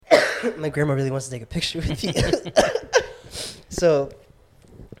my grandma really wants to take a picture with you. So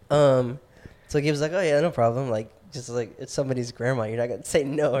Gabe was like, oh yeah, no problem. Like, just like, it's somebody's grandma. You're not going to say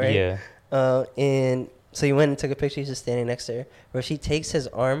no, right? Yeah. And so he went and took a picture. He's just standing next to her, where she takes his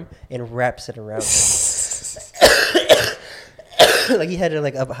arm and wraps it around him. Like he had it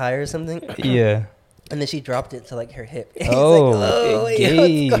like up high or something. Yeah. And then she dropped it to like her hip.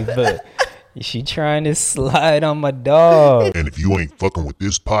 Gabe. She trying to slide on my dog. And if you ain't fucking with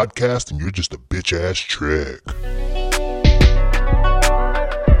this podcast, then you're just a bitch ass trick.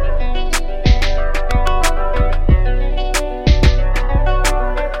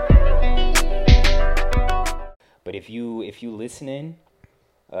 But if you listening,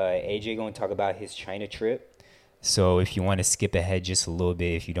 AJ gonna talk about his China trip. So if you want to skip ahead just a little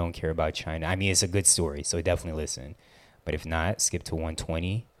bit, if you don't care about China, I mean, it's a good story, so definitely listen. But if not, skip to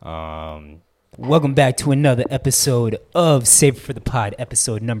 120. Welcome back to another episode of Save It for the Pod,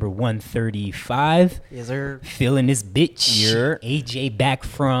 episode number 135. Yes, sir. Feeling this bitch. AJ back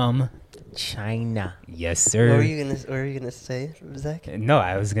from China. Yes, sir. What were you gonna say, Zach? No,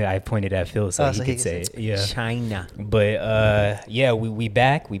 I pointed at Phil so he could say it. Yeah. China. But yeah, we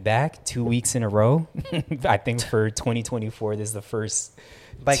back 2 weeks in a row. I think for 2024 this is the first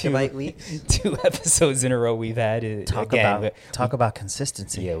Bike to bike weeks. 2 episodes in a row we've had. Talk about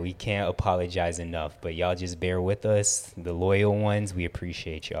consistency. Yeah, we can't apologize enough, but y'all just bear with us. The loyal ones, we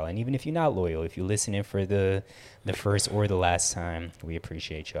appreciate y'all. And even if you're not loyal, if you're listening for the first or the last time, we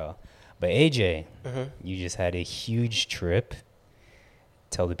appreciate y'all. But AJ, you just had a huge trip.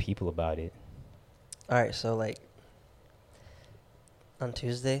 Tell the people about it. All right, so like on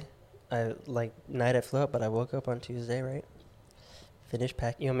Tuesday, night I flew out, but I woke up on Tuesday, right? Finished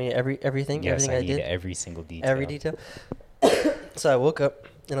packing. You know, I mean, everything. Yes, everything I I need did. every single detail. Every detail. So I woke up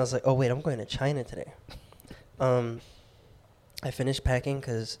and I was like, oh wait, I'm going to China today. I finished packing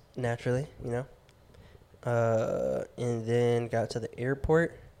because naturally, you know. And then got to the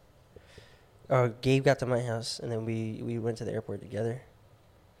airport. Gabe got to my house, and then we went to the airport together.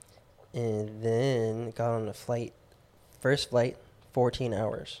 And then got on the flight. First flight, 14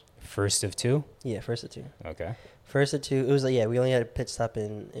 hours. First of 2? Yeah, first of 2. Okay. First of 2. It was like, yeah, we only had a pit stop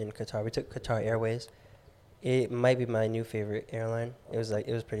in Qatar. We took Qatar Airways. It might be my new favorite airline. It was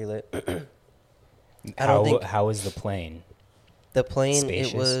pretty lit. How was the plane? The plane,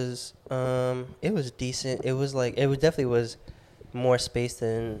 Spacious? it was decent. It definitely was more space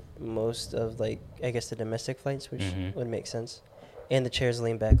than most of, like, I guess the domestic flights, which would make sense. And the chairs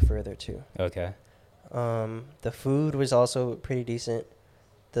lean back further too. Okay. The food was also pretty decent.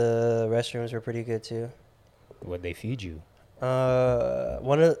 The restrooms were pretty good too. What'd they feed you? I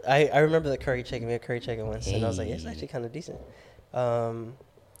remember the curry chicken. We had curry chicken once, and I was like, it's actually kind of decent. And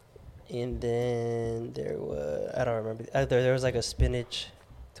then there was, I don't remember. There was like a spinach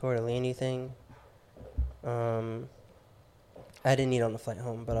tortellini thing. I didn't eat on the flight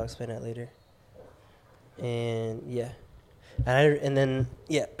home, but I'll explain that later. And yeah,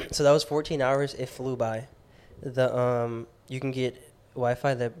 so that was 14 hours. It flew by. You can get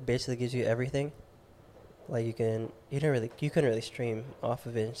Wi-Fi that basically gives you everything. Like you couldn't really stream off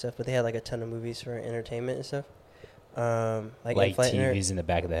of it and stuff, but they had like a ton of movies for entertainment and stuff. Like TVs in the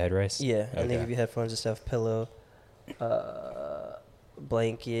back of the headrest? Yeah, okay. And they give you headphones and stuff, pillow,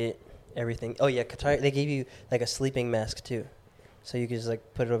 blanket, everything. Oh yeah, Qatar, they gave you like a sleeping mask too. So you can just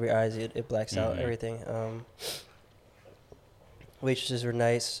like put it over your eyes, it blacks out everything. Waitresses were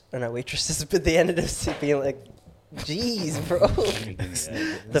nice. Or not waitresses, but they ended up being like, jeez, bro.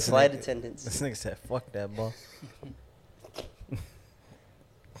 The flight attendants. This nigga said, fuck that, boy.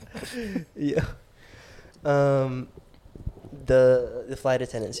 Yeah. The flight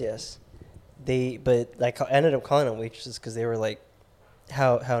attendants, yes. I ended up calling them waitresses because they were like,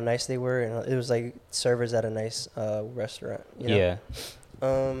 how nice they were, and it was like servers at a nice restaurant. You know? Yeah.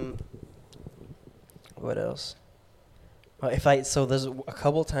 What else? So there's a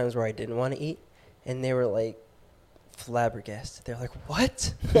couple times where I didn't want to eat, and they were like flabbergasted. They're like,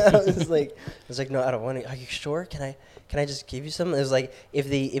 "What?" I was like, "No, I don't want to. Are you sure? Can I just give you some?" It was like if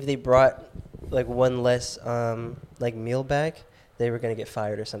they brought like one less like meal bag, they were gonna get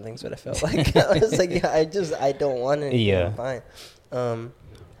fired or something. That's what I felt like. I was like, "Yeah, I don't want it. Yeah, I'm fine."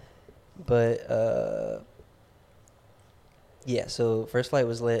 Yeah. So first flight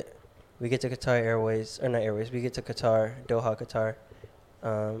was lit. We get to Qatar Airways, or not Airways. We get to Qatar, Doha, Qatar.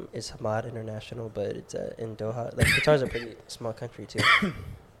 It's Hamad International, but it's in Doha. Like Qatar's a pretty small country too.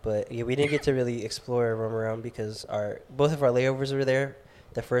 But yeah, we didn't get to really explore or roam around because both of our layovers were there.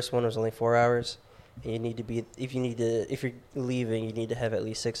 The first one was only 4 hours. And if you're leaving, you need to have at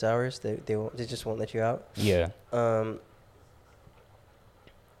least 6 hours. They just won't let you out. Yeah.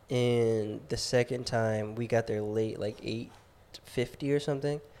 And the second time we got there late, like 8:50 or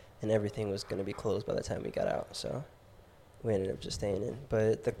something, and everything was gonna be closed by the time we got out. So we ended up just staying in.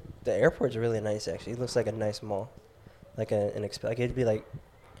 But the airport's really nice actually. It looks like a nice mall, like like it'd be like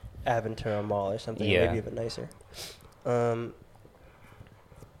Aventura Mall or something. Yeah. Maybe even nicer.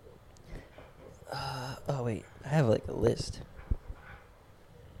 Oh wait, I have like a list.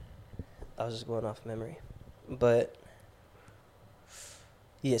 I was just going off memory, but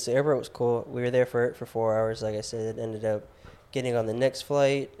yeah. So airport was cool. We were there for 4 hours. Like I said, it ended up getting on the next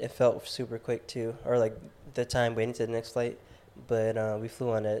flight. It felt super quick too, or like the time waiting to the next flight. But we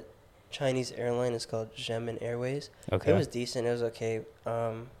flew on a Chinese airline. It's called Xiamen Airways. Okay. It was decent. It was okay.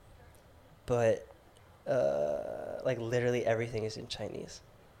 But like literally everything is in Chinese.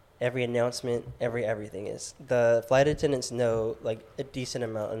 Every announcement, everything is. The flight attendants know like a decent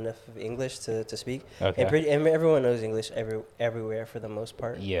amount enough of English to speak. Okay. And everyone knows English everywhere for the most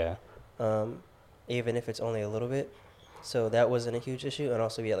part. Yeah. Even if it's only a little bit. So that wasn't a huge issue. And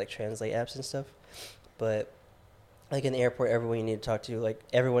also we had like translate apps and stuff. But like in the airport, everyone you need to talk to, like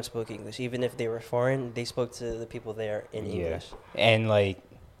everyone spoke English. Even if they were foreign, they spoke to the people there in English. And like,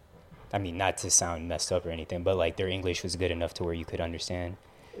 I mean, not to sound messed up or anything, but like their English was good enough to where you could understand.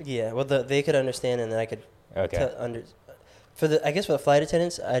 Yeah, well, they could understand, and then I could. Okay. I guess for the flight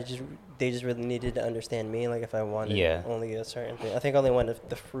attendants, they just really needed to understand me. Like if I wanted only a certain thing, I think I only wanted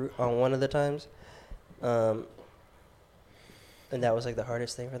the fruit on one of the times, and that was like the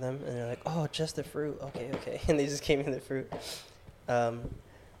hardest thing for them. And they're like, "Oh, just the fruit, okay," and they just gave me the fruit. But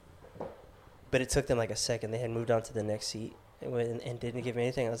it took them like a second. They had moved on to the next seat. And didn't give me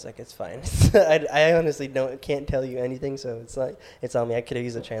anything. I was like, it's fine. I honestly can't tell you anything, so it's on me. I could have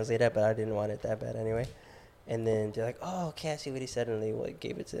used a translate app, but I didn't want it that bad anyway. And then they're like, oh, okay, I see what he said, and they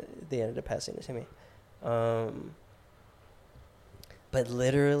they ended up passing it to me. But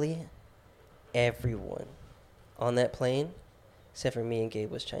literally everyone on that plane, except for me and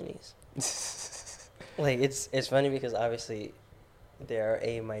Gabe, was Chinese. Like it's funny because obviously there are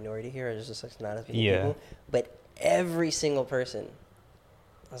a minority here. There's just like not as many people, but every single person,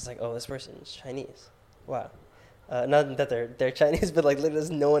 I was like, oh, this person is Chinese. Wow. Not that they're Chinese, but like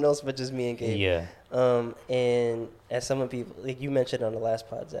there's no one else but just me and Gabe. Yeah. And as some of people, like you mentioned on the last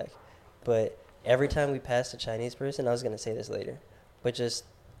pod, Zach, but every time we passed a Chinese person, I was going to say this later, but just,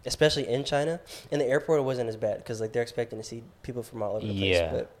 especially in China, in the airport it wasn't as bad because like they're expecting to see people from all over the place.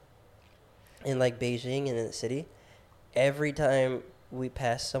 But in like Beijing and in the city, every time we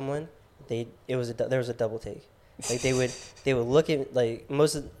passed someone, there was a double take. Like they would look at like I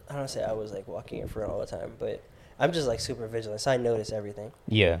don't say I was like walking in front all the time, but I'm just like super vigilant, so I notice everything.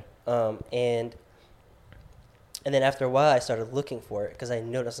 Yeah. And then after a while, I started looking for it because I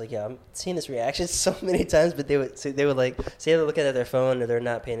noticed like I'm seeing this reaction so many times, but they would like say they're looking at their phone or they're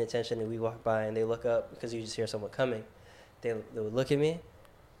not paying attention, and we walk by and they look up because you just hear someone coming. They would look at me,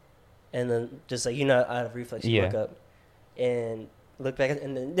 and then just like out of reflex, you look up and look back,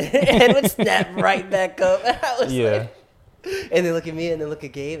 and then it would snap right back up. And I was like, and they look at me and then look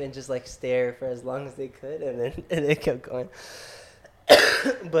at Gabe and just like stare for as long as they could, and then it kept going.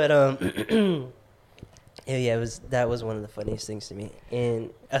 But that was one of the funniest things to me.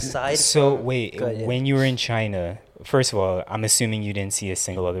 And aside when you were in China, first of all, I'm assuming you didn't see a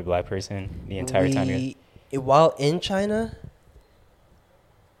single other black person the entire time. While in China,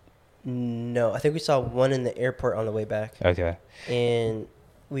 no, I think we saw one in the airport on the way back. Okay. And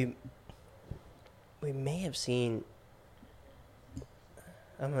we may have seen.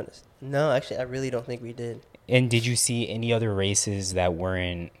 No, actually, I really don't think we did. And did you see any other races that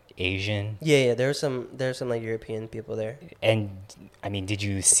weren't Asian? Yeah. There were some like European people there. And I mean, did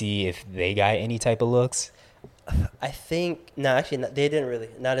you see if they got any type of looks? I think they didn't really,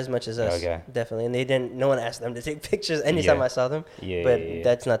 not as much as us. Okay. Definitely, and they didn't. No one asked them to take pictures anytime I saw them. But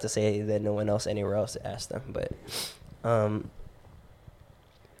that's not to say that no one else anywhere else asked them. But,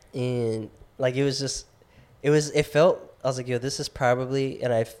 and like it felt. I was like, yo, this is probably,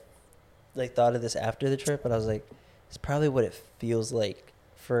 and I like thought of this after the trip, but I was like, it's probably what it feels like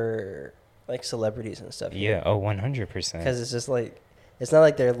for like celebrities and stuff. Yeah. Oh, 100%. Because it's just like. It's not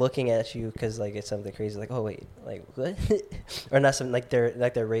like they're looking at you because like it's something crazy. Like, oh wait, like what? Or not something like they're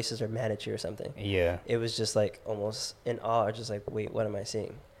racist or mad at you or something. Yeah. It was just like almost in awe, or just like, wait, what am I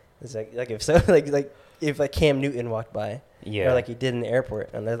seeing? It's like if so, like if like Cam Newton walked by, or like he did in the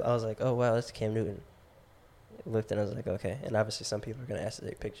airport, and I was like, oh wow, that's Cam Newton. I looked and I was like, okay, and obviously some people are gonna ask to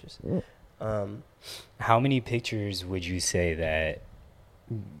take pictures. How many pictures would you say that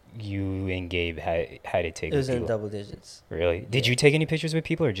you and Gabe had to take? It was in double digits. Really? Did you take any pictures with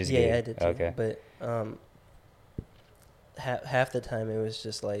people or just Gabe? Yeah, I did too. Okay. But half the time it was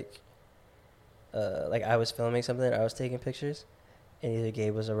just like I was filming something, I was taking pictures, and either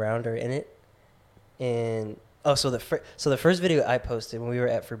Gabe was around or in it. And so the first video I posted when we were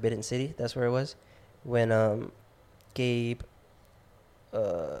at Forbidden City, that's where it was, when Gabe had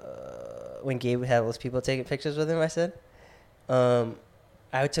all those people taking pictures with him. I said,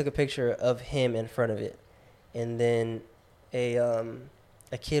 I took a picture of him in front of it, and then a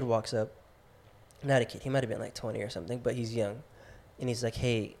kid walks up. Not a kid, he might have been like 20 or something, but he's young, and he's like,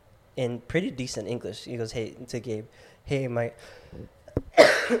 "Hey," in pretty decent English. He goes, "Hey," to Gabe, "Hey, my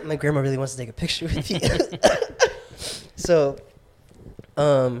grandma really wants to take a picture with you." So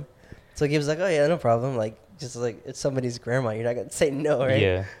Gabe's like, "Oh yeah, no problem." Like, just like, it's somebody's grandma, you're not gonna say no, right?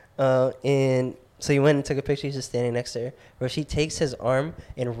 Yeah. And so he went and took a picture. He's just standing next to her, where she takes his arm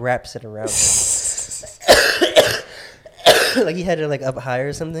and wraps it around him. Like he had it like up higher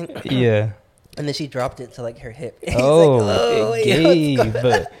or something. Yeah. And then she dropped it to like her hip. And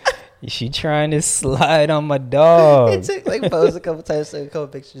Gabe. She trying to slide on my dog. It took like pose a couple times, took a couple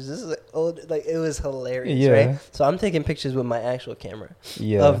pictures. This is like old, like it was hilarious, right? So I'm taking pictures with my actual camera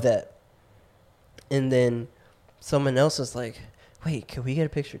of that. And then someone else was like, "Wait, can we get a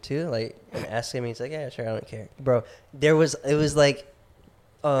picture too?" Like, and asking me, he's like, "Yeah, sure, I don't care." Bro, it was like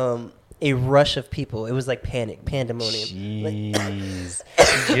a rush of people. It was like pandemonium. Jeez.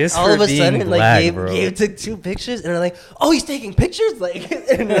 Just all for of a being sudden, black, like bro. Gabe took 2 pictures, and they're like, "Oh, he's taking pictures!" Like,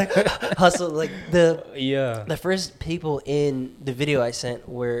 and like hustle. Like the first people in the video I sent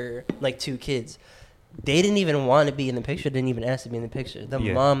were like 2 kids. They didn't even want to be in the picture. Didn't even ask to be in the picture. The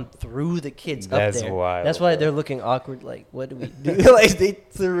mom threw the kids up there. That's wild. That's why they're looking awkward. Like, what do we do? Like they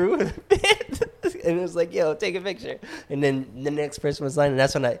threw it, and it was like, "Yo, take a picture." And then the next person was lying, and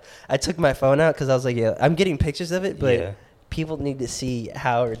that's when I took my phone out because I was like, "Yeah, I'm getting pictures of it, but people need to see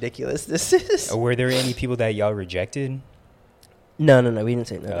how ridiculous this is." Were there any people that y'all rejected? No. We didn't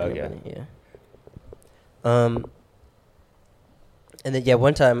say no. Oh, to anybody. Yeah. And then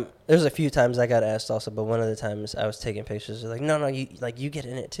one time, there's a few times I got asked also, but one of the times I was taking pictures. They're like, no, you get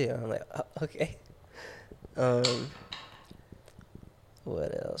in it too. I'm like, oh, okay.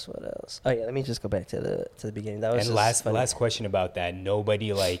 What else? Oh yeah, let me just go back to the beginning. That was and last question about that.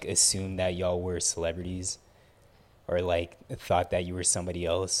 Nobody like assumed that y'all were celebrities, or like thought that you were somebody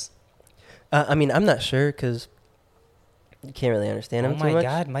else. I mean, I'm not sure because you can't really understand him too much. Oh my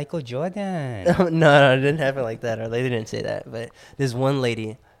God, Michael Jordan. No, it didn't happen like that. Or they didn't say that. But this one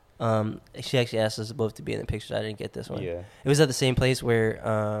lady, she actually asked us both to be in the picture. I didn't get this one. Yeah. It was at the same place where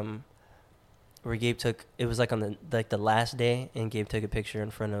Gabe took. It was like on the last day, and Gabe took a picture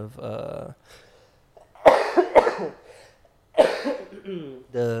in front of I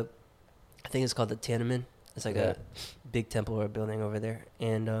think it's called the Tiananmen. It's like a big temple or building over there,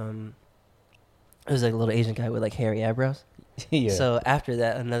 and it was like a little Asian guy with like hairy eyebrows. Yeah. So after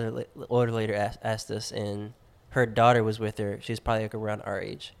that, another older lady asked us, and her daughter was with her. She was probably like around our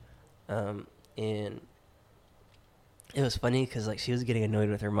age, and it was funny because like she was getting annoyed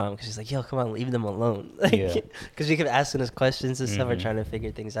with her mom because she's like, "Yo, come on, leave them alone." Because she kept asking us questions and stuff, or trying to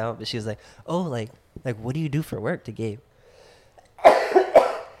figure things out. But she was like, "Oh, like what do you do for work?" to Gabe.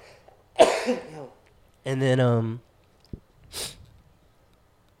 And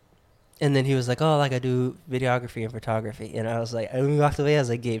then he was like, "Oh, like I do videography and photography." And I was like, and we walked away. I was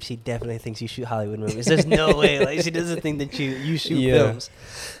like, "Gabe, she definitely thinks you shoot Hollywood movies. There's no way. Like she doesn't think that you shoot films."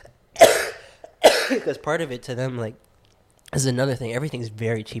 Because part of it to them, like, is another thing. Everything's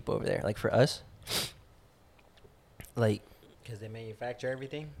very cheap over there. Like for us, like, because they manufacture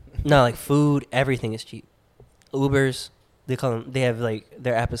everything. No, like food, everything is cheap. Ubers, they call them. They have like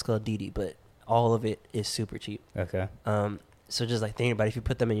their app is called Didi, but all of it is super cheap. Okay. So just like think about it, if you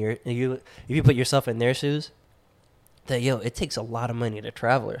put them in if you put yourself in their shoes, that it takes a lot of money to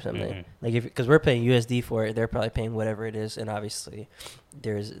travel or something. Mm-hmm. Like because we're paying USD for it, they're probably paying whatever it is, and obviously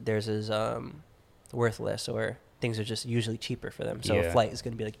theirs is worth less, or things are just usually cheaper for them. So a flight is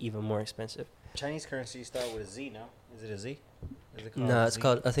going to be like even more expensive. Chinese currency start with a Z, no? Is it a Z? Is it called no, it's Z?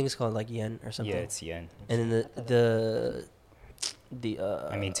 Called. I think it's called like yen or something. Yeah, it's yen. And then the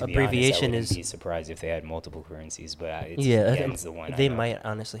I mean, to abbreviation be honest, I wouldn't be surprised if they had multiple currencies, but it's yen's the one. They might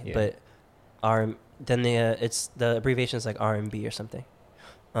honestly, but it's the abbreviation is like RMB or something.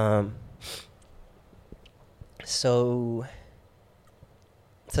 So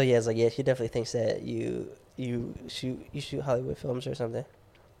yeah, it's like she definitely thinks that you shoot Hollywood films or something.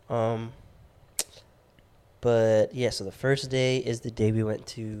 But yeah, so the first day is the day we went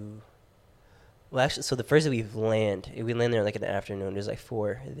to. Well, actually, so the first day we land there like in the afternoon. It was like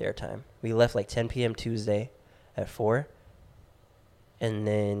 4 their time. We left like 10 p.m. Tuesday at 4. And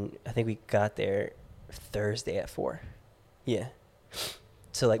then I think we got there Thursday at 4. Yeah.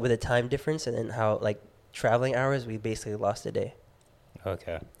 So like with the time difference and then how like traveling hours, we basically lost a day.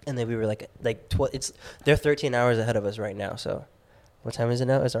 Okay. And then we were like they're 13 hours ahead of us right now. So what time is it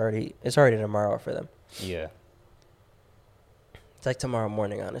now? It's already tomorrow for them. Yeah. It's like tomorrow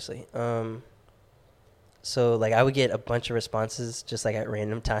morning, honestly. So like I would get a bunch of responses just like at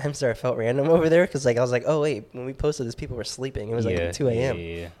random times that I felt random over there because like I was like, oh wait, when we posted this, people were sleeping. It was like 2 a.m.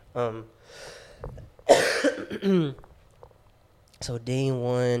 Yeah. So day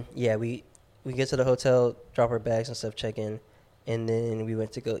one, yeah, we get to the hotel, drop our bags and stuff, check in, and then we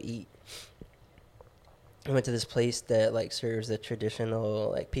went to go eat. We went to this place that like serves the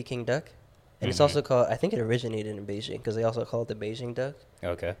traditional like Peking duck, and it's also called. I think it originated in Beijing because they also call it the Beijing duck.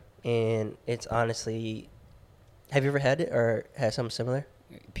 Okay. And it's honestly, have you ever had it or had something similar?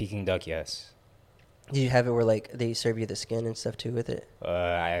 Peking duck, yes. Did you have it where like they serve you the skin and stuff too with it?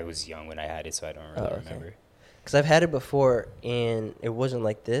 I was young when I had it, so I don't really remember. Because I've had it before and it wasn't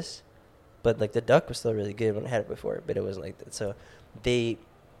like this, but like the duck was still really good when I had it before, but it wasn't like that. So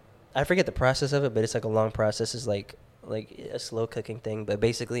I forget the process of it, but it's like a long process. It's like a slow cooking thing, but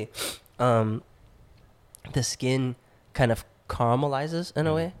basically, the skin kind of caramelizes in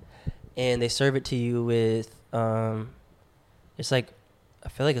a way, and they serve it to you with it's like I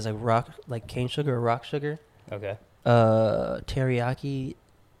feel like it's like cane sugar or rock sugar. Okay. Teriyaki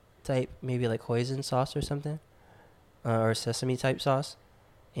type, maybe like hoisin sauce or something, or sesame type sauce,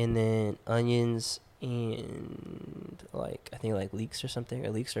 and then onions and like I think like leeks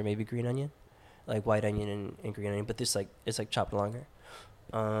or maybe green onion, like white onion and green onion, but this like it's like chopped longer.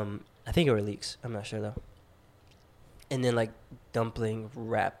 I think it were leeks. I'm not sure though. And then like dumpling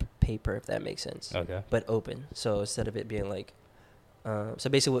wrap paper, if that makes sense. Okay. But open, so instead of it being like, so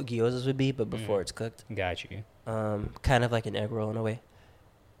basically what gyozas would be, but before it's cooked. Got you. Kind of like an egg roll in a way,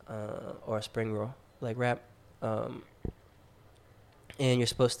 or a spring roll like wrap. And you're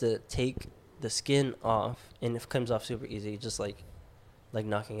supposed to take the skin off, and it comes off super easy, just like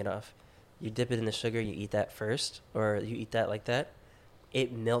knocking it off. You dip it in the sugar, you eat that first, or you eat that like that.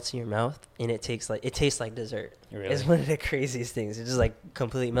 It melts in your mouth, and it tastes like dessert. Really? It's one of the craziest things. It just like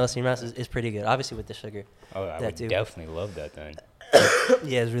completely melts in your mouth. It's pretty good, obviously with the sugar. Oh, I would definitely love that then.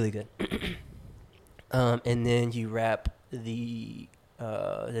 Yeah, it's really good. And then you wrap the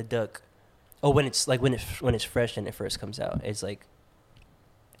duck. Oh, when it's fresh and it first comes out, it's like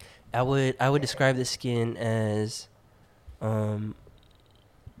I would describe the skin as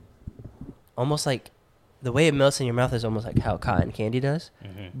almost like the way it melts in your mouth is almost like how cotton candy does,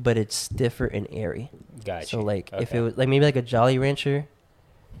 but it's stiffer and airy. Gotcha. So like if it was like maybe like a Jolly Rancher,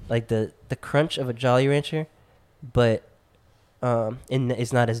 like the crunch of a Jolly Rancher, but and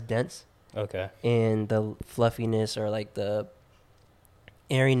it's not as dense. Okay. And the fluffiness or like the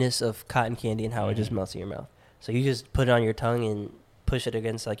airiness of cotton candy and how it just melts in your mouth. So you just put it on your tongue and push it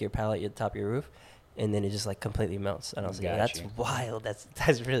against like your palate at the top of your roof, and then it just like completely melts. And I was like, that's wild.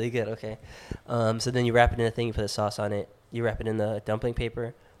 That's really good. Okay. So then you wrap it in a thing, you put the sauce on it, you wrap it in the dumpling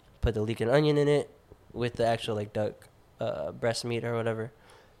paper, put the leek and onion in it with the actual like duck breast meat or whatever,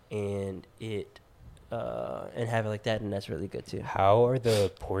 and and have it like that, and that's really good too. How are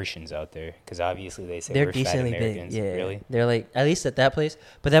the portions out there? Because obviously they say they're we're decently fat Americans. big. Yeah, Really? They're like, at least at that place,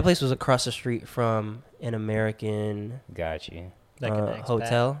 but that place was across the street from an American Got you. Like an expat?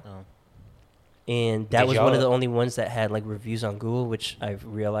 hotel. Oh. And that Did was one of y'all- the only ones that had like reviews on Google, which I've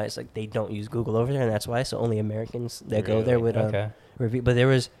realized like they don't use Google over there, and that's why. So only Americans that go there Really? would review. But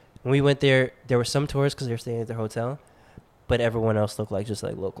when we went there were some tourists because they were staying at their hotel, but everyone else looked like just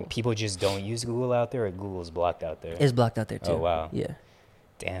like local. People just don't use Google out there, or Google's blocked out there? It's blocked out there too. Oh, wow. Yeah.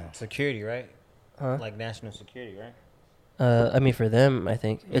 Damn. Security, right? Huh? Like national security, right? I mean, for them, I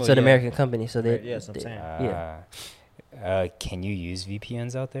think it's Well, an yeah. American company, so they. Right, yeah, that's what I'm saying. Yeah. Can you use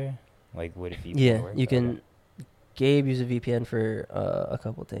VPNs out there? Like, would it be? Yeah, work? you can. Okay. Gabe used a VPN for a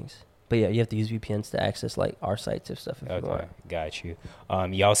couple things, but yeah, you have to use VPNs to access like our sites and stuff if you Okay, want. got you.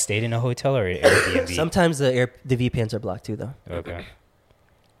 Y'all stayed in a hotel or Airbnb? Sometimes the VPNs are blocked too, though. Okay.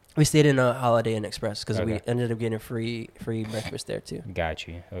 We stayed in a Holiday Inn Express because we Okay. ended up getting free breakfast there too. Got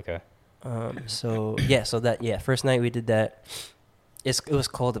you. Okay. So first night we did that. It was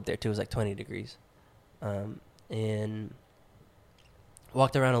cold up there too. It was like 20 degrees, and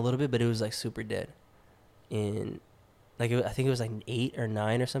walked around a little bit, but it was like super dead. And like I think it was like 8 or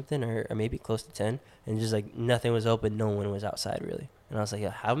 9 or something, or maybe close to 10, and just like nothing was open. No one was outside really. And I was like,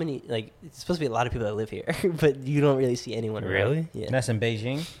 yeah, how many? Like it's supposed to be a lot of people that live here, but you don't really see anyone around. Really? Yeah. And that's in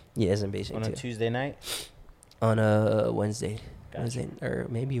Beijing Yeah, it's in Beijing on a too. Tuesday night. On a Wednesday. Gotcha. Wednesday, or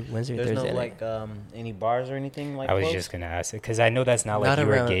maybe Wednesday or There's Thursday. no night. like any bars or anything like. I was close? just gonna ask it because I know that's not like Not you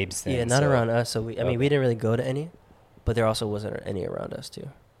or around, Gabe's thing. yeah, not so- around us. So we, I mean, we didn't really go to any, but there also wasn't any around us too.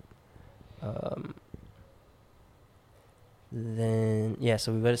 Then yeah,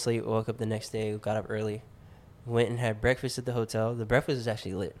 so we went to sleep, woke up the next day, got up early, went and had breakfast at the hotel. The breakfast is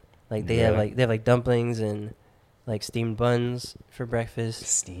actually lit. Like they have like dumplings and like steamed buns for breakfast.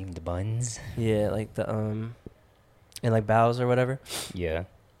 Steamed buns. Yeah, like the and like bows or whatever. Yeah.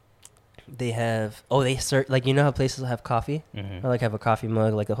 They have they serve, like, you know how places will have coffee, Mm-hmm. or like have a coffee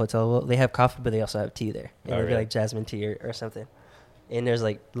mug like a hotel will. They have coffee, but they also have tea there. And Oh, it'll be really? like jasmine tea or something. And there's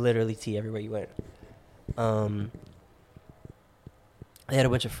like literally tea everywhere you went. They had a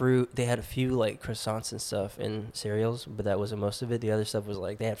bunch of fruit. They had a few like croissants and stuff and cereals, but that wasn't most of it. The other stuff was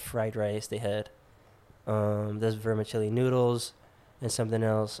like they had fried rice. They had there's vermicelli noodles and something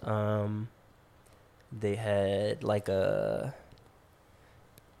else. They had like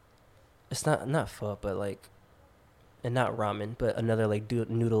it's not pho, but like, and not ramen, but another like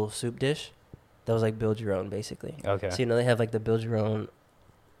noodle soup dish that was like build your own basically. Okay. So they have like the build your own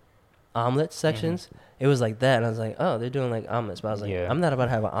omelet sections. It was like that, and I was like, oh, they're doing like omelets, but I was like, Yeah. I'm not about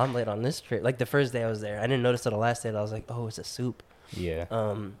to have an omelet on this trip. Like the first day I was there, I didn't notice till the last day that I was like, oh, it's a soup. Yeah.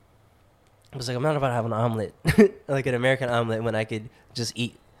 I was like, I'm not about to have an omelet, like an American omelet, when I could just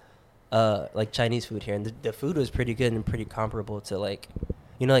eat like Chinese food here. And the food was pretty good and pretty comparable to like,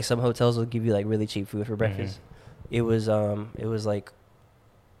 like some hotels will give you like really cheap food for breakfast. It was like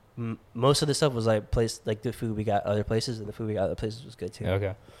most of the stuff was like the food we got other places, and the food we got other places was good too.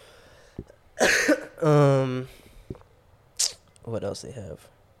 Okay. What else they have?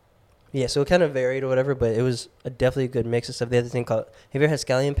 Yeah, so it kind of varied or whatever, but it was definitely a good mix of stuff. They had this thing called, have you ever had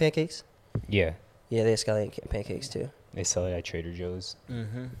scallion pancakes? Yeah. Yeah, they have scallion pancakes too. They sell it at Trader Joe's.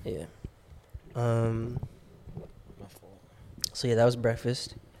 Mm-hmm. Yeah. My fault. So yeah, that was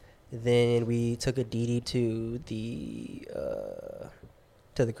breakfast. Then we took a DD to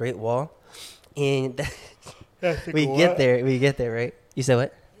the Great Wall, and we get there, right? You said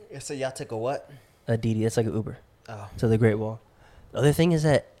what? So y'all took a what? A DD. That's like an Uber Oh. to the Great Wall. The other thing is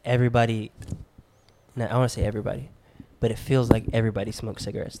that everybody, now I want to say everybody, but it feels like everybody smokes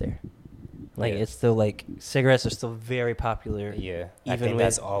cigarettes there. Like Yeah. it's still like cigarettes are still very popular. Yeah. I Even think with-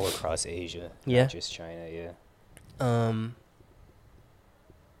 that's all across Asia. Yeah? Not just China, yeah.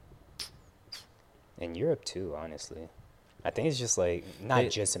 And Europe too, honestly. I think it's just like not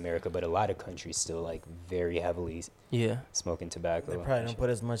just America, but a lot of countries still like very heavily Yeah. smoking tobacco. They probably don't put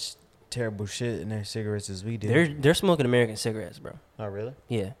as much terrible shit in their cigarettes as we do. They're smoking American cigarettes, bro. Oh, really?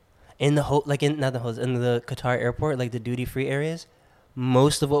 Yeah. In the whole, like in the Qatar airport, like the duty free areas,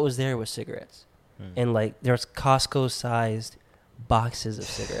 most of what was there was cigarettes. And like there's Costco sized boxes of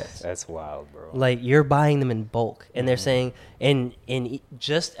cigarettes. That's wild, bro. Like you're buying them in bulk, and they're saying, and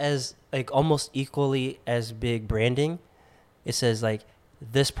just as like almost equally as big branding, it says like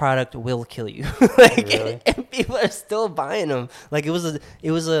this product will kill you. Like, Really? and people are still buying them. Like it was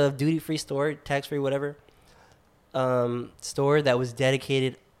a duty free store, tax free, whatever, store that was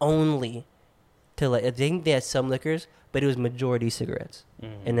dedicated only to like, I think they had some liquors, but it was majority cigarettes.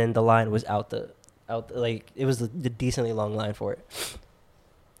 And then the line was out like it was the decently long line for it.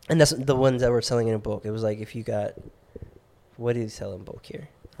 And that's the ones that were selling it in bulk. It was like if you got, what do you sell in bulk here?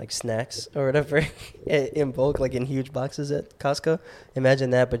 Like snacks or whatever in bulk, like in huge boxes at Costco. Imagine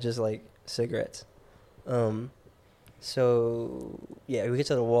that, but just like cigarettes. So yeah, we get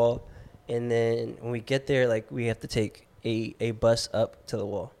to the wall, and then when we get there, like we have to take a bus up to the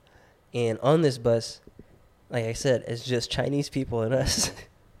wall. And on this bus, like I said, it's just Chinese people and us.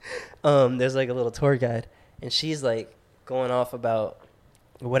 There's like a little tour guide, and she's like going off about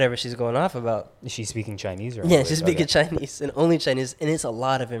whatever she's going off about. Is she speaking Chinese or Yeah, English? she's speaking Okay. Chinese and only Chinese, and it's a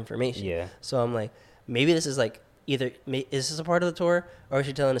lot of information. Yeah. So I'm like, maybe this is like is this a part of the tour, or is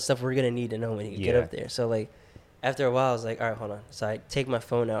she telling us stuff we're gonna need to know when you get Yeah. up there? So like, after a while, I was like, all right, hold on. So I take my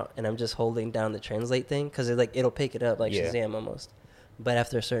phone out, and I'm just holding down the translate thing because it'll pick it up like Yeah. Shazam almost. But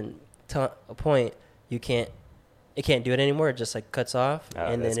after a certain point, it can't do it anymore. It just like cuts off,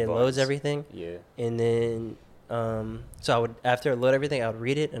 and then that's it loads bugs. everything. Yeah. And then, so I would, after I load everything, I would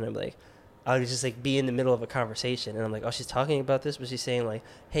read it, and I'm like, I would just like be in the middle of a conversation, and I'm like, oh, she's talking about this, but she's saying like,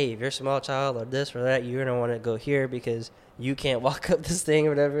 hey, if you're a small child or this or that, you're gonna want to go here because you can't walk up this thing or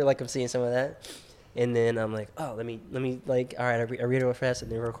whatever. Like I'm seeing some of that, and then I'm like, oh, let me like, all right, I read it real fast,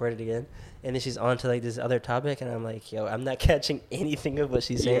 and then record it again, and then she's on to like this other topic, and I'm like, yo, I'm not catching anything of what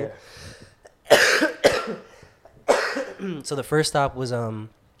she's saying. So the first stop was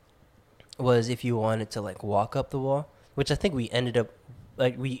if you wanted to like walk up the wall, which I think we ended up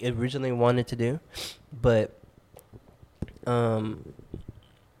like we originally wanted to do, but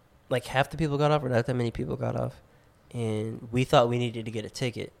like half the people got off, or not that many people got off, and we thought we needed to get a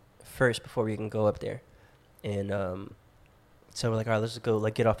ticket first before we can go up there. And so we're like, all right, let's just go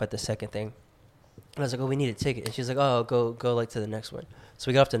like get off at the second thing. And I was like, oh, we need a ticket. And she's like, oh, go like to the next one. So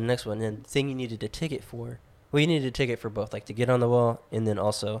we got off to the next one. And the thing you needed a ticket for, well, you needed a ticket for both, like to get on the wall, and then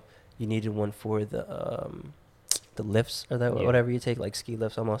also you needed one for the lifts or that whatever you take, like ski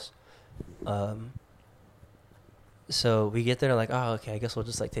lifts almost. So we get there like, oh, okay, I guess we'll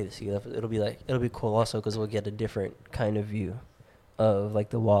just like take the ski lift. It'll be cool also because we'll get a different kind of view of like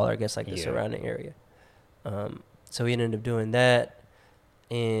the wall, or I guess like the surrounding area. So we ended up doing that,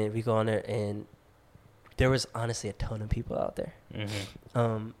 and we go on there, and there was honestly a ton of people out there.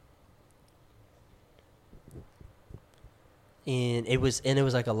 And it was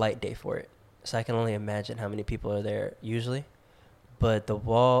like a light day for it, so I can only imagine how many people are there usually. But the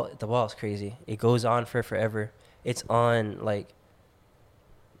wall is crazy. It goes on for forever. It's on like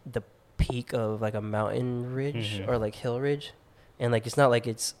the peak of like a mountain ridge or like hill ridge, and like it's not like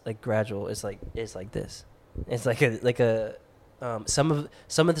it's like gradual. It's like this. It's like a some of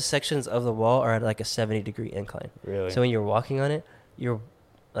the sections of the wall are at like a 70-degree incline. Really? So when you're walking on it, you're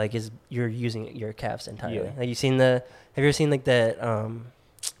using your calves entirely. Yeah. Like have you ever seen like that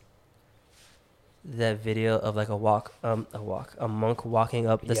video of like a monk walking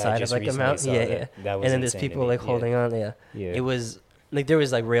up the side of like a mountain? Yeah. And then there's people like holding on. Yeah. It was like there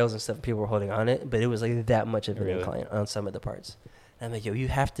was like rails and stuff. People were holding on it, but it was like that much of an incline on some of the parts. And I'm like, yo, you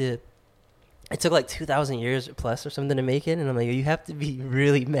have to. It took like 2,000 years plus or something to make it, and I'm like, you have to be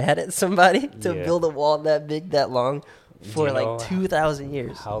really mad at somebody to build a wall that big, that long, for like 2,000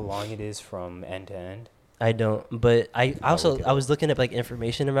 years. How long it is from end to end? I don't, but I was looking up like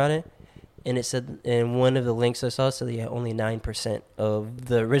information about it, and it said in one of the links I saw, so yeah, only 9% of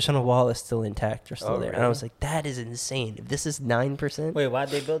the original wall is still intact or still there. Really? And I was like, that is insane. If this is 9%. Wait, why'd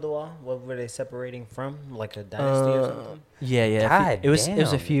they build the wall? What were they separating from? Like a dynasty or something? Yeah. God, it was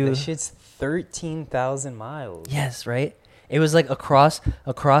a few. That shit's 13,000 miles. Yes, right. It was like across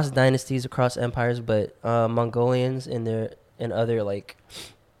dynasties, across empires, but Mongolians and other like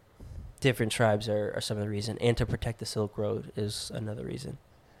different tribes are some of the reason, and to protect the Silk Road is another reason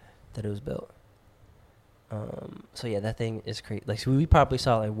that it was built. So yeah, that thing is crazy. Like, so we probably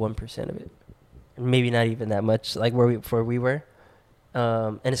saw like 1% of it, maybe not even that much. Like where we were,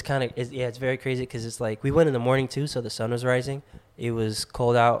 and it's kind of it's very crazy because it's like we went in the morning too, so the sun was rising. It was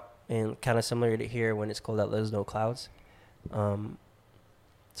cold out, and kind of similar to here when it's cold out, there's no clouds. So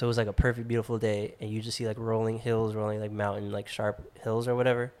it was like a perfect, beautiful day, and you just see like rolling like mountain, like sharp hills or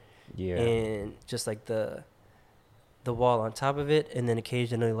whatever. Yeah. And just like the wall on top of it, and then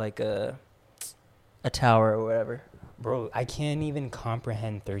occasionally like a tower or whatever. Bro, I can't even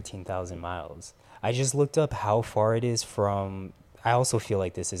comprehend 13,000 miles. I just looked up how far it is from, I also feel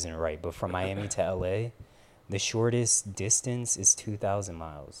like this isn't right, but from Miami to LA, the shortest distance is 2,000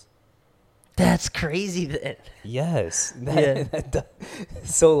 miles. That's crazy then. Yes.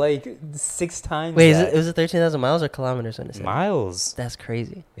 So like 6 times. Wait, was it 13,000 miles or kilometers when it said? Miles. That's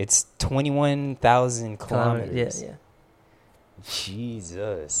crazy. It's 21,000 kilometers. Yeah.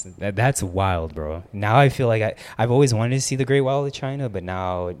 Jesus. That's wild, bro. Now I feel like I've always wanted to see the Great Wall of China, but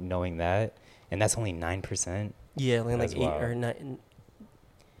now knowing that, and that's only 9%. Yeah, like 8 or 9.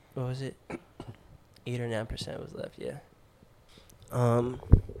 What was it? 8 or 9% was left, yeah.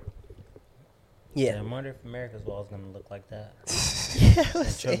 Yeah, I wonder if America's wall is gonna look like that. Yeah,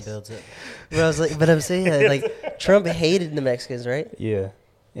 and Trump builds it. But I'm saying like Trump hated the Mexicans, right? Yeah,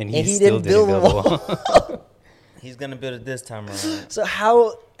 and he still didn't build the wall. He's gonna build it this time around. So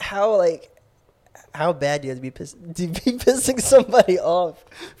how bad do you have to be pissing somebody off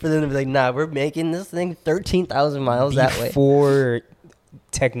for them to be like, nah, we're making this thing 13,000 miles that way before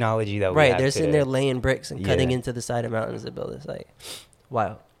technology that we have they're today. Sitting there laying bricks and cutting into the side of mountains to build this. Like,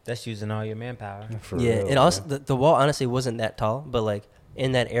 wow. That's using all your manpower. For real, and also the wall honestly wasn't that tall, but like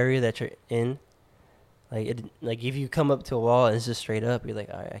in that area that you're in, like if you come up to a wall and it's just straight up, you're like,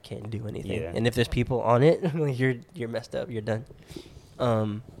 all right, I can't do anything. Yeah. And if there's people on it, like you're messed up. You're done.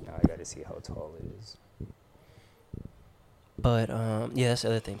 Now I got to see how tall it is. But yeah, that's the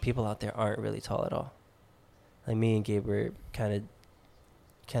other thing. People out there aren't really tall at all. Like me and Gabe were kind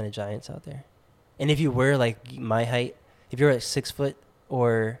of giants out there. And if you were like my height, if you were like 6 foot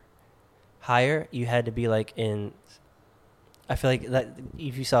or higher, you had to be like in. I feel like that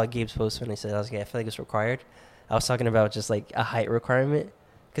if you saw Gabe's post when they said, I was like, I feel like it's required. I was talking about just like a height requirement,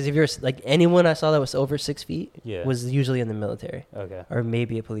 because if you're like anyone I saw that was over 6 feet was usually in the military, or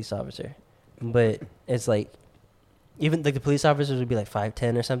maybe a police officer. But it's like even like the police officers would be like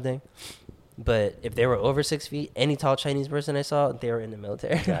 5'10" or something. But if they were over 6 feet, any tall Chinese person I saw, they were in the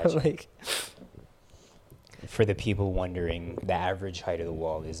military. Gotcha. Like. For the people wondering, the average height of the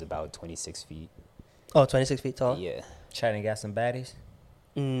wall is about 26 feet. Oh, 26 feet tall? Yeah. China got some baddies.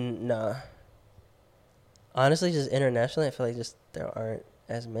 Nah. Honestly, just internationally, I feel like just there aren't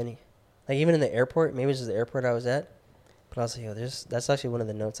as many. Like even in the airport, maybe it's just the airport I was at. But I was like, yo, that's actually one of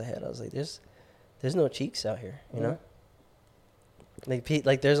the notes I had. I was like, there's no cheeks out here, you know?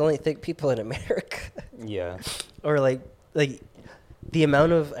 Like there's only thick people in America. Yeah. Or like the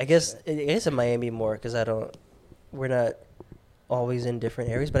amount of, I guess in Miami more because we're not always in different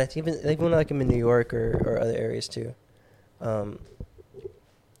areas, but I think even when like I'm in New York or other areas too,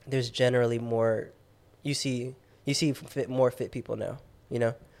 there's generally more, you see more fit people now, you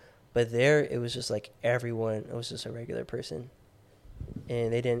know? But there, it was just like everyone. It was just a regular person,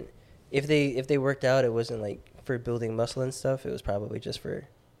 and they didn't. If they worked out, it wasn't like for building muscle and stuff. It was probably just for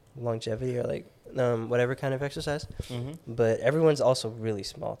longevity or like whatever kind of exercise. Mm-hmm. But everyone's also really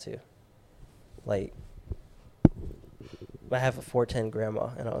small too. Like, I have a 4'10"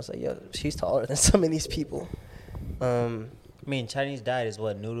 grandma, and I was like, yo, she's taller than some of these people. I mean, Chinese diet is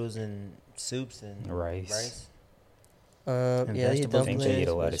what, noodles and soups and Rice. And Yeah, they eat vegetables. I think they eat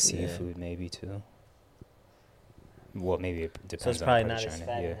a lot of dumplings, yeah. seafood, maybe too. Well, maybe it So depends it's on probably the not part as of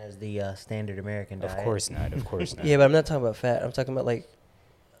China. fat as the standard American diet. Of course not. Of course not. Yeah, but I'm not talking about fat. I'm talking about like,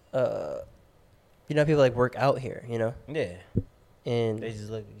 you know, people like work out here, you know, Yeah. and They just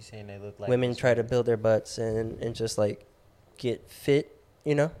look. You saying they look like women this try to one. build their butts and just like get fit,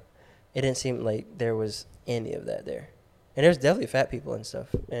 you know. It didn't seem like there was any of that there, and there's definitely fat people and stuff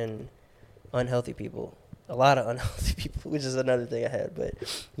and unhealthy people. A lot of unhealthy people, which is another thing I had. But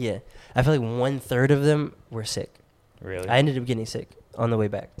yeah, I feel like 1/3 of them were sick. Really? I ended up getting sick on the way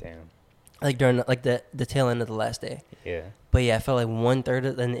back, Damn. like during like the tail end of the last day. Yeah. But yeah, I felt like 1/3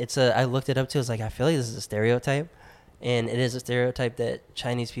 of, and I looked it up too. It's like I feel like this is a stereotype, and it is a stereotype that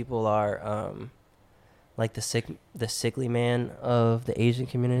Chinese people are like the sickly man of the Asian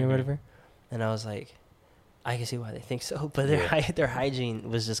community or Mhm. whatever. And I was like, I can see why they think so, but Yeah. their hygiene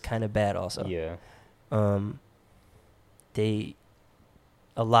was just kind of bad also. Yeah.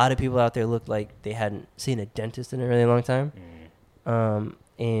 A lot of people out there looked like they hadn't seen a dentist in a really long time.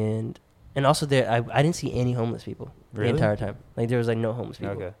 And also I didn't see any homeless people the Really? entire time. Like there was like no homeless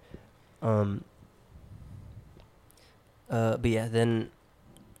people. Okay. But yeah, then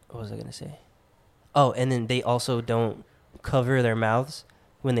what was I gonna say? Oh, and then they also don't cover their mouths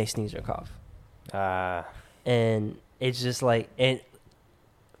when they sneeze or cough. And it's just like, and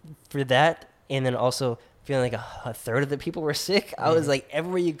for that, and then also feeling like a third of the people were sick. I was like,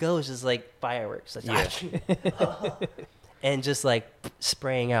 everywhere you go is just like fireworks. Like, Yeah. and just like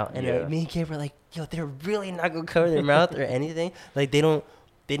spraying out. And Yeah. me and Gabe were like, yo, they're really not gonna cover their mouth or anything. Like they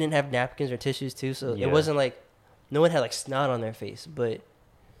didn't have napkins or tissues too, so Yeah. it wasn't like no one had like snot on their face, but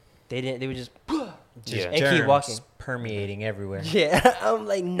they would just Yeah. and keep walking. permeating everywhere. Yeah. I'm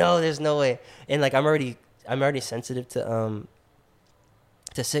like, no, there's no way. And like I'm already sensitive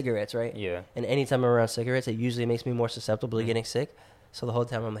to cigarettes, right? Yeah. And anytime I'm around cigarettes, it usually makes me more susceptible to getting sick. So the whole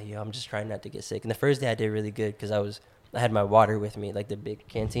time I'm like, yo, I'm just trying not to get sick. And the first day I did really good because I had my water with me, like the big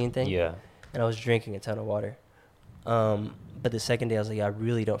canteen thing. Yeah. And I was drinking a ton of water. But the second day I was like, I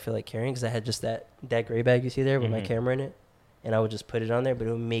really don't feel like carrying because I had just that gray bag you see there with my Mhm. camera in it. And I would just put it on there, but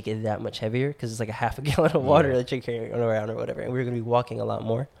it would make it that much heavier because it's like a half a gallon of water Yeah. that you're carrying around or whatever. And we were going to be walking a lot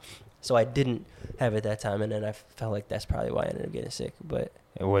more. So I didn't have it that time. And then I felt like that's probably why I ended up getting sick. But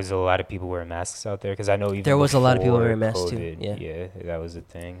It was a lot of people wearing masks out there because I know even there was a lot of people before wearing masks too. COVID, Yeah. Yeah, that was a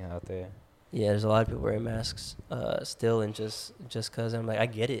thing out there. yeah, there's a lot of people wearing masks still. And just because I'm like, I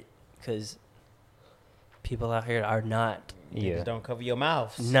get it because people out here are not. Yeah. Just don't cover your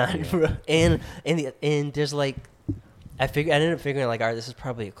mouths. Not, bro. And there's like, I ended up figuring like, all right, this is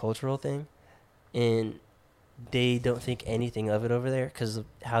probably a cultural thing, and they don't think anything of it over there because of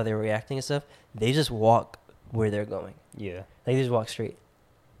how they're reacting and stuff. They just walk where they're going. Yeah. They just walk straight.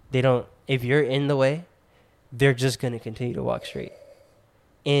 They don't. If you're in the way, they're just gonna continue to walk straight.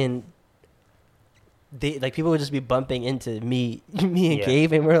 And they like people would just be bumping into me and Yeah.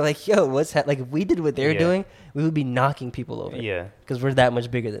 Gabe, and we're like, yo, what's like if we did what they're Yeah. doing, we would be knocking people over. Yeah. Because we're that much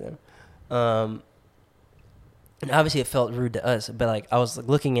bigger than them. And obviously it felt rude to us, but like I was like,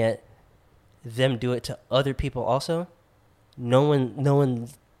 looking at them do it to other people also. No one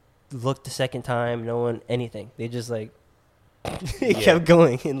looked the second time, no one anything. They just like it Yeah. kept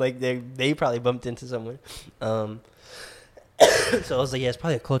going, and like they probably bumped into someone. So I was like, yeah, it's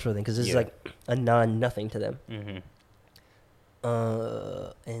probably a cultural thing because this is Yeah. like a nothing to them. Mm-hmm.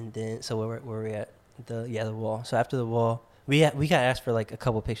 And then so where were we at? The wall. So after the wall, we got asked for like a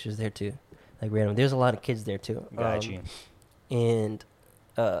couple pictures there too, like random. There's a lot of kids there too. Got you. And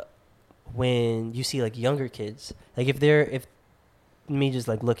when you see like younger kids, like if me just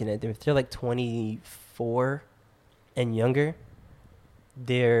like looking at them, if they're like 25 4 and younger,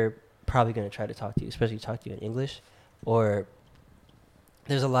 they're probably going to try to talk to you, especially talk to you in English. Or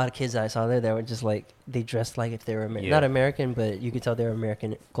there's a lot of kids that I saw there that were just like, they dressed like if they were not American, but you could tell they were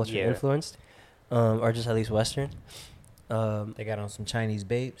American culture influenced, or just at least Western. They got on some Chinese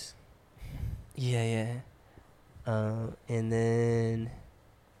babes. Yeah. And then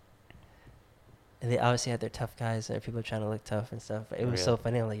they obviously had their tough guys and people trying to look tough and stuff. But it was so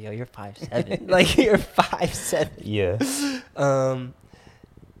funny. I'm like, yo, you're 5'7". Like, you're 5'7". Yeah.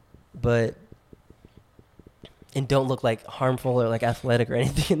 But and don't look like harmful or like athletic or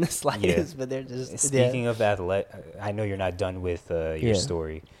anything in the slightest. But they're just speaking of athletic. I know you're not done with your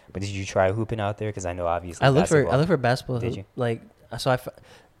story, but did you try hooping out there? Because I know obviously I look for basketball. Did you? Like, so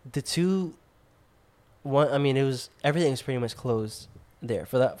the two. One, I mean, it was everything was pretty much closed there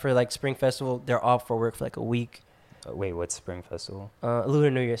for like Spring Festival. They're off for work for like a week. Wait, what's Spring Festival?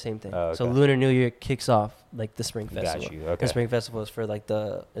 Lunar New Year, same thing. Oh, okay. So Lunar New Year kicks off like the Spring Festival. Got you. Okay. The Spring Festival is for like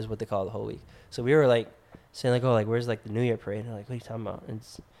is what they call the whole week. So we were like saying like, oh, like where's like the New Year parade? And they're like, what are you talking about? And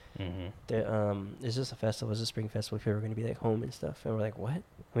it's just a festival. It's a Spring Festival. People are gonna be like home and stuff. And we're like, what? And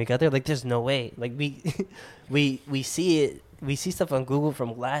we got there like, there's no way. Like we see it. We see stuff on Google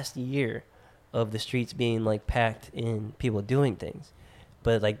from last year of the streets being like packed and people doing things.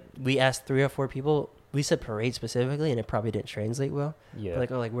 But like we asked 3 or 4 people, we said parade specifically and it probably didn't translate well. Yeah. But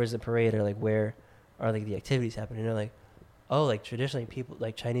like, oh, like where's the parade, or like where are like the activities happening? And they're like, oh, like traditionally people,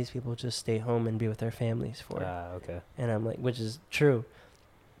 like Chinese people just stay home and be with their families for it. Okay. And I'm like, which is true.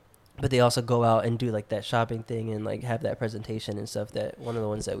 But they also go out and do like that shopping thing and like have that presentation and stuff, that one of the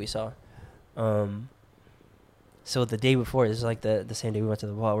ones that we saw. So the day before, this is like the same day we went to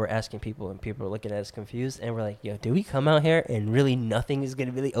the ball, we're asking people, and people are looking at us confused, and we're like, yo, do we come out here and really nothing is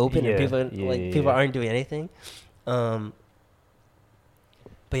gonna really open, and people aren't doing anything? But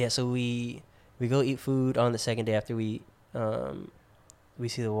yeah, so we go eat food on the second day after we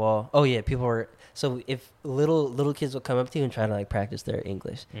see the wall. Oh yeah, people were, so if little kids will come up to you and try to like practice their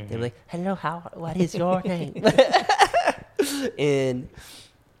English, they're like, hello, what is your name? And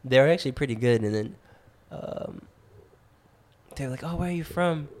they're actually pretty good. And then they're like, oh, where are you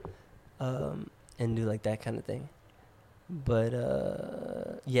from? And do like that kind of thing. But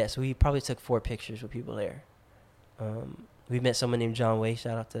so we probably took 4 pictures with people there. We met someone named John Way.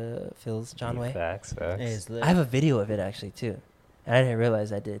 Shout out to Phil's John Way. Facts. I have a video of it actually too, and I didn't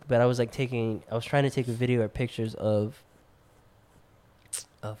realize I did. But I was like trying to take a video or pictures of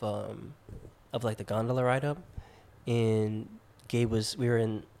like the gondola ride up, and we were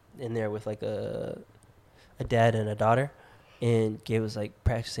in there with like a dad and a daughter, and Gabe was like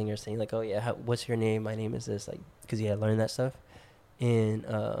practicing her saying like, oh yeah, what's your name? My name is this, like, because he had learned that stuff. And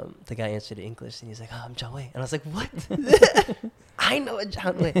the guy answered in English, and he's like, oh, I'm John Way. And I was like, what? I know a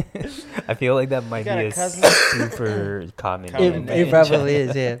John Way. I feel like that might be a super common name. It probably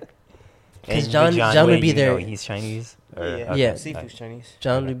is, yeah. Because John would be their... he's Chinese? Yeah. Seafood's Chinese.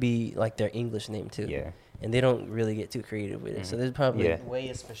 John would be like their English name, too. Yeah. And they don't really get too creative with it. So there's probably Way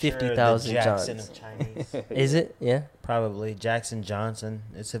is for 50,000 sure Johns. Jackson of Chinese. Is it? Yeah. Probably Jackson Johnson.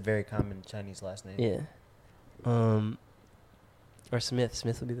 It's a very common Chinese last name. Yeah. Or Smith.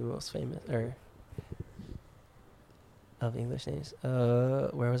 Smith would be the most famous of English names.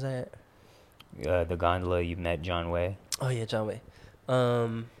 Where was I at? The gondola. You met John Way. Oh yeah, John Way.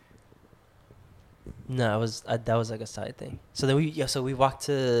 No, that was like a side thing. So then we walked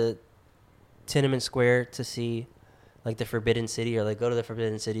to Tiananmen Square to see like the Forbidden City, or like go to the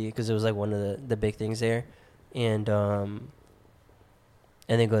Forbidden City, because it was like one of the big things there, and then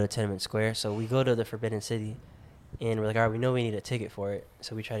go to Tiananmen Square. So we go to the Forbidden City, and we're like, all right, we know we need a ticket for it,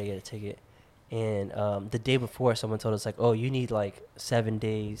 so we try to get a ticket. And the day before, someone told us like, oh, you need like 7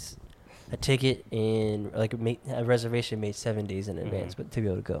 days, a ticket, and like a reservation made 7 days in advance, but to be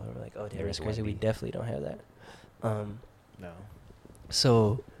able to go. And we're like, oh damn, that's crazy. We definitely don't have that. No.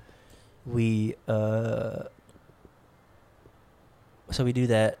 So we do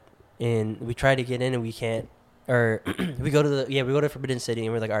that, and we try to get in, and we can't. Or we go to Forbidden City,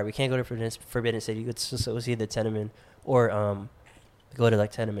 and we're like, all right, we can't go to Forbidden City. So it's either Tiananmen or go to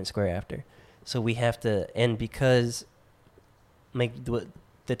like Tiananmen Square after. So we have to, and because like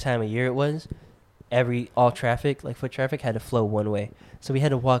the time of year it was, all traffic, like foot traffic, had to flow one way. So we had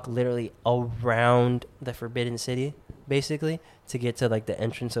to walk literally around the Forbidden City, basically, to get to like the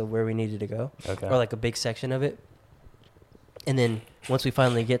entrance of where we needed to go, or like a big section of it. And then once we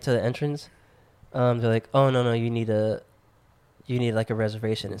finally get to the entrance, they're like, oh no, you need like a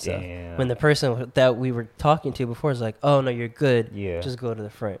reservation and stuff. Damn. When the person that we were talking to before is like, oh no, you're good. Yeah. Just go to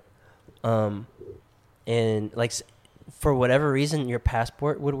the front. And like for whatever reason, your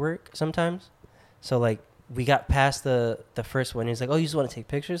passport would work sometimes. So like we got past the first one. He's like, oh, you just want to take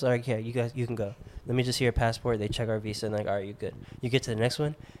pictures? All right, yeah, you can go. Let me just see your passport. They check our visa and like, all right, you're good. You get to the next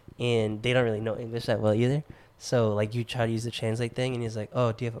one, and they don't really know English that well either. So like you try to use the translate thing, and he's like,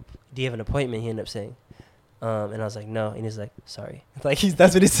 oh, do you have an appointment? He ended up saying. And I was like, no. And he's like, sorry. Like,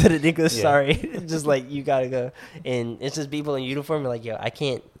 that's what he said in English, sorry. Just like, you gotta go. And it's just people in uniform are like, yo, I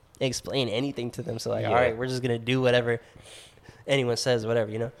can't explain anything to them. So, like, all right, we're just gonna do whatever anyone says, whatever,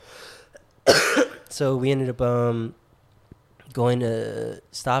 you know? So we ended up going to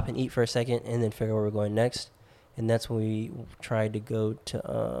stop and eat for a second and then figure out where we're going next. And that's when we tried to go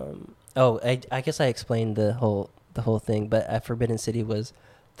to, I guess I explained the whole thing, but at Forbidden City was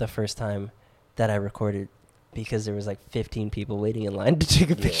the first time that I recorded, because there was like 15 people waiting in line to take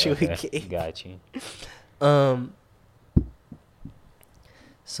a picture with Kate. Got you.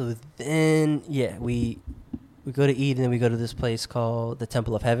 So then, we go to eat, and then we go to this place called the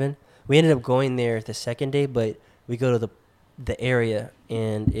Temple of Heaven. We ended up going there the second day, but we go to the area,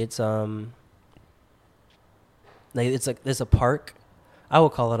 and it's there's a park. I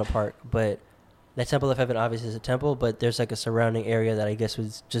would call it a park, but the Temple of Heaven obviously is a temple, but there's like a surrounding area that I guess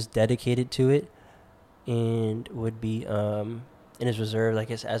was just dedicated to it, and would be and is reserved, I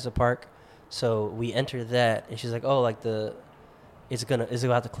guess, as a park. So we enter that, and she's like, oh, like it's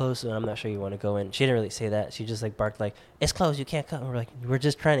about to close, so I'm not sure you want to go in. She didn't really say that. She just like barked like, it's closed, you can't come. And we're like, we're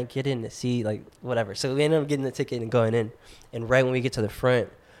just trying to get in to see like whatever. So we ended up getting the ticket and going in. And right when we get to the front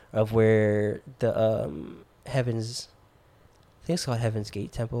of where the Heaven's, I think it's called Heaven's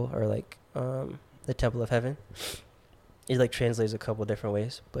Gate Temple, or like the Temple of Heaven. It like translates a couple different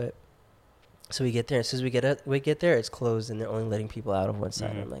ways, but so we get there, and as soon as we get there, it's closed, and they're only letting people out of one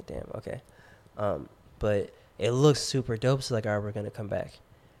side. I'm like, damn, okay. But it looks super dope. So like, all right, we're gonna come back,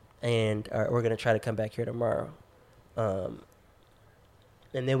 and we're gonna try to come back here tomorrow. And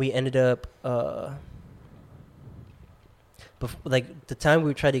then we ended up, like the time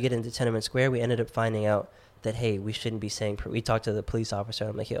we tried to get into Tiananmen Square, we ended up finding out that, hey, we shouldn't be saying. We talked to the police officer.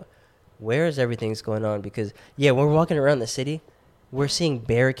 And I'm like, yo, where is everything's going on? Because when we're walking around the city, we're seeing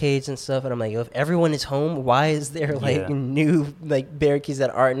barricades and stuff, and I'm like, yo, if everyone is home, why is there like new like barricades that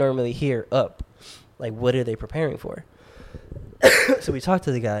aren't normally here up? Like, what are they preparing for? So we talked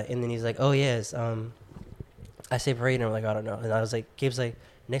to the guy, and then he's like, oh yes, I say parade, and I'm like, I don't know. And I was like, Gabe's like,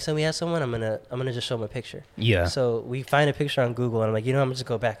 next time we have someone, I'm gonna just show him a picture. Yeah. So we find a picture on Google, and I'm like, I'm gonna just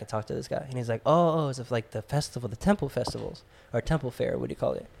go back and talk to this guy. And he's like, oh, it's like the festival, the temple festivals, or temple fair, what do you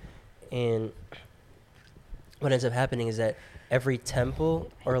call it? And what ends up happening is that every temple,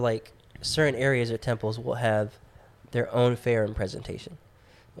 or like certain areas or temples, will have their own fair and presentation.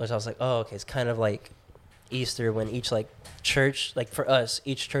 Which I was like, oh, okay, it's kind of like Easter, when each like church, like for us,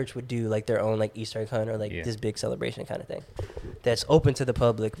 each church would do like their own like Easter egg hunt, or like this big celebration kind of thing that's open to the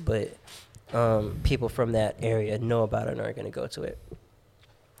public, but people from that area know about it and are going to go to it.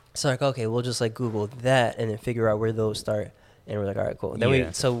 So like, okay, we'll just like Google that and then figure out where those start, and we're like, all right, cool. Then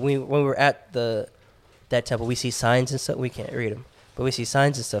when we're at that temple, we see signs and stuff. We can't read them, but we see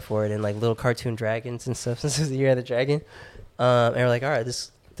signs and stuff for it, and like little cartoon dragons and stuff. This is the year of the dragon, and we're like, all right,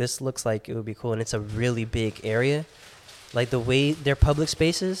 this looks like it would be cool. And it's a really big area. Like the way their public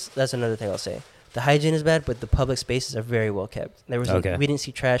spaces, that's another thing I'll say. The hygiene is bad, but the public spaces are very well kept. There was we didn't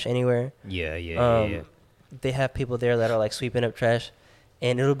see trash anywhere. Yeah. They have people there that are like sweeping up trash,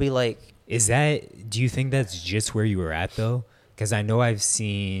 and it'll be like. Do you think that's just where you were at though? Because I know I've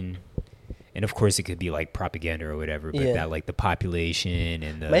seen, and of course it could be like propaganda or whatever, but that like the population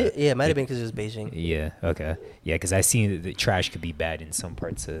and it might have been because it was Beijing. Yeah. Okay. Yeah, because I seen that the trash could be bad in some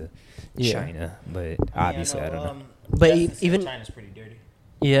parts of China, but obviously I don't know. But even China's pretty dirty.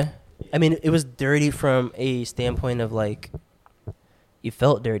 Yeah, I mean it was dirty from a standpoint of like, you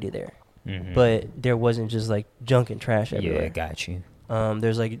felt dirty there, but there wasn't just like junk and trash everywhere. Yeah, got you.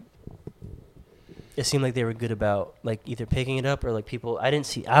 There's like. It seemed like they were good about like either picking it up or like people. I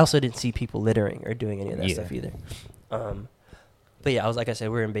also didn't see people littering or doing any of that stuff either. But yeah, like I said,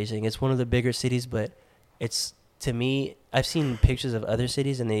 we're in Beijing. It's one of the bigger cities, but it's, to me, I've seen pictures of other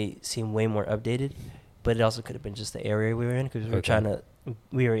cities and they seem way more updated. But it also could have been just the area we were in, because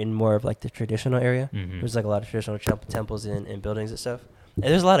we were in more of like the traditional area. There's like a lot of traditional temples and buildings and stuff.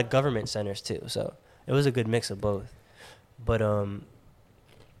 And there's a lot of government centers too, so it was a good mix of both. But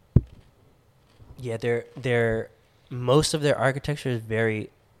yeah, they're most of their architecture is very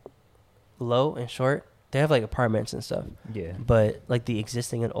low and short. They have like apartments and stuff. Yeah. But like the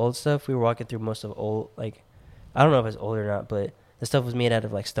existing and old stuff, we were walking through most of old, like, I don't know if it's old or not, but the stuff was made out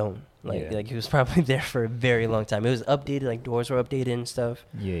of like stone. Like it was probably there for a very long time. It was updated, like doors were updated and stuff.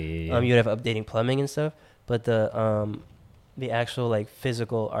 Yeah. You'd have updating plumbing and stuff. But the the actual like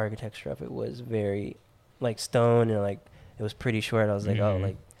physical architecture of it was very like stone, and like it was pretty short. I was like, oh,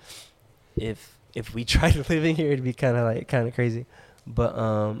 like if we tried living here, it'd be kind of crazy.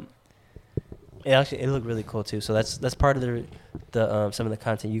 But it looked really cool too. So that's part of the some of the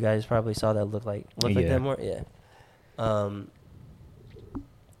content you guys probably saw that looked like that more. Yeah.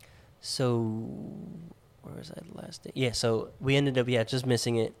 So where was I the last day? Yeah. So we ended up just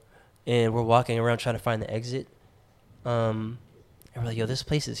missing it, and we're walking around trying to find the exit. And we're like, yo, this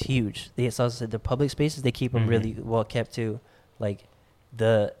place is huge. The public spaces, they keep them really well kept too. Like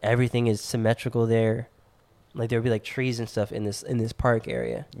everything is symmetrical there. Like there'll be like trees and stuff in this park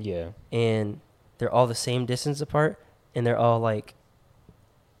area. Yeah. And they're all the same distance apart, and they're all like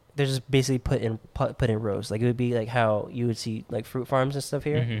they're just basically put in rows. Like it would be like how you would see like fruit farms and stuff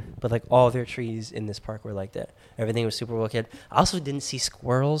here, but like all their trees in this park were like that. Everything was super well kept. I also didn't see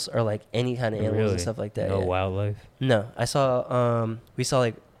squirrels or like any kind of animals and stuff like that. No wildlife. No, I saw we saw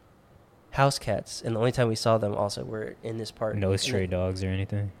like house cats, and the only time we saw them also were in this park. No stray dogs or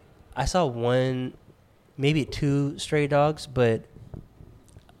anything. I saw one, maybe 2 stray dogs, but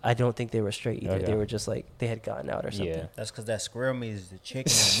I don't think they were stray either. Okay. They were just like they had gotten out or something. Yeah. That's because that squirrel meat is the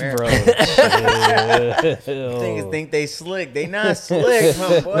chicken in America. Niggas think they slick. They not slick,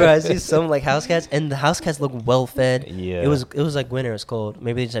 my boy. Bro, I see some like house cats, and the house cats look well fed. Yeah. It was like winter. It was cold.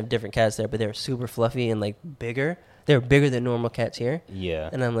 Maybe they just have different cats there, but they were super fluffy and like bigger. They were bigger than normal cats here. Yeah.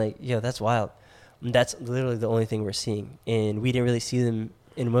 And I'm like, yo, that's wild. And that's literally the only thing we're seeing, and we didn't really see them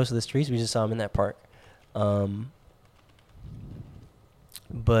in most of the streets. We just saw them in that park.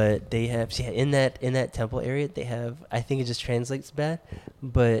 But they have in that temple area, they have, I think it just translates bad,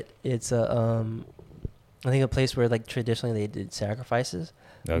 but it's I think a place where like traditionally they did sacrifices.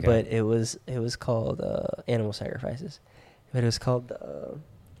 Okay. But it was called animal sacrifices, but it was called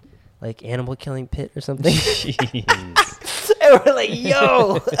like animal killing pit or something. Jeez. And we're like,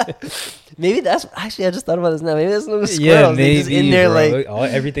 yo, maybe that's actually, I just thought about this now. Maybe that's no squirrels. Yeah, They just in there, bro.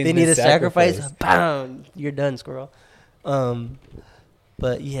 like Everything's they been need a sacrifice. sacrificed. Bam, you're done, squirrel.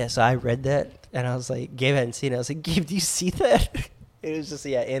 But yeah, so I read that and I was like, Gabe hadn't seen it. I was like, Gabe, do you see that? It was just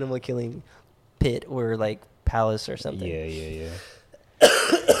animal killing pit or like palace or something. Yeah.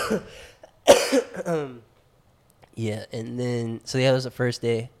 Yeah, and then so that was the first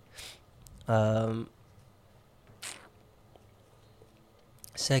day.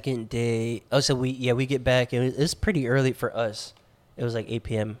 Second day. Oh, so we get back. It was pretty early for us. It was like 8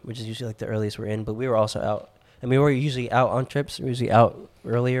 p.m., which is usually like the earliest we're in. But we were also out. And we were usually out on trips. We were usually out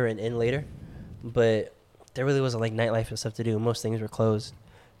earlier and in later. But there really wasn't like nightlife and stuff to do. Most things were closed.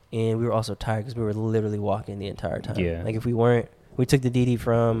 And we were also tired because we were literally walking the entire time. Yeah. Like if we took the DD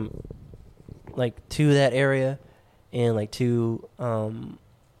from like to that area and like to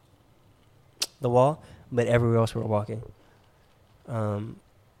the wall, but everywhere else we were walking. So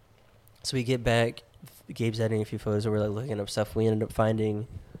we get back. Gabe's editing a few photos, and we're like looking up stuff. We ended up finding,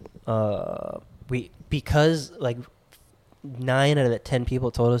 because like 9 out of the 10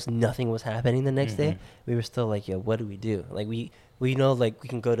 people told us nothing was happening the next day. We were still like, yo, what do we do? Like we know like we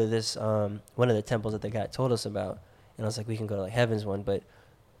can go to this one of the temples that the guy told us about, and I was like, we can go to like Heaven's one, but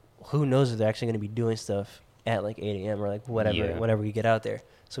who knows if they're actually going to be doing stuff at like 8 a.m. or like whenever we get out there.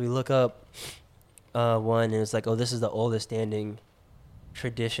 So we look up one, and it's like, oh, this is the oldest standing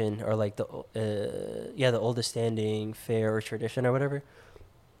tradition, or like the oldest standing fair or tradition or whatever.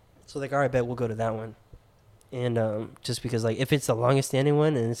 So like, all right, bet we'll go to that one. And just because like if it's the longest standing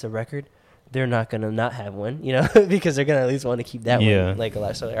one and it's a record, they're not gonna not have one, you know, because they're gonna at least want to keep that one like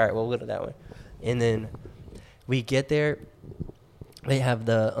alive. So like, all right, well, we'll go to that one. And then we get there, they have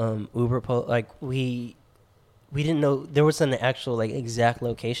the Uber like we didn't know there was an actual like exact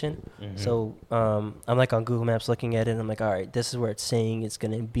location. So I'm like on Google Maps looking at it, and I'm like, all right, this is where it's saying it's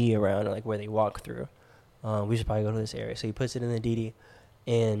gonna be around, like where they walk through. We should probably go to this area. So he puts it in the DD,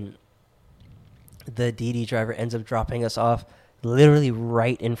 and the DD driver ends up dropping us off literally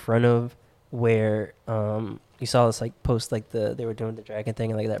right in front of where you saw this like post, like they were doing the dragon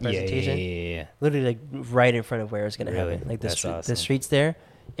thing and like that presentation. Yeah. Literally like right in front of where it's gonna happen. Like the street's there,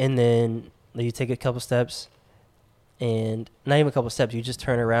 and then you take a couple steps. And not even a couple steps, you just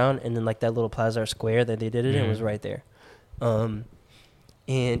turn around, and then like that little plaza or square that they did it in was right there. And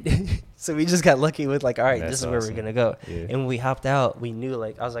so we just got lucky with like, all right, this is where we're gonna go. Yeah. And when we hopped out, we knew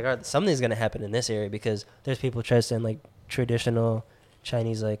like, I was like, all right, something's gonna happen in this area, because there's people dressed in like traditional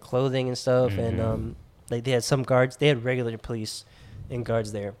Chinese like clothing and stuff. And like they had some guards, they had regular police and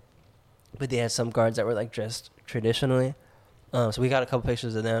guards there, but they had some guards that were like dressed traditionally. So we got a couple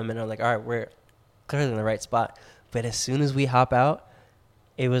pictures of them, and I'm like, all right, we're clearly in the right spot. But as soon as we hop out,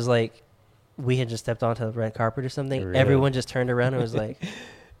 it was like we had just stepped onto the red carpet or something. Really? Everyone just turned around and was like,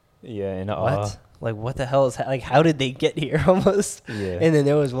 Yeah, and what? Like, what the hell is like, how did they get here almost? Yeah. And then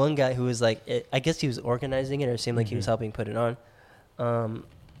there was one guy who was like, I guess he was organizing it, or it seemed like he was helping put it on.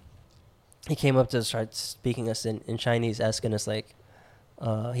 He came up to start speaking us in Chinese, asking us like,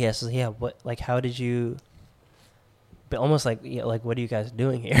 he asked us, what, like, how did you, but almost like, like, what are you guys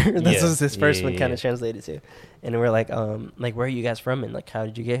doing here? This was his first one kind of translated to. And we're like, where are you guys from? And like, how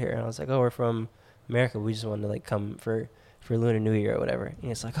did you get here? And I was like, oh, we're from America. We just wanted to like come for Lunar New Year or whatever. And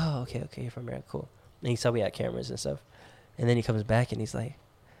he's like, oh, okay, you're from America, cool. And he saw we had cameras and stuff. And then he comes back and he's like,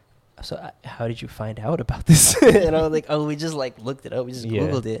 so how did you find out about this? And I was like, oh, we just like looked it up. We just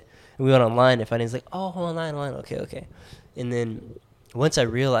Googled it. And we went online and found it. He's like, oh, online. Okay. And then once I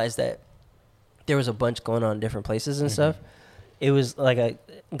realized that there was a bunch going on in different places and stuff, it was like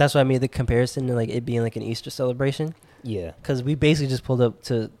that's why I made the comparison to like it being like an Easter celebration. Yeah. Because we basically just pulled up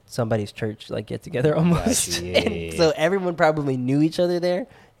to somebody's church, like get together almost. So everyone probably knew each other there.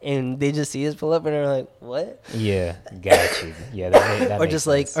 And they just see us pull up and they're like, what? Yeah, got you. Yeah, that or just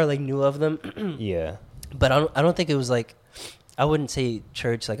like, sense. Or like knew of them. Yeah. But I don't think it was like, I wouldn't say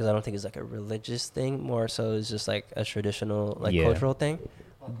church, like, cause I don't think it's like a religious thing. More so it's just like a traditional, like cultural thing.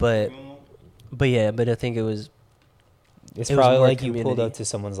 But I think it was. It's probably like you pulled up to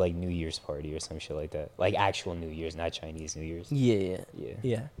someone's like New Year's party or some shit like that. Like actual New Year's, not Chinese New Year's.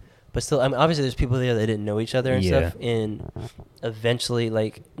 Yeah. But still, I mean, obviously, there's people there that didn't know each other and stuff, and eventually,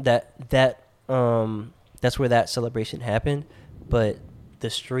 like that's where that celebration happened. But the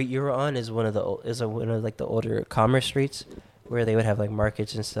street you were on is one of like the older commerce streets, where they would have like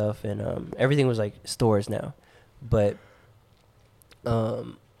markets and stuff, and everything was like stores now. But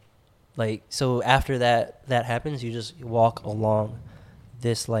like so after that happens, you just walk along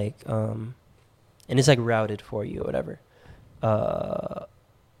this like and it's like routed for you or whatever.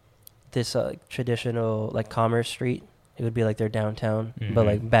 This traditional like commerce street, it would be like their downtown, but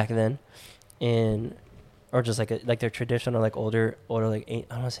like back then, and or just like their traditional like older like I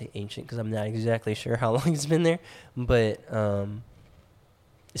don't want to say ancient because I'm not exactly sure how long it's been there, but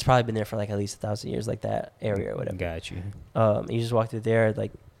it's probably been there for like at least 1,000 years, like that area or whatever. Got you. You just walk through there,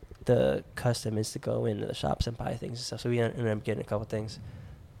 like the custom is to go into the shops and buy things and stuff. So we ended up getting a couple things,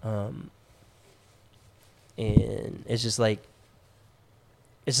 and it's just like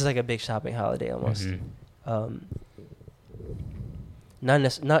a big shopping holiday almost.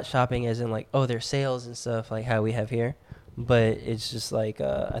 Not shopping as in like, oh, there's sales and stuff like how we have here, but it's just like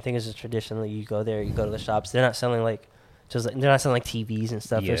I think it's just traditionally you go there, you go to the shops. They're not selling like they're not selling like TVs and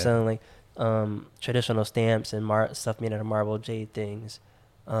stuff. They're selling like traditional stamps and stuff made out of marble, jade things,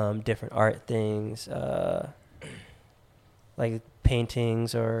 different art things, like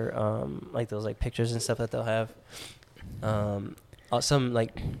paintings or like those like pictures and stuff that they'll have. Some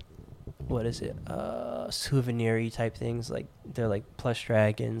like souvenir-y type things, like they're like plush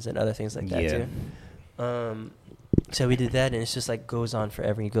dragons and other things like that too. So we did that, and it's just like goes on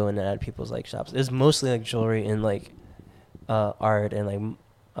forever. You go in and out of people's like shops. It's mostly like jewelry and like art and like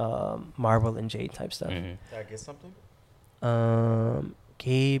marble and jade type stuff. Did I get something?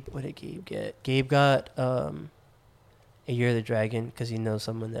 Gabe, what did Gabe get? Gabe got a Year of the Dragon because he knows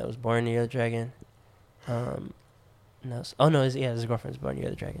someone that was born in the Year of the Dragon. His girlfriend's born Year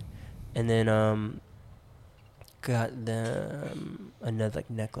of the Dragon, and then got them another like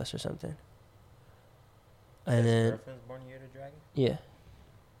necklace or something. And then girlfriend's born Year of the Dragon. Yeah.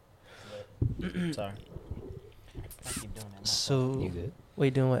 Sorry. I keep doing that. So you good?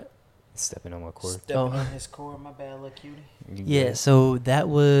 Wait, doing what? Stepping on my cord. Stepping on his cord. My bad, little cutie. Yeah. So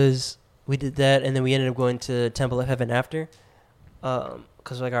we did that, and then we ended up going to Temple of Heaven after.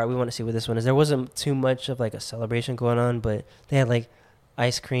 Because like, all right, we want to see what this one is. There wasn't too much of like a celebration going on, but they had like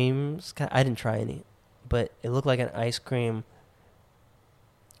ice creams. I didn't try any, but it looked like an ice cream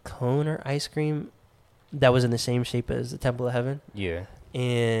cone or ice cream that was in the same shape as the Temple of Heaven. Yeah.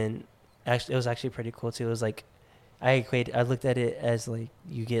 And actually, it was actually pretty cool too. It was like I looked at it as like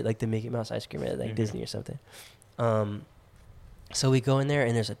you get like the Mickey Mouse ice cream at like Disney or something. So we go in there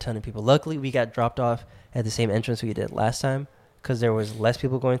and there's a ton of people. Luckily, we got dropped off at the same entrance we did last time, because there was less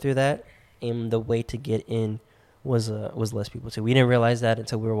people going through that, and the way to get in was less people too. We didn't realize that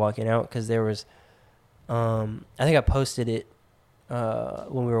until we were walking out, because there was, I think I posted it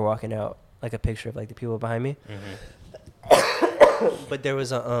when we were walking out, like a picture of like the people behind me. But there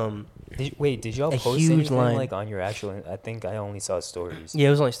was a did y'all post huge anything line like on your actual? I think I only saw stories. Yeah,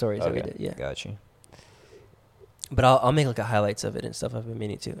 it was only stories that we did. Yeah, got you. But I'll make like a highlights of it and stuff. I've been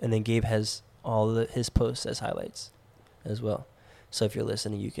meaning to, and then Gabe has all his posts as highlights as well. So if you're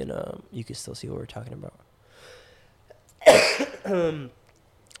listening, you can still see what we're talking about.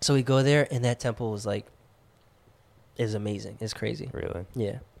 So we go there, and that temple was like, is amazing. It's crazy. Really?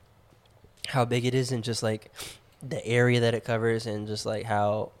 Yeah. How big it is, and just like the area that it covers, and just like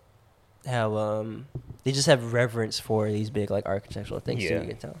how they just have reverence for these big like architectural things too, Yeah. you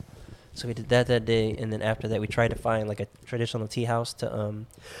can tell. So we did that day, and then after that we tried to find like a traditional tea house to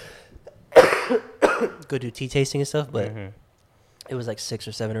go do tea tasting and stuff, but it was like 6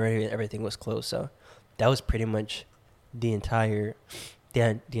 or 7 already, and everything was closed. So that was pretty much the entire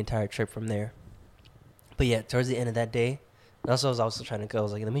trip from there. But yeah, towards the end of that day, also I was also trying to go. I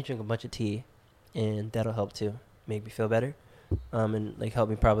was like, let me drink a bunch of tea, and that'll help too, make me feel better, and like help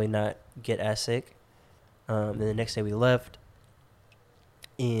me probably not get as sick. Then the next day we left,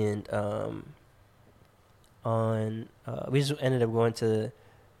 and we just ended up going to.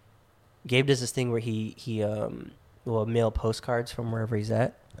 Gabe does this thing where he will mail postcards from wherever he's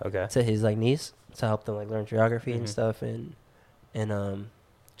at Okay. to his like niece to help them like learn geography and Mhm. stuff, and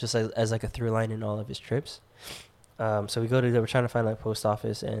just as like a through line in all of his trips. So they were trying to find like post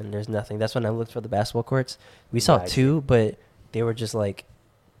office, and there's nothing. That's when I looked for the basketball courts. We saw Gotcha. 2, but they were just like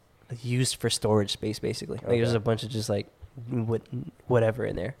used for storage space basically. Like there's Okay. a bunch of just like whatever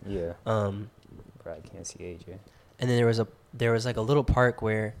in there. Yeah. Um, Probably can't see AJ. and then there was like a little park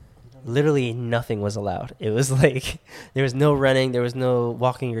where literally nothing was allowed. It was like there was no running, there was no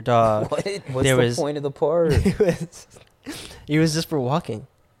walking your dog. What's there the was- point of the park? It was just for walking.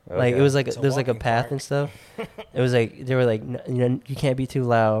 Like it was like It's a there's like a walking path park. and stuff. It was like they were like you can't be too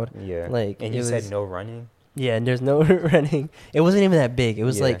loud. Yeah. Like And it you said was- no running? Yeah, and there's no running. It wasn't even that big. It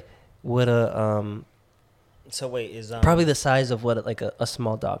was Yeah. like what a So wait, is probably the size of what like a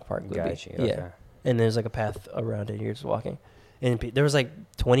small dog park would Gotcha. be. Okay. Yeah, and there's like a path around it. And you're just walking, and there was like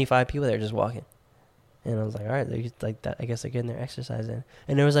 25 people there just walking, and I was like, all right, they're just like that. I guess they're getting their exercise in.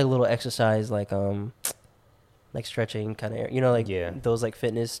 And there was like little exercise like stretching kind of, like Yeah. those like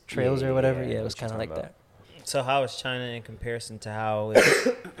fitness trails or whatever. Yeah, I it know was what you're kind of like talking that. So how is China in comparison to how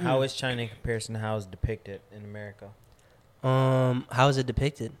is China in comparison to how it's depicted in America? How is it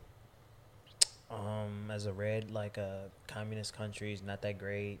depicted? As a red, like communist countries, not that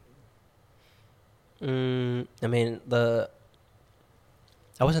great. I mean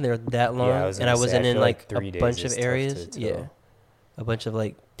I wasn't there that long, Yeah, I was and I gonna say, wasn't I in feel like like 3 a days bunch is of tough areas. to Yeah, tell. a bunch of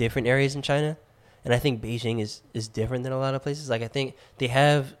like different areas in China, and I think Beijing is different than a lot of places. Like I think they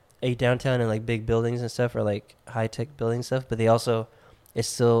have a downtown and like big buildings and stuff, or like high tech building stuff, but they also it's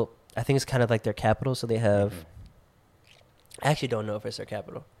still I think it's kind of like their capital, so they have. Mhm. I actually don't know if it's their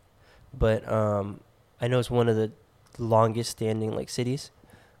capital, but I know it's one of the longest standing like cities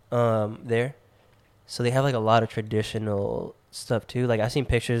there. So they have like a lot of traditional stuff too. Like I've seen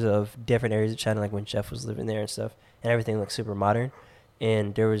pictures of different areas of China, like when Jeff was living there and stuff, and everything looked super modern.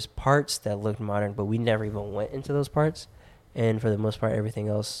 And there was parts that looked modern, but we never even went into those parts. And for the most part, everything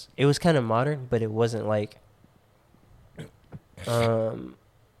else, it was kind of modern, but it wasn't like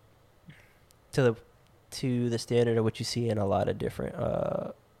to the standard of what you see in a lot of different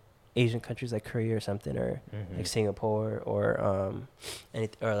Asian countries like Korea or something, or Mhm. like Singapore, or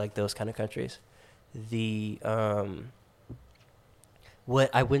or like those kind of countries. The what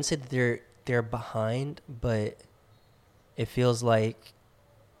I wouldn't say that they're behind, but it feels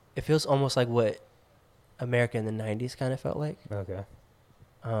almost like what America in the 90s kind of felt like. Okay.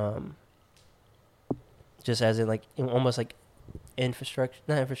 Just as in like almost like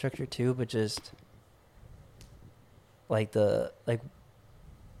not infrastructure too, but just like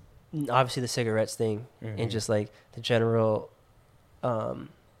obviously the cigarettes thing, Mhm. and just like the general I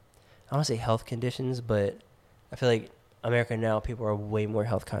don't want to say health conditions, but I feel like America now, people are way more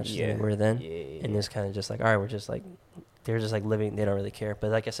health conscious than they were then. Yeah. And it's kind of just like, all right, we're just like, they're just like living, they don't really care. But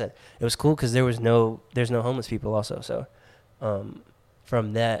like I said, it was cool because there's no homeless people also. So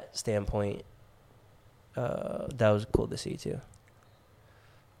from that standpoint, that was cool to see too.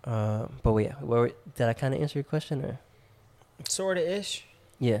 But yeah, did I kind of answer your question, or? Sort of ish.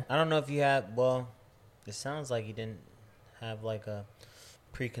 Yeah. I don't know if you had. Well, it sounds like you didn't have like a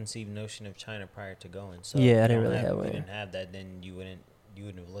preconceived notion of China prior to going. So Yeah, if I you didn't don't really have, have if one. you didn't have that, then you wouldn't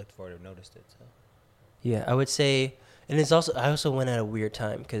have looked for it or noticed it. So Yeah, I would say, and I also went at a weird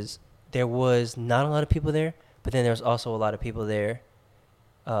time because there was not a lot of people there, but then there was also a lot of people there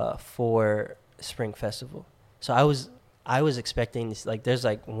for Spring Festival. So I was expecting this, like there's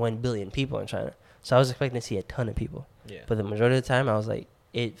like 1 billion people in China, so I was expecting to see a ton of people. yeah. But the majority of the time, I was like,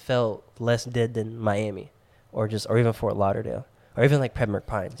 it felt less dead than Miami, or even Fort Lauderdale, or even like Pembroke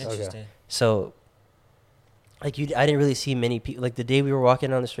Pines. Interesting. So, like I didn't really see many people. Like the day we were walking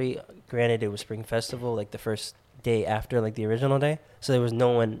down the street, granted it was Spring Festival, like the first day after like the original day, so there was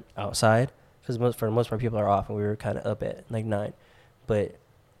no one outside because for the most part people are off, and we were kind of up at like 9. But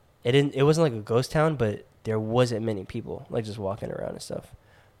It wasn't like a ghost town, but there wasn't many people like just walking around and stuff,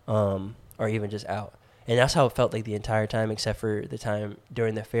 or even just out. And that's how it felt like the entire time, except for the time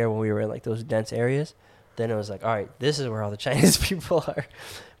during the fair when we were in like those dense areas. Then it was like, all right, this is where all the Chinese people are.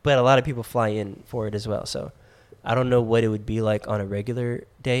 But a lot of people fly in for it as well. So I don't know what it would be like on a regular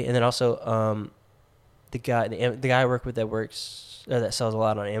day. And then also the guy I work with that sells a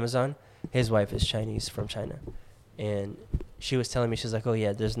lot on Amazon, his wife is Chinese from China. And she was telling me, she's like, oh,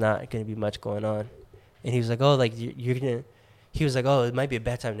 yeah, there's not going to be much going on. And he was like, oh, like, you're going to, he was like, oh, it might be a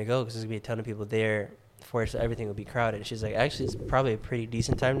bad time to go because there's going to be a ton of people there for it, so everything will be crowded. And she's like, actually, it's probably a pretty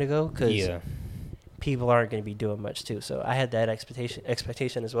decent time to go because people aren't going to be doing much, too. So I had that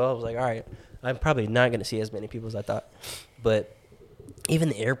expectation as well. I was like, all right, I'm probably not going to see as many people as I thought. But even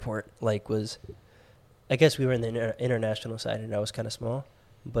the airport, like, was, I guess we were in the international side, and that was kind of small.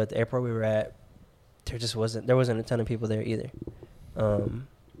 But the airport we were at, there wasn't a ton of people there either.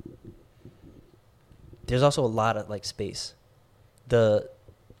 There's also a lot of like space. They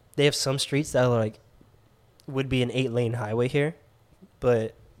have some streets that are like would be an 8-lane highway here,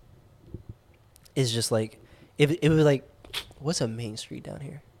 but it's just like if it was like, what's a main street down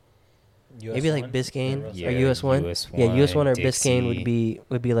here? Maybe like Biscayne or US 1. Yeah, US 1 or Dixie. Biscayne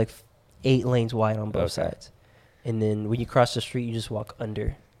would be like 8 lanes wide on both sides. And then when you cross the street, you just walk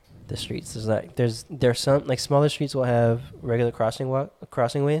under the streets. There's some like smaller streets will have regular crossing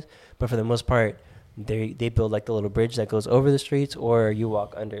ways, but for the most part, they build like the little bridge that goes over the streets, or you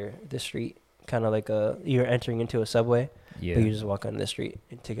walk under the street, kind of like you're entering into a subway, but you just walk under the street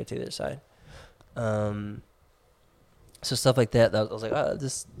to get to the other side. So stuff like that. I was like, oh,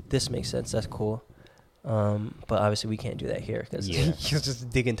 this makes sense. That's cool. But obviously we can't do that here because you'll just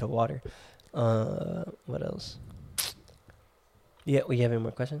dig into water. What else? Yeah, we have any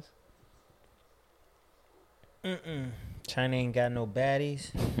more questions? China ain't got no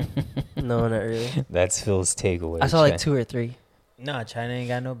baddies. No, not really. That's Phil's takeaway. I saw like 2 or 3. Nah, China ain't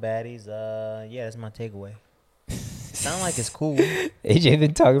got no baddies. Yeah, that's my takeaway. Sound like it's cool. AJ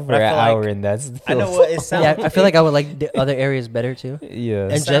been talking for an hour, and that's Phil's. I know what it sounds. Yeah, I feel like I would like the other areas better too. Yeah,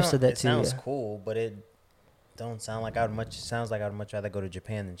 and Jeff said that too. It sounds yeah. cool, but it don't sound like sounds like I'd much rather go to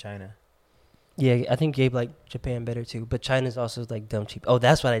Japan than China. Yeah, I think Gabe liked Japan better too, but China's also like dumb cheap. Oh,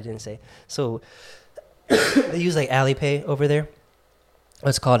 that's what I didn't say. So they use like Alipay over there.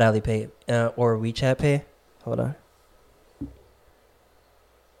 It's called Alipay or WeChat Pay. Hold on.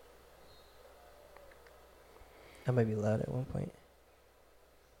 I might be loud at one point.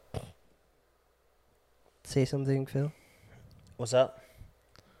 Say something, Phil. What's up?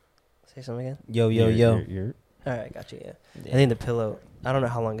 Say something again. Yo. All right, got you. Yeah. I think the pillow. I don't know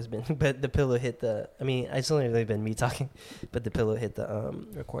how long it's been, but the pillow hit the. I mean, it's only really been me talking, but the pillow hit the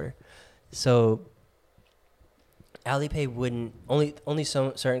recorder. So Alipay wouldn't only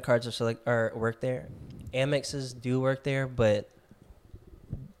some certain cards are work there. Amexes do work there, but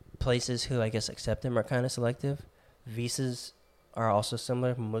places who I guess accept them are kind of selective. Visas are also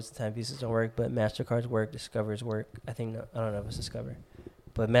similar. Most of the time, Visas don't work, but Mastercards work. Discovers work. I don't know if it's Discover,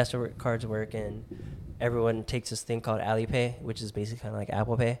 but Mastercards work, and everyone takes this thing called Alipay, which is basically kind of like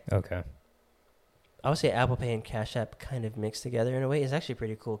Apple Pay. Okay. I would say Apple Pay and Cash App kind of mixed together in a way. It's actually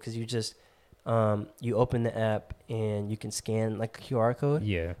pretty cool because you just you open the app and you can scan like a QR code.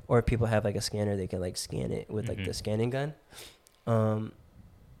 Yeah. Or if people have like a scanner, they can like scan it with like the scanning gun.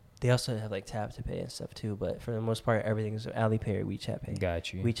 They also have like tap to pay and stuff too, but for the most part, everything is Alipay or WeChat Pay.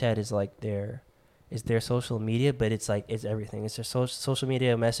 Got you. WeChat is like their social media, but it's everything. It's their social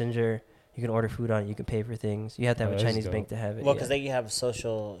media, messenger. You can order food on it. You can pay for things. You have to have a Chinese bank to have it. Well, because they have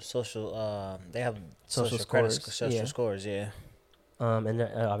social scores, yeah. And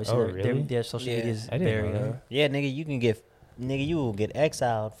obviously really? their social media is very. Yeah, nigga, you will get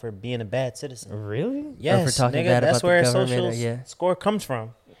exiled for being a bad citizen. Really? Yes, for talking nigga, bad that's about where the a social score comes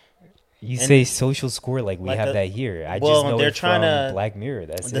from. You say social score like we like have that here. I well, just know they're it trying from to, Black Mirror.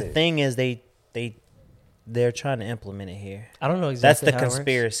 That's the it. thing is they're trying to implement it here. I don't know exactly. That's the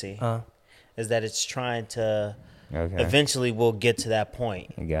conspiracy. Is that it's trying to eventually we'll get to that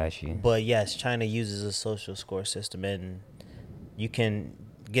point. I got you. But yes, China uses a social score system, and you can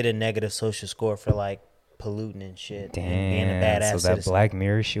get a negative social score for like polluting and shit. Damn. And being a badass so that citizen. Black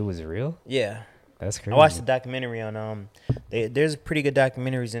Mirror shit was real? Yeah. That's crazy. I watched the documentary on there's pretty good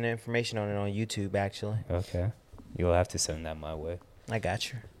documentaries and information on it on YouTube actually. Okay. You'll have to send that my way. I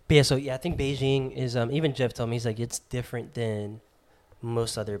got you. But yeah, I think Beijing is even Jeff told me, he's like, it's different than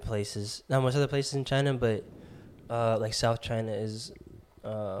most other places. Not most other places in China, but like South China is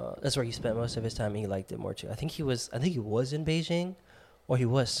that's where he spent most of his time, and he liked it more too. I think he was in Beijing, or he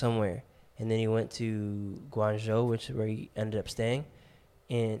was somewhere, and then he went to Guangzhou, which is where he ended up staying.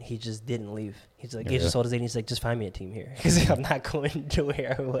 and he just didn't leave. He's like, Yeah. he just told his agent, he's like, just find me a team here because I'm not going to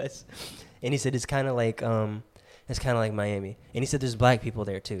where I was. And he said it's kind of like Miami. And he said there's black people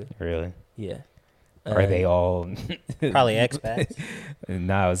there too. Really? Yeah. Are they all Probably expats.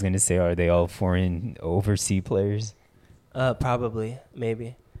 Nah, I was gonna say, are they all foreign overseas players? Probably,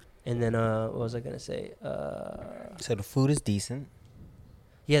 maybe. And then what was I gonna say? So the food is decent.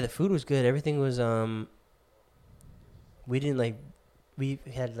 Yeah, the food was good. Everything was we didn't like, we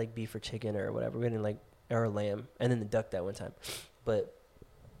had like beef or chicken or whatever. We didn't like, or lamb, and then the duck that one time. But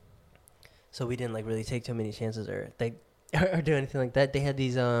so we didn't like really take too many chances or or do anything like that. They had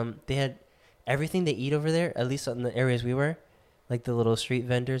these they had everything they eat over there, at least in the areas we were, like the little street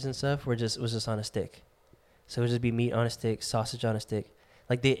vendors and stuff, was just on a stick. So it would just be meat on a stick, sausage on a stick.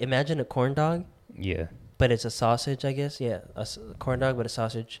 Like they imagine a corn dog, Yeah. but it's a sausage, I guess. Yeah, a corn dog, but a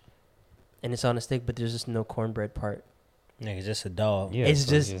sausage, and it's on a stick. But there's just no cornbread part. Nigga, just a dog. Yeah, it's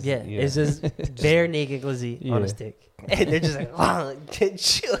so just it's just bare naked glizzy on Yeah. a stick, and they're just like, wow,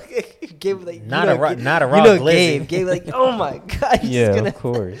 Gabe like Not a raw Gabe. glizzy. Gabe like, oh my god, he's Yeah, just gonna of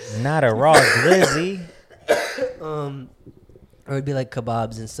course. Not a raw glizzy. or it'd be like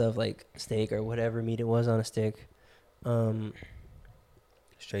kebabs and stuff, like steak or whatever meat it was on a stick.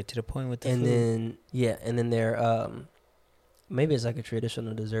 Straight to the point with the And food. then there maybe it's like a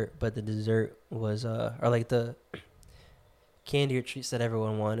traditional dessert, but the dessert was or like the candy or treats that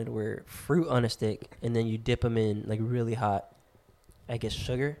everyone wanted were fruit on a stick, and then you dip them in like really hot, I guess,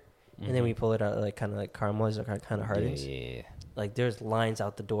 sugar, and then we pull it out like kind of like caramelize or kind of hardens. Yeah. Like there's lines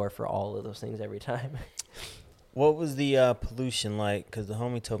out the door for all of those things every time. What was the pollution like? Because the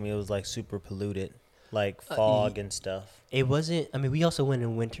homie told me it was like super polluted, like fog and stuff. It wasn't. I mean, we also went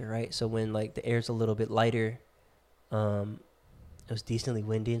in winter, right? So when like the air's a little bit lighter, it was decently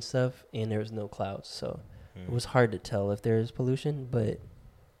windy and stuff, and there was no clouds, so it was hard to tell if there's pollution. But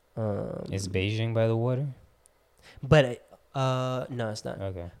Is Beijing by the water? but no, it's not.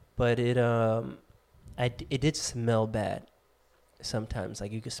 Okay. But it it did smell bad sometimes.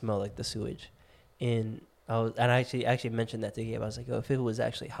 Like you could smell like the sewage, and I actually mentioned that to Gabe. I was like, oh, if it was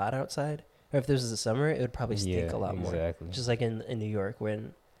actually hot outside, or if this was the summer, it would probably stink a lot more. Just like in New York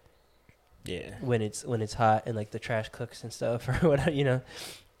when it's hot and like the trash cooks and stuff or whatever, you know,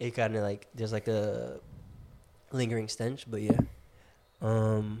 it kind of like there's like a lingering stench. But yeah,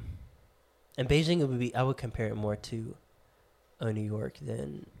 and Beijing I would compare it more to New York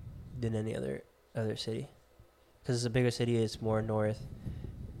than any other city, because it's a bigger city. It's more north.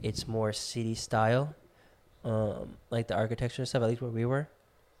 It's more city style, like the architecture and stuff. At least where we were,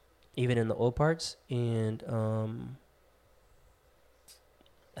 even in the old parts, and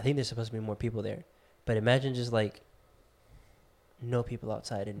I think there's supposed to be more people there. But imagine just like no people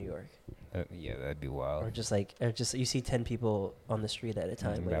outside in New York. Yeah, that'd be wild. Or just you see 10 people on the street at a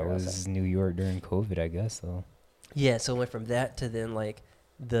time. That was outside. New York during COVID, I guess, though. Yeah, so it went from that to then like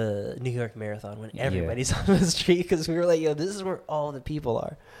the New York Marathon when everybody's on the street, because we were like, yo, this is where all the people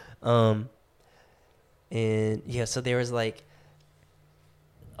are. And yeah, so there was like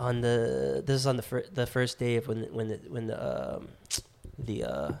this is on the first day of when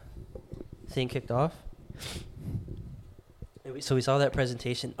the thing kicked off. So we saw that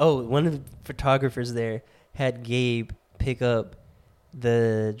presentation. Oh, one of the photographers there had Gabe pick up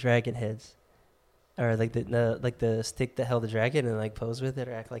the dragon heads, or like the stick that held the dragon, and like pose with it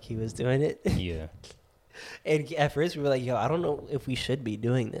or act like he was doing it. Yeah. And at first we were like, yo, I don't know if we should be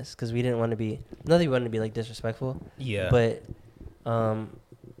doing this, because we didn't want to be, not that we wanted to be like disrespectful. Yeah. But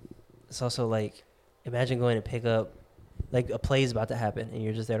it's also like, imagine going to pick up, like a play is about to happen and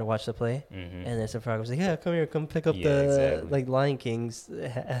you're just there to watch the play, and then some photographer's like, yeah, come pick up like Lion King's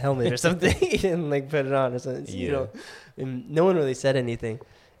helmet or something and like put it on or something. Yeah. You know, and no one really said anything.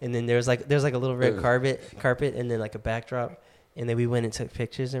 And then there's like a little red carpet and then like a backdrop, and then we went and took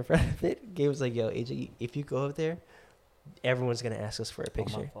pictures in front of it. Gabe was like, yo, AJ, if you go up there, everyone's gonna ask us for a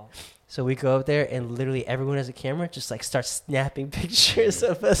picture. So we go up there and literally everyone has a camera, just like starts snapping pictures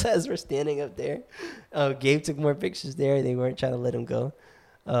of us as we're standing up there. Gabe took more pictures there. They weren't trying to let him go.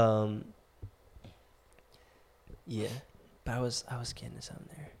 Yeah, but I was getting this on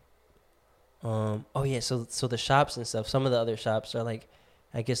there. Oh yeah, so the shops and stuff. Some of the other shops are like,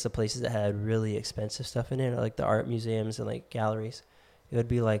 I guess the places that had really expensive stuff in it, like the art museums and like galleries. It would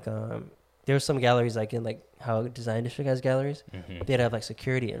be like there were some galleries like in like how Design District has galleries. They'd have like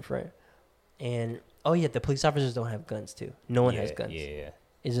security in front. And oh yeah, the police officers don't have guns too. No one has guns. Yeah.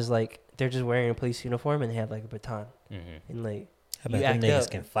 It's just like they're just wearing a police uniform and they have like a baton. And like I bet them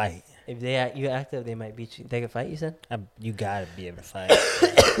niggas can fight. If you act up, they might beat you. They can fight, you said? You gotta be able to fight.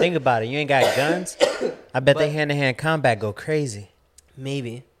 Think about it. You ain't got guns. I bet they hand-to-hand combat go crazy.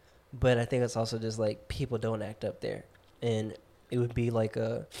 Maybe, but I think it's also just like people don't act up there, and it would be like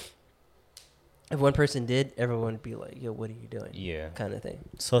if one person did, everyone would be like, "Yo, what are you doing?" Yeah. kind of thing.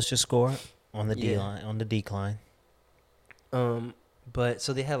 Social score on the Yeah. decline. On the decline. But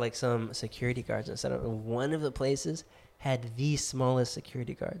so they had like some security guards and stuff. And one of the places had the smallest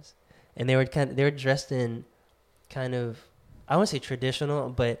security guards, and they were dressed in kind of, I wouldn't say traditional,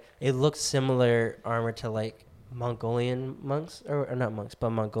 but it looked similar armor to like Mongolian monks or not monks,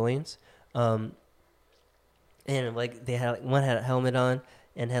 but Mongolians. And like they had one had a helmet on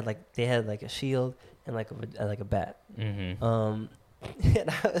and had like they had like a shield and like a bat. Mm-hmm. And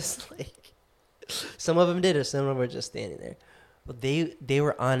I was like, some of them did it, some of them were just standing there. But they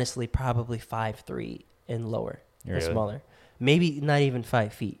were honestly probably 5'3" and lower, and Really? smaller. Maybe not even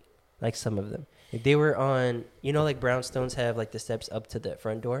 5 feet, like some of them. Like they were on, like brownstones have like the steps up to the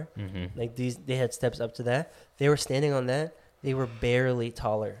front door. Mm-hmm. Like they had steps up to that. They were standing on that. They were barely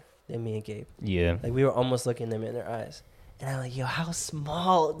taller than me and Gabe. Yeah. Like we were almost looking them in their eyes. And I'm like, yo, how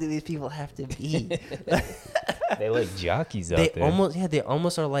small do these people have to be? They like jockeys out They there. they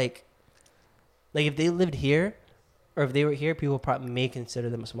almost are like if they lived here, or if they were here, people probably may consider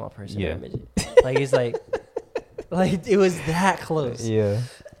them a small person. Yeah. Or a midget. Like it's like it was that close. Yeah.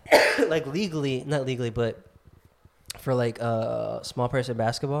 Like legally, not legally, but for like small person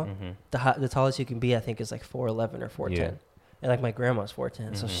basketball, Mm-hmm. the tallest you can be, I think, is like 4'11" or 4'10". Yeah. And like my grandma's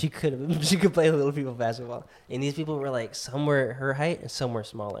 4'10", so Mhm. she could play little people basketball. And these people were like some were her height and some were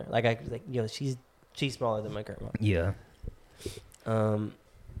smaller. Like I was like, she's smaller than my grandma. Yeah.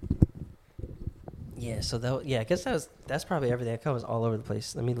 Yeah. So I guess that's probably everything. That covers all over the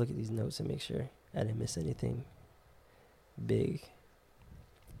place. Let me look at these notes and make sure I didn't miss anything big.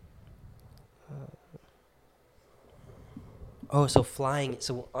 So flying.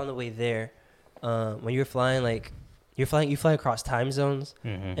 So on the way there, when you're flying, like you fly across time zones,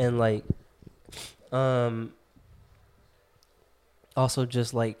 Mm-hmm. and like, also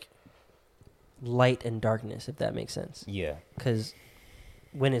just like light and darkness, if that makes sense. Yeah. Because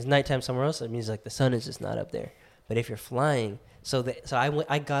when it's nighttime somewhere else, it means like the sun is just not up there. But if you're flying, so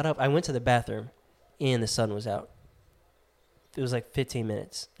I got up, I went to the bathroom, and the sun was out. It was like 15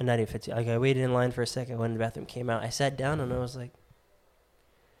 minutes, and not even 15. Like I waited in line for a second when the bathroom came out. I sat down and I was like,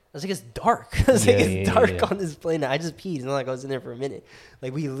 it's dark. It's dark on this plane. I just peed. It's not like I was in there for a minute.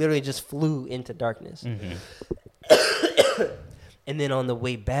 Like we literally just flew into darkness. Mm-hmm. And then on the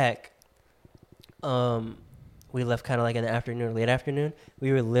way back, we left kind of like in the afternoon, late afternoon.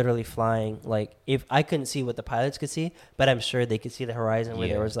 We were literally flying. Like if I couldn't see what the pilots could see, but I'm sure they could see the horizon where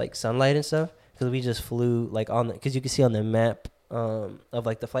there was like sunlight and stuff. Because we just flew like because you could see on the map of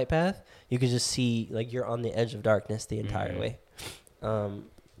like the flight path, you could just see like you're on the edge of darkness the entire way.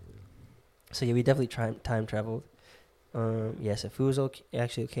 So yeah, we definitely time traveled. Yes, food was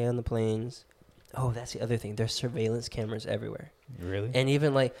actually okay on the planes. Oh, that's the other thing. There's surveillance cameras everywhere. Really? And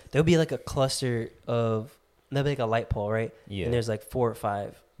even like there'll be like a cluster of there'll be like a light pole, right? Yeah. And there's like 4 or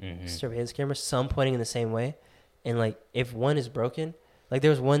 5 surveillance cameras, some pointing in the same way. And like if one is broken, like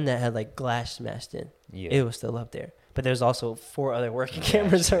there was one that had like glass smashed in. Yeah. It was still up there. But there's also 4 other working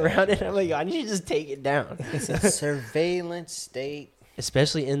cameras around it. I'm like, yo, I need you to just take it down. It's a surveillance state.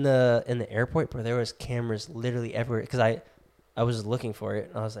 Especially in the airport, where there was cameras literally everywhere. Because I was looking for it.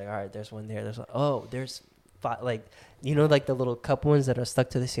 And I was like, all right, there's one there. There's one. Oh, there's 5, like, like the little cup ones that are stuck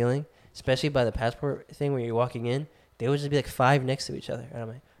to the ceiling, especially by the passport thing where you're walking in. They would just be like 5 next to each other. And I'm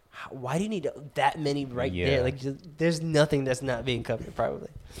like, why do you need that many there? Like, there's nothing that's not being covered, probably.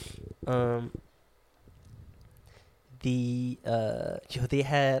 They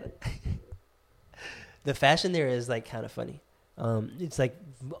had the fashion there is like kind of funny. It's like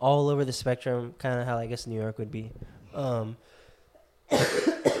all over the spectrum, kind of how I guess New York would be.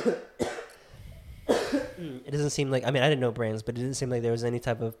 It doesn't seem like, I mean, I didn't know brands, but it didn't seem like there was any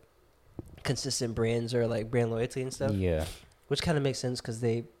type of consistent brands or like brand loyalty and stuff. Yeah. Which kind of makes sense because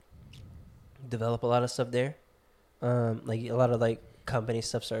they develop a lot of stuff there. Like a lot of like company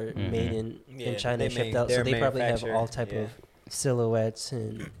stuffs are made in China and shipped out, so they probably have all type of silhouettes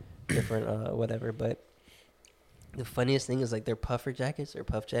and different whatever. But the funniest thing is like their puffer jackets or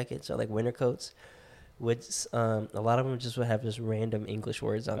puff jackets or like winter coats, which a lot of them just would have just random English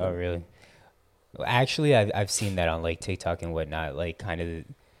words on them. Oh, really? Well, actually, I've seen that on like TikTok and whatnot, like kind of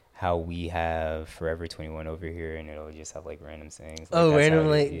how we have Forever 21 over here, and it'll just have like random sayings. Like, random,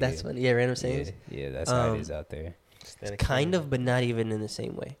 like that's funny. Yeah, random sayings. Yeah, that's how it is out there. It's kind of, but not even in the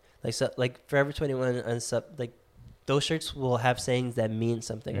same way. Like so, like Forever 21 and stuff. Like those shirts will have sayings that mean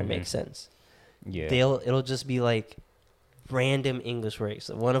something or make sense. Yeah, It'll just be like random English words.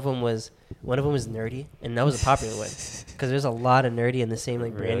 So one of them was nerdy, and that was a popular one because there's a lot of nerdy in the same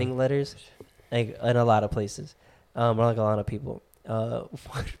like branding letters, like in a lot of places, or like a lot of people.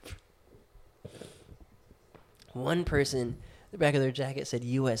 One person, the back of their jacket said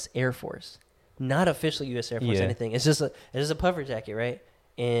U.S. Air Force, not official U.S. Air Force anything. It's just a puffer jacket, right?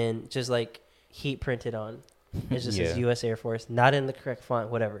 And just like heat printed on. It just says U.S. Air Force, not in the correct font,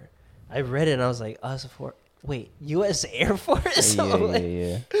 whatever. I read it and I was like, wait, U.S. Air Force?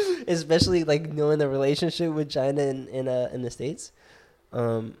 Yeah. Especially like knowing the relationship with China in the States.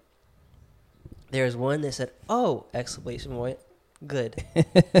 There's one that said, "Oh!" exclamation point, good.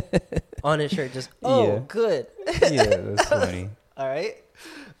 On his shirt, just good. Yeah, that's funny. All right.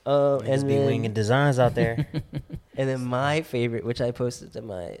 And be winging designs out there. And then my favorite, which I posted to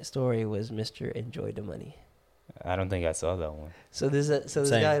my story, was Mr. Enjoy the Money. I don't think I saw that one. So this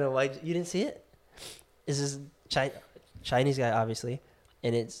guy in a white, you didn't see it? This is Chinese guy, obviously,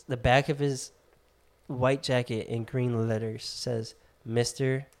 and it's the back of his white jacket in green letters says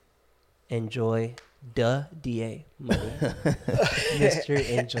Mr. Enjoy the DA money. Mr.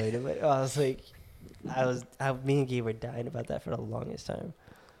 Enjoy the Money. I was like, me and Gabe were dying about that for the longest time.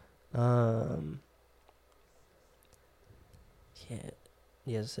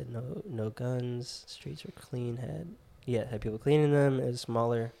 Yeah, it said no guns, streets were clean, had people cleaning them, it was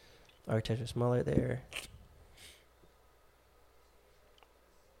smaller, architecture smaller there.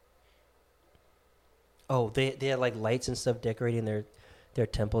 Oh, they had like lights and stuff decorating their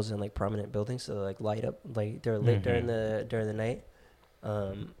temples and like prominent buildings, so they like light up, like they're lit during the night,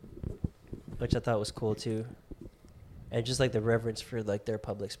 which I thought was cool too. And just like the reverence for like their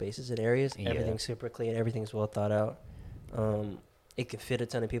public spaces and areas, everything's super clean, everything's well thought out. It can fit a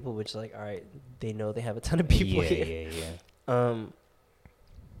ton of people, which is like, all right, they know they have a ton of people here. Yeah.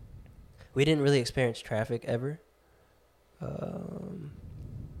 We didn't really experience traffic ever. And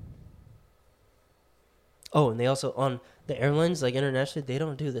they also, on the airlines, like internationally, they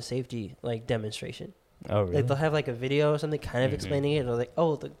don't do the safety like demonstration. Oh, really? Like they'll have like a video or something kind of explaining it. And they're like,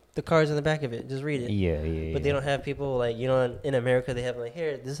 oh, the car's in the back of it. Just read it. Yeah. But they don't have people like, in America, they have like,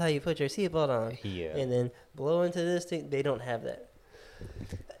 here, this is how you put your seatbelt on. Yeah. And then blow into this thing. They don't have that.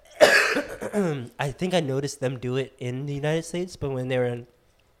 I think I noticed them do it in the United States, but when they were in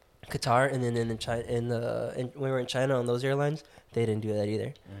Qatar and then in China, when we were in China on those airlines, they didn't do that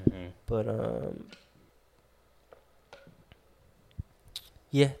either. But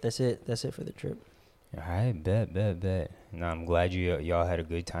yeah, that's it. That's it for the trip. All right, bet. No, I'm glad y'all had a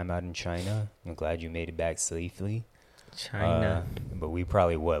good time out in China. I'm glad you made it back safely. China. But we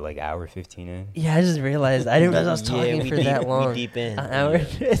probably, like hour 15 in? Yeah, I just realized. I didn't realize I was talking for that long. We deep in. An hour.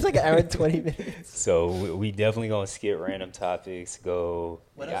 It's like an hour and 20 minutes. So we definitely going to skip random topics, go.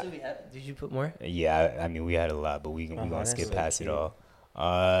 What else did we have? Did you put more? Yeah, I mean, we had a lot, but we going to skip past it all.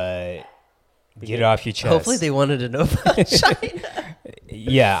 Get it off your chest. Hopefully they wanted to know about China.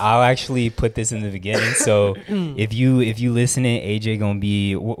 Yeah, I'll actually put this in the beginning. So if you listening, AJ gonna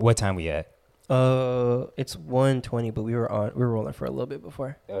be what time we at? It's 1:20, but we were rolling for a little bit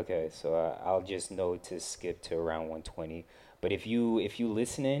before. Okay, so I'll just know to skip to around 1:20. But if you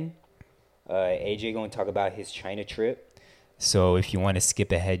listening, AJ gonna talk about his China trip. So if you want to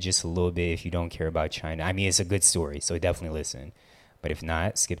skip ahead just a little bit, if you don't care about China, I mean it's a good story, so definitely listen. But if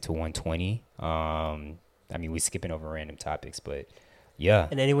not, skip to 1:20. I mean we're skipping over random topics, but yeah.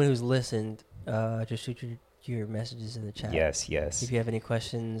 And anyone who's listened, just shoot your messages in the chat. Yes. If you have any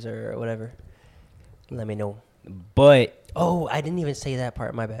questions or whatever, let me know. But I didn't even say that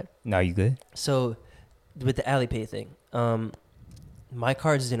part. My bad. No, you good? So with the Alipay thing, my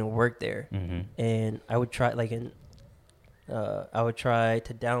cards didn't work there, and I would try to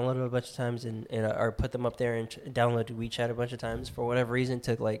download it a bunch of times or put them up there and download WeChat a bunch of times. For whatever reason,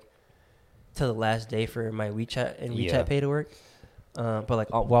 took like to the last day for my WeChat and WeChat Pay to work. But like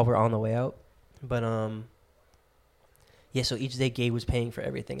while we're on the way out, but so each day Gabe was paying for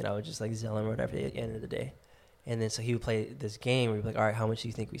everything, and I would just like Zelle him or whatever at the end of the day, and then so he would play this game where he'd be like, all right, how much do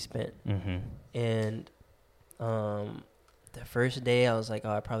you think we spent? And the first day I was like,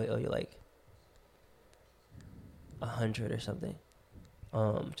 I probably owe you like 100 or something.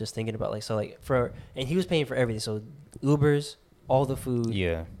 Just thinking about and he was paying for everything, so Ubers, all the food,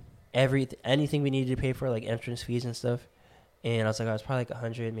 anything we needed to pay for, like entrance fees and stuff. And I was like, I was probably like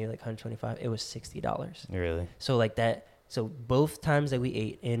 100, maybe like 125. It was $60. Really? So like that. So both times that we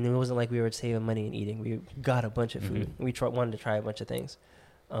ate, and it wasn't like we were saving money and eating. We got a bunch of food. We wanted to try a bunch of things.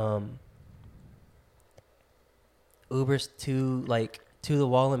 Ubers to the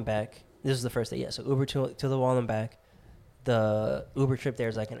wall and back. This is the first day. Yeah. So Uber to the wall and back. The Uber trip there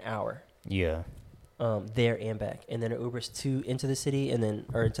is like an hour. Yeah. there and back, and then it Ubers into the city, and then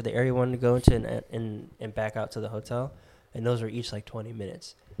or into the area you wanted to go into, and back out to the hotel, and those are each like 20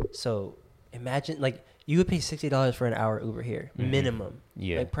 minutes. So imagine like you would pay $60 for an hour Uber here, minimum.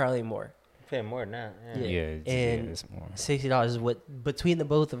 Yeah, like probably more. Pay more than that. Yeah, and it's more. $60 is what between the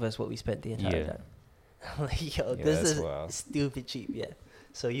both of us what we spent the entire time. Like, yo, this is wild. Stupid cheap. Yeah.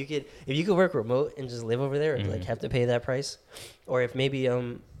 So you could, if you could work remote and just live over there and like have to pay that price, or if maybe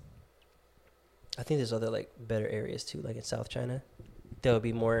I think there's other like better areas too, like in South China, that would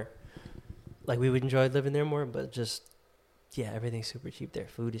be more like we would enjoy living there more. But just everything's super cheap there.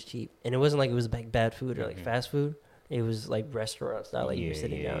 Food is cheap, and it wasn't like it was like bad food or like fast food. It was like restaurants, not like you're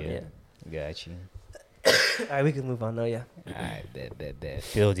sitting down. Yeah, got you. All right, we can move on though. Yeah. All right, bet.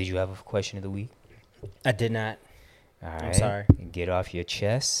 Phil, did you have a question of the week? I did not. All right. I'm sorry. Get off your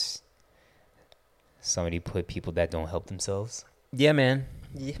chest. Somebody put people that don't help themselves. Yeah, man.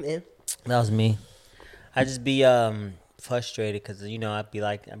 Yeah, man. That was me. I just be frustrated because I'd be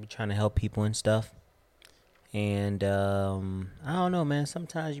trying to help people and stuff, and I don't know, man.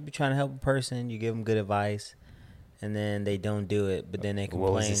 Sometimes you be trying to help a person, you give them good advice, and then they don't do it, but then they complain.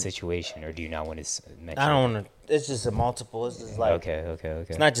 What was the situation, or do you not want to mention? I don't want to. It's just a multiple. It's just like okay.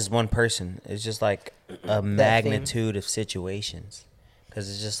 It's not just one person. It's just like a magnitude of situations. Because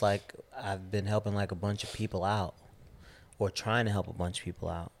it's just like I've been helping like a bunch of people out, or trying to help a bunch of people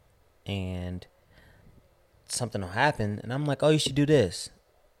out, and something will happen, and I'm like, oh, you should do this,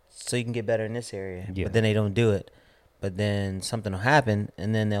 so you can get better in this area. Yeah. But then they don't do it. But then something will happen,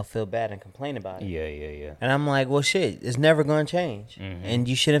 and then they'll feel bad and complain about it. Yeah. And I'm like, well, shit, it's never going to change. And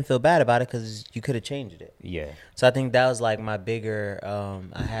you shouldn't feel bad about it because you could have changed it. Yeah. So I think that was like my bigger,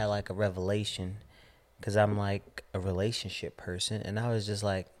 I had like a revelation because I'm like a relationship person. And I was just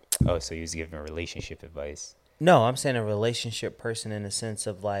like. Oh, so you was giving relationship advice. No, I'm saying a relationship person in the sense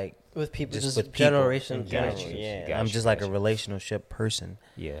of like. With people, just with generation. Yeah, I'm just like a relationship person.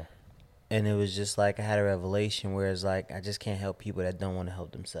 Yeah. And it was just like I had a revelation where it's like I just can't help people that don't want to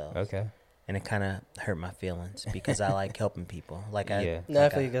help themselves. Okay. And it kind of hurt my feelings because I like helping people. Like No, I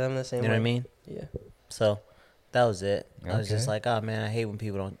feel you because I'm the same way. You know what I mean? Yeah. So that was it. I was just like, oh man, I hate when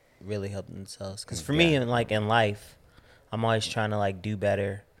people don't really help themselves. Because for me, in life, I'm always trying to like do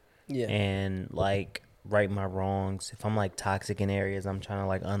better. Yeah. And like right my wrongs. If I'm like toxic in areas, I'm trying to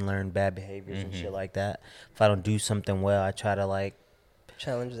like unlearn bad behaviors and shit like that. If I don't do something well, I try to like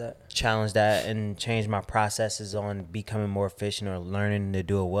challenge that and change my processes on becoming more efficient or learning to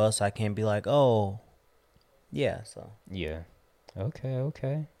do it well, so I can't be like, oh yeah. So yeah.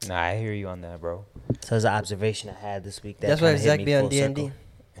 Okay. Nah, I hear you on that, bro. So it's an observation I had this week. That's why Zach be on D&D.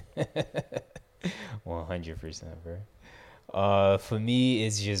 100%, bro. For me,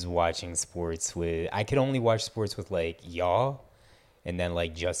 it's just watching sports with. I could only watch sports with like y'all, and then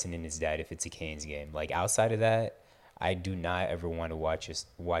like Justin and his dad if it's a Canes game. Like outside of that, I do not ever want to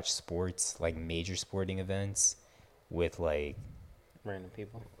watch sports, like major sporting events, with like random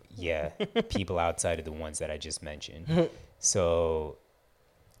people. Yeah, people outside of the ones that I just mentioned. So,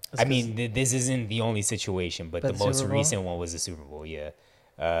 I mean, this isn't the only situation, but the most recent one was the Super Bowl. Yeah,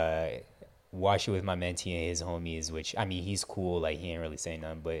 watch it with my mentee and his homies, which I mean, he's cool. Like he ain't really saying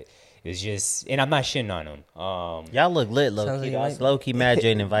nothing, but it's just, and I'm not shitting on him. Y'all look lit, low key. Low key, mad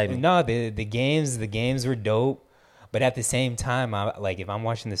Jay invited me. No, the games were dope. But at the same time, if I'm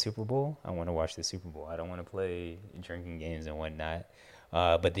watching the Super Bowl, I want to watch the Super Bowl. I don't want to play drinking games and whatnot.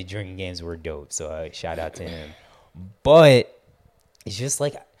 But the drinking games were dope, so shout out to him. But it's just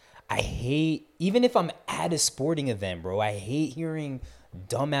like I hate, even if I'm at a sporting event, bro, I hate hearing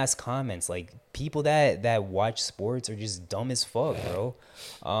dumbass comments. Like people that watch sports are just dumb as fuck, bro.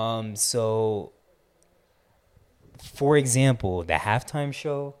 So, for example, the halftime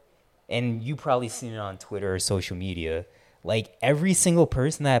show. And you probably seen it on Twitter or social media. Like every single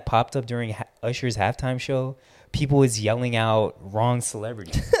person that popped up during Usher's halftime show, people was yelling out wrong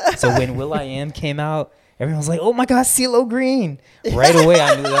celebrity. So when Will.i.am came out, everyone was like, "Oh my God, CeeLo Green!" Right away,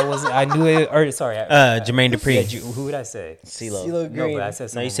 I knew that wasn't. I knew it. Or sorry, Jermaine Dupri. Yeah, who would I say? CeeLo Green. No, but I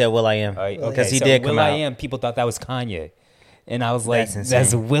said no, you said Will.i.am. Okay, because he did come out. Will.i.am, people thought that was Kanye. And I was like,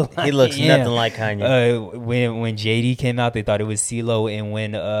 that's Will.i.am. He looks nothing like Kanye. When JD came out, they thought it was CeeLo. And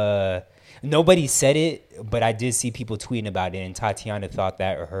when nobody said it, but I did see people tweeting about it. And Tatiana thought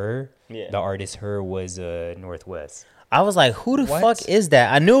that the artist Her, was Northwest. I was like, who the fuck is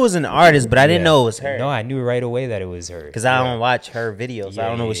that? I knew it was an artist, but I didn't know it was her. No, I knew right away that it was her. Because I don't watch her videos. I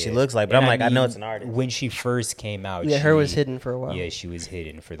don't know what she looks like. But I'm like, I know it's an artist. When she first came out. Yeah, Her was hidden for a while. Yeah, she was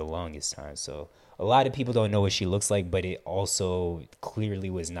hidden for the longest time. So a lot of people don't know what she looks like, but it also clearly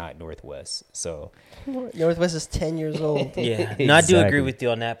was not Northwest. So Northwest is 10 years old. Yeah. No, I do agree with you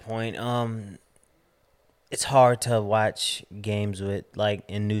on that point. it's hard to watch games with like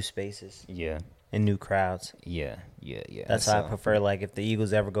in new spaces, Yeah. in new crowds. Yeah. That's why I prefer, like, if the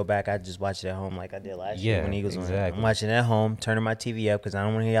Eagles ever go back, I just watch it at home like I did last year when the Eagles went. I'm watching it at home, turning my TV up because I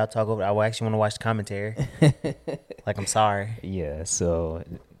don't want to hear y'all talk over. I actually want to watch the commentary. Like, I'm sorry. Yeah, so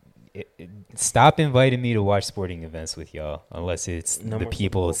stop inviting me to watch sporting events with y'all unless it's the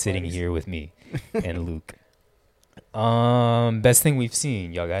people sitting here with me and Luke. Best thing we've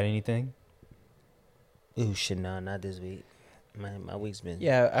seen. Y'all got anything? Ooh, shit, no, not this week. My week's been.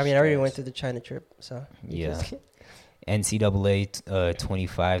 Yeah, I mean, I already went through the China trip, so. Yeah. NCAA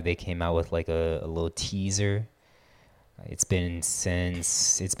 25, they came out with like a little teaser. It's been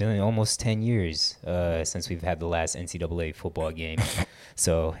almost 10 years since we've had the last NCAA football game.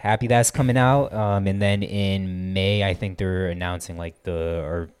 So happy that's coming out. And then in May, I think they're announcing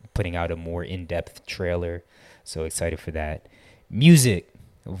or putting out a more in-depth trailer. So excited for that. Music,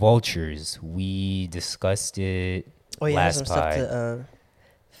 Vultures. We discussed it last some pod. stuff to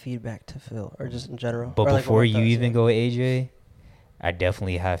feedback to Phil, or just in general. But or before you even go, AJ, I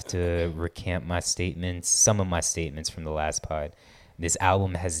definitely have to recant some of my statements from the last pod. This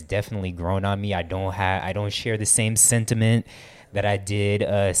album has definitely grown on me. I don't share the same sentiment that I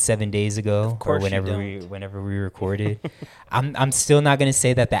did 7 days ago, or whenever we recorded. I'm still not gonna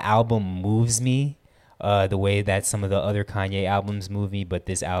say that the album moves me the way that some of the other Kanye albums move me, but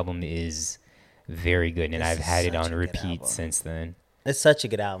this album is very good, and I've had it on repeat since then. It's such a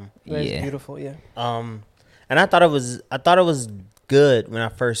good album. It's beautiful, yeah. And I thought it was good when I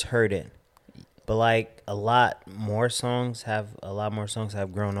first heard it, but like a lot more songs have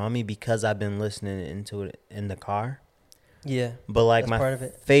grown on me because I've been listening into it in the car. Yeah, but like my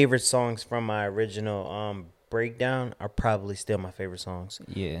favorite songs from my original breakdown are probably still my favorite songs.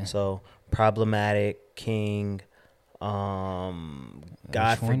 Yeah. So Problematic, King,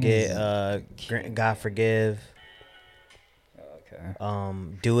 God Forgive. Okay.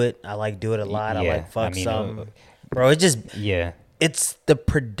 Do It. I like Do It a lot. Yeah, I like Fuck Something. Bro, it just yeah. It's the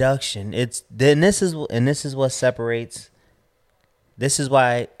production. This is what separates. This is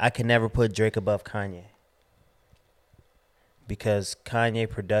why I can never put Drake above Kanye. Because Kanye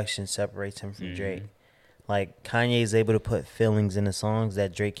production separates him from Drake. Like, Kanye is able to put feelings in the songs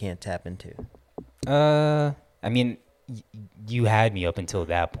that Drake can't tap into. I mean, you had me up until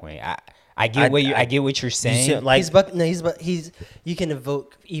that point. I get what you're saying. You can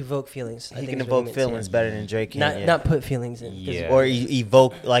evoke feelings. He can evoke feelings better than Drake can. Not put feelings in. Yeah. Or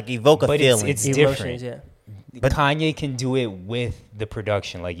evoke a feeling. It's Emotions, different. yeah. But Kanye can do it with the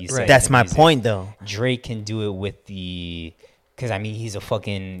production, like you said. That's my point, though. Drake can do it with the... Because, I mean, he's a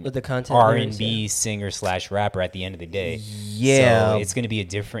fucking with the content R&B singer / rapper at the end of the day. Yeah. So it's going to be a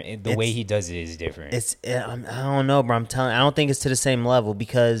different... The way he does it is different. I don't know, bro. I don't think it's to the same level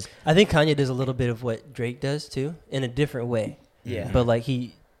because... I think Kanye does a little bit of what Drake does, too, in a different way. Yeah. But, like,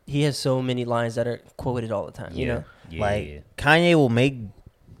 he has so many lines that are quoted all the time, you know? Kanye will make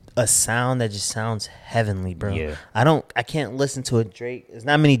a sound that just sounds heavenly, bro. Yeah. I can't listen to a Drake. There's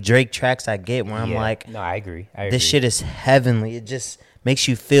not many Drake tracks I get where I'm like, no, I agree. This shit is heavenly. It just makes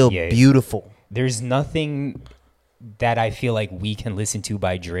you feel beautiful. There's nothing that I feel like we can listen to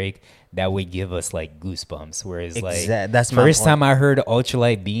by Drake that would give us like goosebumps. Whereas that's my first time I heard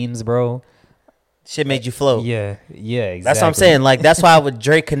Ultralight Beams, bro, shit made you float. Yeah, exactly. That's what I'm saying. Like, that's why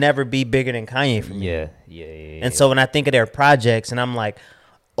Drake could never be bigger than Kanye for me. Yeah. And so when I think of their projects, and I'm like,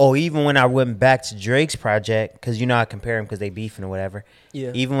 oh, even when I went back to Drake's project, because you know I compare them because they beefing or whatever.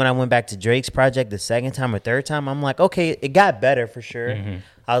 Yeah. Even when I went back to Drake's project the second time or third time, I'm like, okay, it got better for sure. Mm-hmm.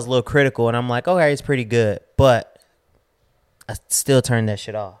 I was a little critical, and I'm like, okay, it's pretty good. But I still turned that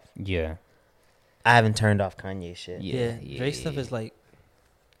shit off. Yeah. I haven't turned off Kanye shit. Yeah. Drake stuff is like,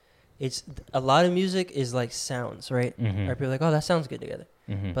 it's a lot of music is like sounds, right? Mm-hmm. Or people are like, oh, that sounds good together.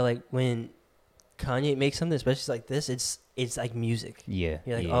 Mm-hmm. But like when Kanye makes something, especially like this, it's like music. Yeah.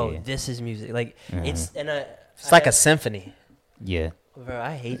 You're like, this is music. Like it's like a symphony. Yeah. Bro,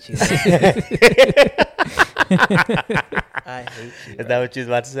 I hate you. I hate you. Is that what you was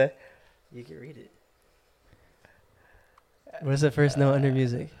about to say? You can read it. What's the first note under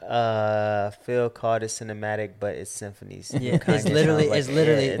music? Phil called it cinematic, but it's symphonies. Yeah, it's literally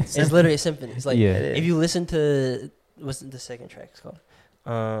a symphony. It's like if you listen to what's the second track it's called?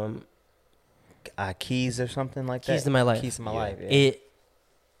 Keys or something like that. Keys to My Life. Keys to My Life. Yeah.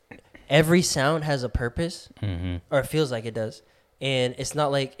 Every sound has a purpose, mm-hmm. or it feels like it does, and it's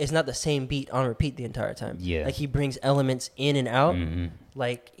not the same beat on repeat the entire time. Yeah, like he brings elements in and out. Mm-hmm.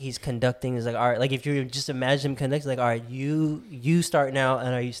 Like he's conducting. Is like, all right. Like if you just imagine him conducting, like, all right, you start now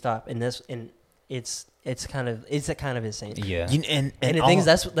and you stop, and it's kind of insane. Yeah, and the thing is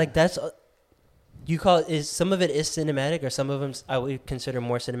that's you call it, is some of it is cinematic, or some of them I would consider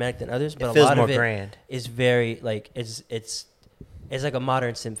more cinematic than others, but It a feels lot more of it grand. is very like it's like a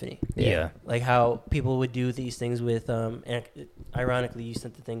modern symphony. Yeah. Like how people would do these things with and ironically you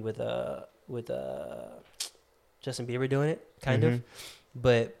sent the thing with Justin Bieber doing it kind of,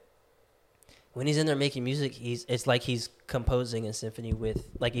 but when he's in there making music, it's like he's composing a symphony with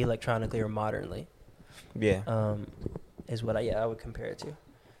like electronically or modernly. Yeah. Is what I would compare it to.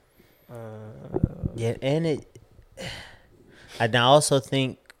 Yeah, and I also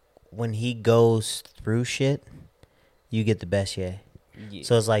think when he goes through shit, you get the best yeah.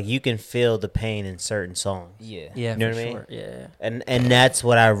 So it's like you can feel the pain in certain songs. Yeah. Yeah, You know for what I mean? sure. Yeah. And that's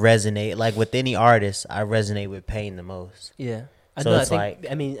what I resonate like with any artist. I resonate with pain the most. Yeah. So it's like,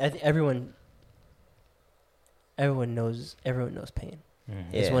 I mean, I think everyone knows pain.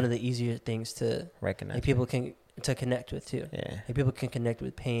 It's Yeah. one of the easier things to Recognize. like people can to connect with too. Yeah. Like people can connect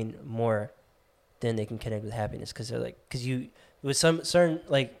with pain more than they can connect with happiness because they're like you with some certain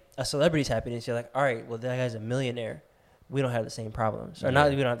like a celebrity's happiness, you're like, all right, well that guy's a millionaire. We don't have the same problems, or not.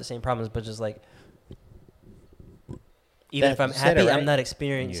 We don't have the same problems, but just like even if I'm happy, I'm not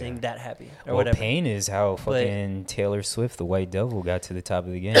experiencing that happy or whatever. Pain is how fucking Taylor Swift, the White Devil, got to the top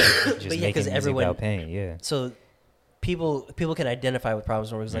of the game. Just making music about pain. Yeah. So people can identify with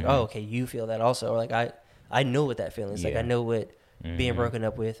problems where it's like, oh, okay, you feel that also, or like I know what that feeling is. Like I know what being broken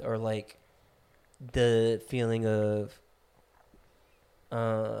up with, or like the feeling of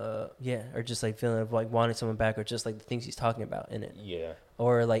or just like feeling of like wanting someone back, or just like the things he's talking about in it. Yeah.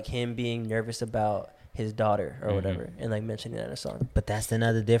 Or like him being nervous about his daughter or whatever, and like mentioning that in a song. But that's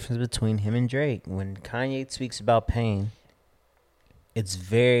another difference between him and Drake. When Kanye speaks about pain, it's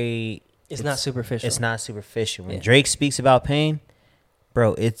not superficial. It's not superficial. When Drake speaks about pain,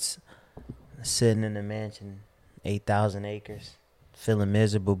 bro, it's sitting in a mansion, 8,000 acres, feeling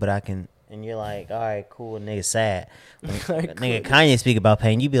miserable, but I can. And you're like, all right, cool, nigga, sad. When nigga Kanye speak about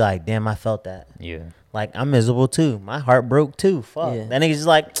pain, you be like, damn, I felt that. Yeah. Like, I'm miserable too. My heart broke too. Fuck. Yeah. That nigga's just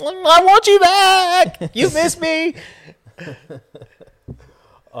like, I want you back. You miss me.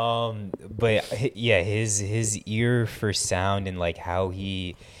 But yeah, his ear for sound and like how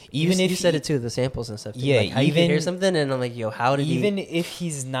he, even if you said it too, the samples and stuff. Too. Yeah, like how you can hear something and I'm like, yo, how did even if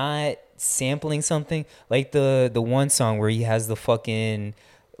he's not sampling something, like the one song where he has the fucking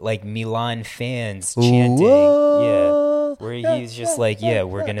like Milan fans chanting, where he's just like, I'm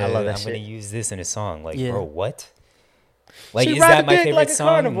gonna use this in a song. Like, bro, what? Like, is that my favorite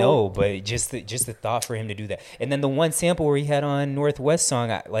song? No, but just the thought for him to do that. And then the one sample where he had on Northwest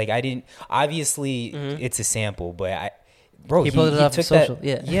song, obviously it's a sample, but he took social,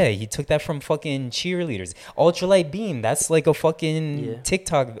 that. He took that from fucking cheerleaders. Ultralight Beam, that's like a fucking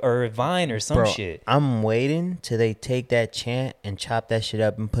TikTok or Vine or some shit. I'm waiting till they take that chant and chop that shit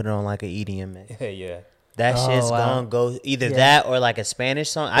up and put it on like an EDM mix. Yeah. That shit's gonna go either that or like a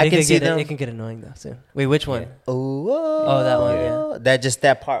Spanish song. I can see them. It can get annoying though soon. Wait, which one? Oh, that one. Yeah.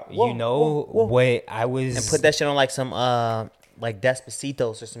 That part. What I was and put that shit on like some like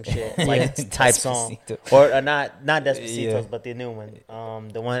Despacitos or some shit, like type song, or not Despacitos, but the new one,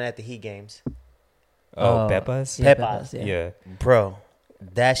 the one at the Heat games. Pepas. Pepas. Yeah, bro,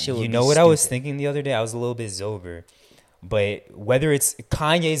 that shit. You know what I was thinking the other day? I was a little bit sober, but whether it's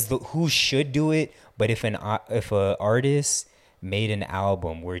Kanye's who should do it, but if a artist made an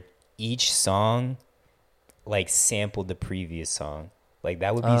album where each song like sampled the previous song. Like,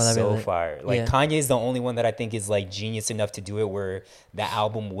 that would be so fire. Like, Kanye's the only one that I think is, like, genius enough to do it where the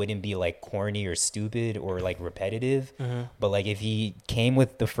album wouldn't be, like, corny or stupid or, like, repetitive. But, like, if he came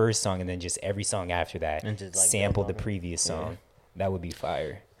with the first song and then just every song after that and just, like, sampled the previous song, that would be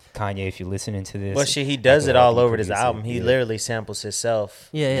fire. Kanye, if you're listening to this. Well, shit, he does it all over his album. He literally samples himself.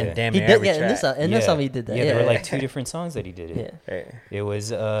 Damn near every track. In this album he did that. Yeah, there were like 2 different songs that he did it. It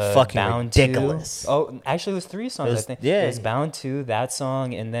was fucking Bound ridiculous. Actually, it was 3 songs, I think. Yeah. It was Bound to, that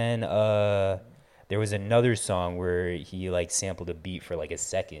song, and then there was another song where he like sampled a beat for like a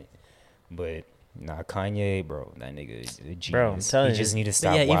second. But nah, Kanye, bro, that nigga is a genius. Bro, I'm telling you. You just need to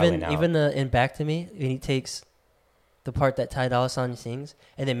stop wilding out. Even in Back to Me, when he takes the part that Ty Dolla $ign sings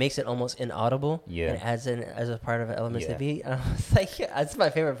and then makes it almost inaudible and adds in as a part of an element to the beat. I was like, that's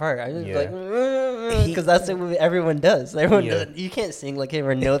my favorite part. I was like, because that's what everyone does. Everyone does. You can't sing like him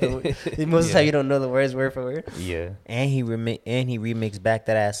or know the most of the time you don't know the words word for word. Yeah. And he remixed Back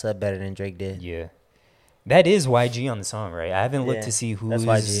That Ass Up better than Drake did. Yeah. That is YG on the song, right? I haven't looked to see who's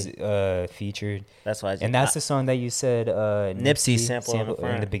featured. That's YG. And that's the song that you said Nipsey sampled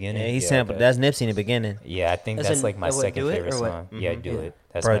in the beginning. Yeah, he sampled. Okay. That's Nipsey in the beginning. Yeah, I think that's like my second favorite song. Yeah, Do It.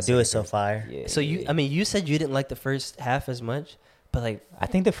 That's Bro, Do It so fire. Yeah, so you said you didn't like the first half as much, but like I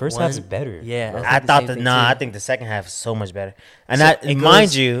think the first half's better. Yeah, bro. I the thought same that thing, I too. think the second half is so much better. And So that, it mind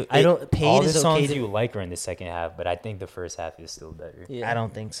goes- you, I don't. Paid all the is okay. songs To, you like are in the second half, but I think the first half is still better. yeah. I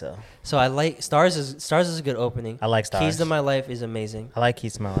don't think so. So I like Stars is a good opening. I like Stars. Keys to My Life is amazing. I like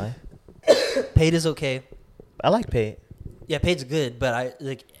Keys to My Life. Paid is okay. I like Paid. Yeah, Paid's good, but I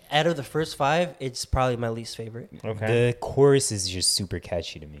like out of the first 5, it's probably my least favorite. Okay. The chorus is just super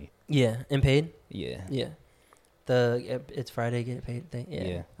catchy to me. Yeah, and Paid. Yeah. Yeah, it's Friday, get paid thing. Yeah.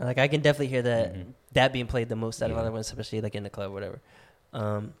 Yeah. Like I can definitely hear that Mhm. that being played the most out of Yeah. other ones, especially like in the club, or whatever.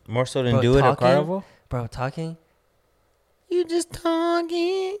 More so than Bro, Do It or Talking- Carnival? Bro, talking You just talking.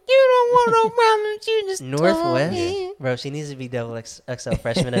 You don't want no problems. You just Northwest, talking. bro. She needs to be double XL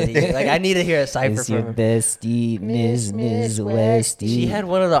freshman of the year. Like I need to hear a cipher from her. bestie, Miss Westie. She had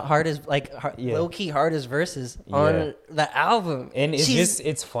one of the hardest, like Yeah. low key hardest verses Yeah. on the album. And it's She's-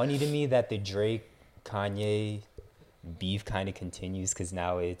 it's funny to me that the Drake Kanye beef kind of continues because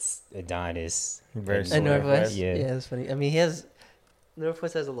now it's Adonis Versus and Northwest. Yeah. Yeah, that's funny. I mean,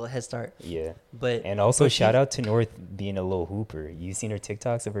 Northwest has a little head start, Yeah. but And also but shout she- out to North being a little hooper. You seen her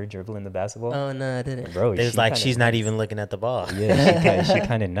TikToks of her dribbling the basketball? Oh no, I didn't. Bro, It's she like kinda she's not nice. even looking at the ball. Yeah, she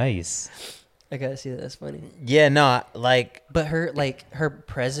kind of nice. I gotta see that. That's funny. Yeah, no, like, But her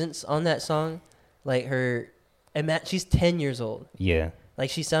presence on that song, like and Matt, she's 10 years old. Yeah. Like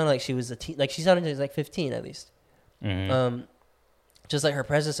she sounded like she was she sounded like she was like 15 at least. Mhm. Just like her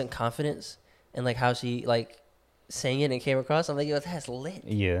presence and confidence, and like how she like sang it and came across. I'm like, yo, that's lit.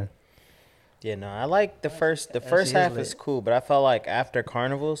 Yeah. yeah, no, I like the first she is half lit. is cool, but I felt like after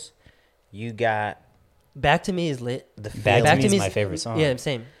Carnivals, you got Back to Me is lit. the Back feel. to Me is is- my favorite song. Yeah,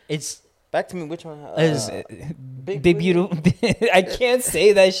 same. It's Back to Me, which one? Is- Big beautiful. I can't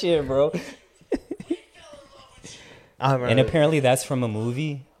say that shit, bro. I remember And apparently that's from a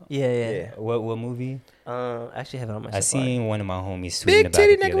movie. yeah. Yeah. What movie? I actually have it on my. I Safari. seen one of my homies tweeting Big about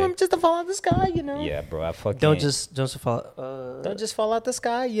titty it the nigga other- woman just to fall out the sky, you know. Yeah, bro. I fucking Don't fall. Don't just fall out the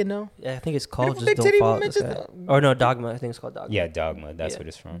sky, you know. Yeah, I think it's called Beautiful Just big Don't titty Fall. woman Out the just- Sky. Or no, Dogma. I think it's called Dogma. Yeah, Dogma. That's Yeah. what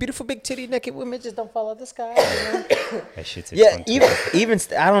it's from. Beautiful big titty naked women just don't fall out the sky. You know? That shit's a Yeah, tongue twister. even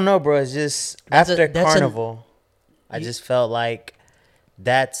I don't know, bro. It's just That's a- after that's a- Carnival, I You- just felt like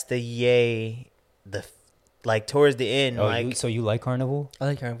that's the like towards the end. Oh, like so you like Carnival? I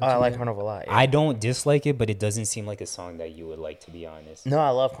like Carnival. oh, I too, like yeah. Carnival a lot. yeah. I don't dislike it, but it doesn't seem like a song that you would like, to be honest. No, I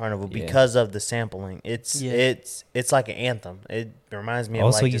love Carnival Yeah. because of the sampling. It's Yeah. it's like an anthem. It reminds me of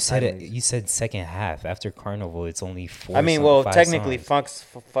Also, like you just said it. Titanic. You said second half after Carnival. It's only 4. I mean, well, 5 technically, songs.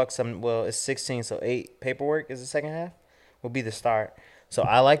 fuck some. Well, it's 16, so 8. Paperwork is the second half. Will be the start. So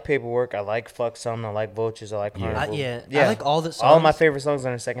I like Paperwork. I like Fuck Some. I like Vultures. I like Yeah. Carnival. I like all the songs. All of my favorite songs are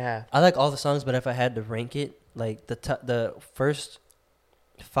in the second half. I like all the songs, but if I had to rank it, like the first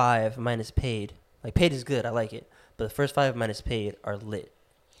 5 minus Paid, like Paid is good, I like it, but the first 5 minus Paid are lit.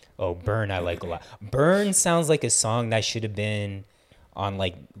 Oh, Burn, I like a lot. Burn sounds like a song that should have been on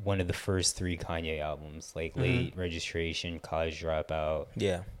like one of the first 3 Kanye albums, like Late Registration, College Dropout,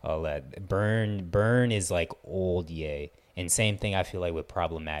 Yeah. all that. Burn is like old Ye. And same thing I feel like with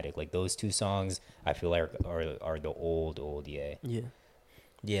Problematic. Like those 2 songs I feel like are the old Ye. Yeah.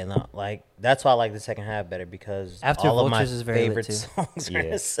 Yeah, no, like that's why I like the second half better because After all of my Vultures is very lit, favorite too. songs are in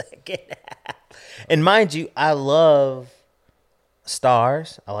Yeah. the second half. And mind you, I love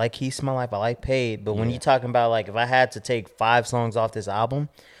Stars. I like Keys to My Life. I like Paid. But when Yeah. you're talking about like if I had to take 5 songs off this album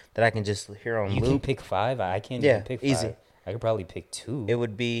that I can just hear on You can loop, pick 5. I can't Yeah, even pick 5. easy. I could probably pick 2. it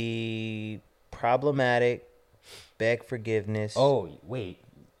would be Problematic, Beg Forgiveness, Oh, wait.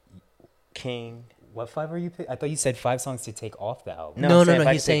 King. What 5 are you picking? I thought you said 5 songs to take off the album. No, I'm saying no, if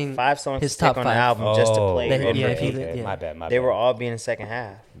I he's could take saying 5 songs his to take top on the 5. album just to Oh, play. That- and yeah, repeat. if you- yeah. My bad. They were all being in the second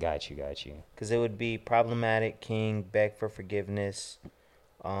half. Got you. Because it would be Problematic, King, Beg for Forgiveness.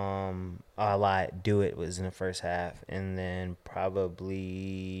 I lied. Do It was in the first half. And then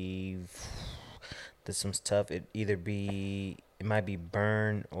probably there's some stuff. It might be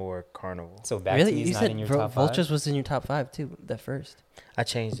Burn or Carnival. So Back Really? to Me is You not said in your Vul- top 5? Vultures was in your top 5 too, that first. I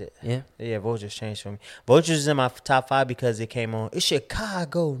changed it. Yeah. Yeah, Vultures changed for me. Vultures is in my top 5 because it came on. It's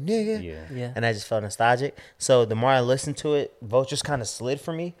Chicago, nigga. Yeah. Yeah. And I just felt nostalgic. So the more I listened to it, Vultures kind of slid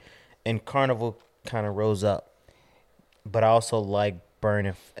for me, and Carnival kind of rose up. But I also like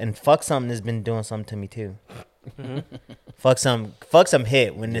Burn and Fuck Something has been doing something to me too. Fuck some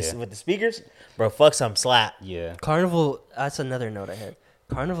hit when this Yeah. with the speakers, bro. Fuck some slap. Yeah. Carnival, that's another note I had.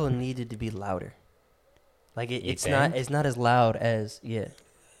 Carnival needed to be louder. Like You it's think? not as loud as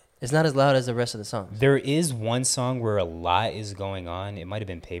It's not as loud as the rest of the songs. There is one song where a lot is going on. It might have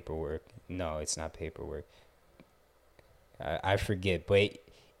been Paperwork. No, it's not Paperwork. I forget, but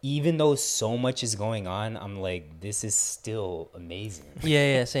even though so much is going on, I'm like, this is still amazing.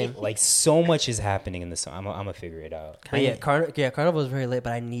 Yeah, same. Like, so much is happening in the song. I'm gonna figure it out. But yeah, Carnival is very lit,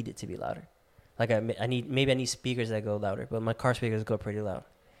 but I need it to be louder. Like I need speakers that go louder, but my car speakers go pretty loud,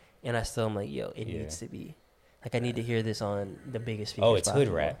 and I still am like, yo, it needs to be. Like I need to hear this on the biggest speakers. Oh, it's Hood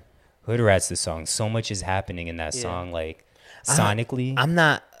Rat. Hood Rat's the song. So much is happening in that song, like sonically. I'm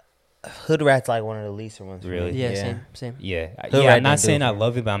not. Hood Rat's like one of the least ones. Really? Yeah, same. Yeah, Hood yeah. Rat I'm not don't do saying it I for me.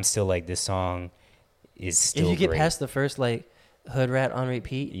 love it, but I'm still like, this song is still. If you get great. past the first like Hood Rat on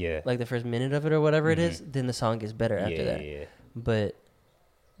repeat, like the first minute of it or whatever it is, then the song gets better after that. Yeah. But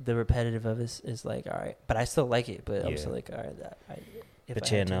the repetitive of it is like, all right, but I still like it. But I'm still like, all right,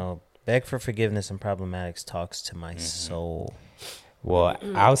 But yeah, no. Beg for Forgiveness and Problematics talks to my soul. Well,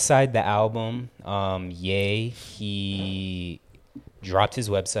 outside the album, Ye, he dropped his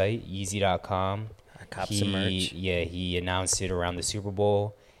website, Yeezy.com. I copped some merch. Yeah, he announced it around the Super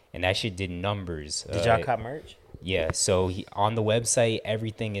Bowl, and that shit did numbers. Did y'all cop merch? Yeah, so on the website,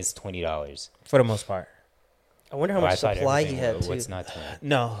 everything is $20. For the most part. I wonder how much supply he had too. What's not 20?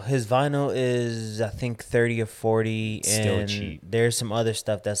 No, his vinyl is I think 30 or 40, Still and cheap. there's some other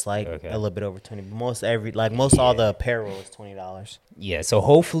stuff that's like Okay. a little bit over 20. But most all the apparel is $20. Yeah, so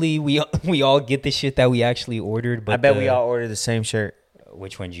hopefully we all get the shit that we actually ordered. But I bet we all ordered the same shirt.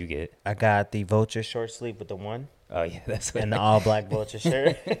 Which one did you get? I got the Vulture short sleeve with the one. Oh yeah, that's what And the all black Vulture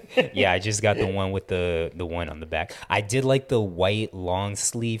shirt. Yeah, I just got the one with the one on the back. I did like the white long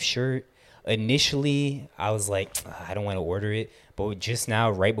sleeve shirt. Initially, I was like, I don't want to order it. But just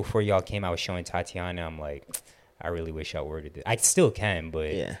now, right before y'all came, I was showing Tatiana. I'm like, I really wish I ordered it. I still can,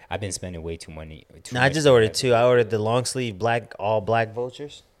 but Yeah. I've been spending way too money. No, I just ordered two. I ordered the long sleeve all black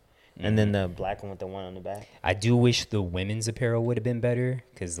Vultures. And then the black one with the one on the back. I do wish the women's apparel would have been better,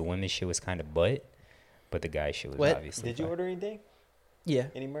 because the women's shit was kind of butt, but the guy shit was obviously Did you fine. order anything? Yeah.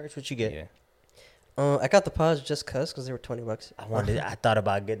 Any merch? What you get? Yeah. I got the pods just because they were $20. I thought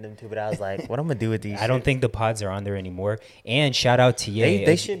about getting them too, but I was like, what I'm going to do with these? I don't think the pods are on there anymore. And shout out to Ye.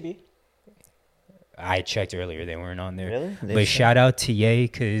 They should be. I checked earlier, they weren't on there. Really? But shout out to Ye,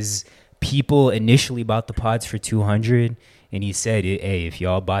 because people initially bought the pods for $200, and he said, hey, if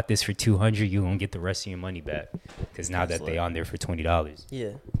y'all bought this for $200, you won't get the rest of your money back, because now that they on there for $20.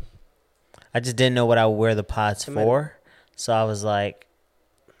 Yeah. I just didn't know what I would wear the pods for, so I was like,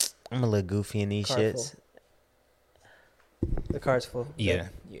 I'm going to look goofy in these shits. The car's full. Yeah.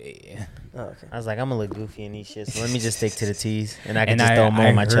 Oh, okay. I was like, I'm going to look goofy in these shits, so let me just stick to the tees, and I can And just throw them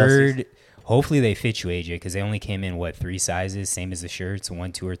on my Chelseas. Hopefully they fit you, AJ, because they only came in, 3 sizes, same as the shirts,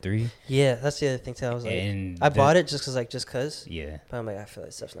 1, 2, or 3. Yeah, that's the other thing too. I was like, And I bought it just cause. Yeah. But I'm like, I feel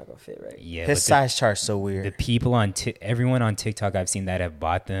like stuff's not gonna fit right. Yeah. His size chart's so weird. The people everyone on TikTok I've seen that have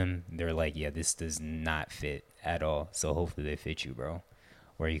bought them, they're like, yeah, this does not fit at all. So hopefully they fit you, bro.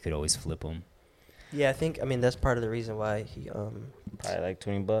 Or you could always flip them. Yeah, I mean that's part of the reason why he Probably like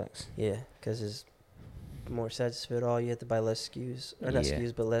 $20. Yeah, because his more sizes fit all. You have to buy less SKUs, or not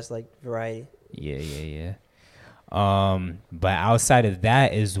SKUs, but less like variety. Yeah. But outside of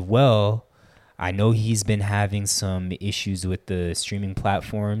that as well, I know he's been having some issues with the streaming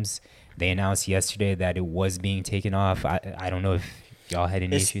platforms. They announced yesterday that it was being taken off. I don't know if y'all had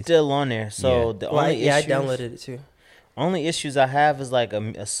any issues. It's still on there. So the only I downloaded it too. Only issues I have is like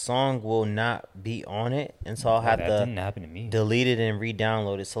a song will not be on it, and so I'll have that to didn't happen to me. delete it and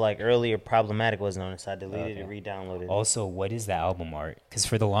re-download it. So like earlier, Problematic wasn't on it, so I deleted it, re-downloaded it. Also, what is the album art? Because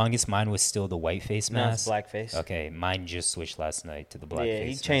for the longest, mine was still the white face mask. No, it's blackface. Okay, mine just switched last night to the black face. Yeah,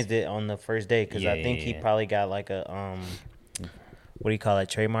 he changed it on the first day because I think he probably got like a what do you call it,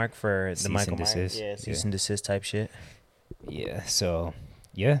 trademark for the Michael Myers? Yeah, cease and desist type shit. Yeah. So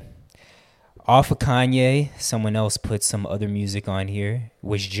yeah. Off of Kanye, someone else put some other music on here.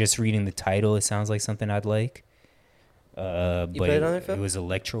 Was just reading the title. It sounds like something I'd like. But put it on there, Phil? It was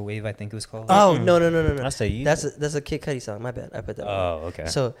Electrowave, I think it was called. Oh no! I say you. That's a Kid Cudi song. My bad. I put that. Oh, okay.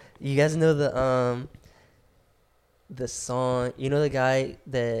 So you guys know the song. You know the guy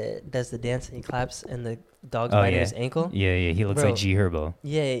that does the dance and he claps and the dog's biting his ankle. Yeah. He looks like G Herbo.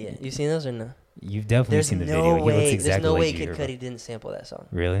 Yeah. You seen those or no? You've definitely seen the video. He looks exactly there's no way like G Kid Herbo. Cudi didn't sample that song.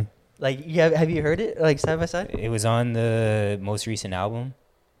 Really? Like, have you heard it like side by side? It was on the most recent album.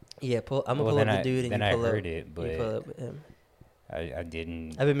 Yeah, I'm gonna pull up the dude and then you pull I up. heard it, but you pull up him. I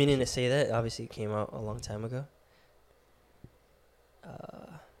didn't. I've been meaning to say that. Obviously, it came out a long time ago.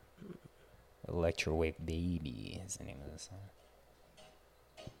 Electrowave Baby is the name of the song.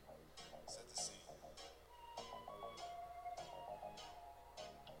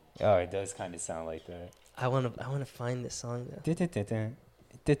 Oh, it does kind of sound like that. I wanna find this song though.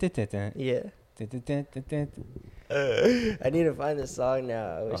 Yeah. I need to find the song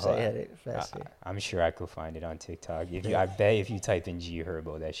now. I wish I had it faster. I'm sure I could find it on TikTok. I bet if you type in G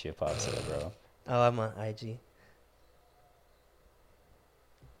Herbo, that shit pops up, bro. Oh, I'm on IG.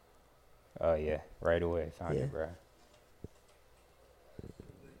 Oh yeah, right away found it, bro.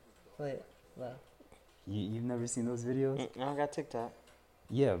 Play it. Wow. You've never seen those videos? I don't got TikTok.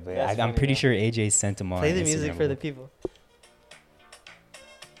 Yeah, but That's I'm funny, pretty though. sure AJ sent them on. Play the music for the people.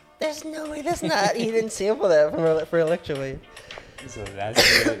 There's no way that's not. He didn't sample that for Electrowave. So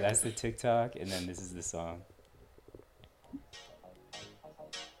that's the TikTok, and then this is the song.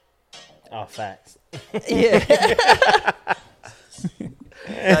 Oh, facts. Yeah.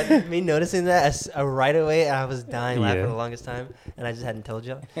 Me noticing that right away, I was dying laughing Yeah. the longest time, and I just hadn't told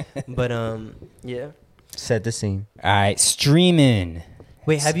y'all. But yeah. Set the scene. All right, streaming.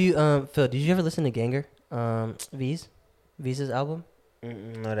 Wait, have you Phil? Did you ever listen to Ganger? V's album?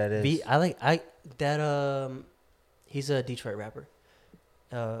 No, that is. He's a Detroit rapper.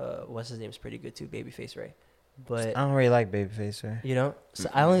 What's his name's pretty good too, Babyface Ray. But I don't really like Babyface, right? you know, so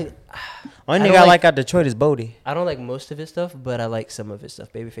I only Only I nigga I like- like out Detroit is Bodie. I don't like most of his stuff, but I like some of his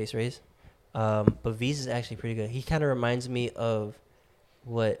stuff. Babyface Ray's. But V's is actually pretty good. He kind of reminds me of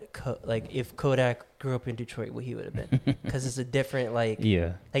what if Kodak grew up in Detroit, what he would have been, because it's a different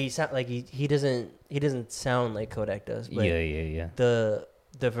Yeah. he sound like he doesn't sound like Kodak does. But Yeah. the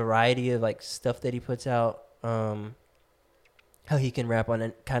variety of like stuff that he puts out, how he can rap on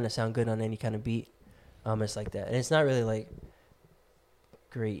it, kind of sound good on any kind of beat, it's like that, and it's not really like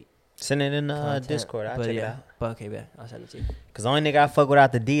great Send it in content, Discord. I'll but check it yeah, out. but okay, man, I'll send it to you. Cause the only nigga I fuck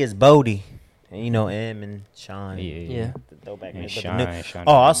without the D is Bodie. And you know M and Sean. Yeah. The throwback And niggas, but the Sean, new- Sean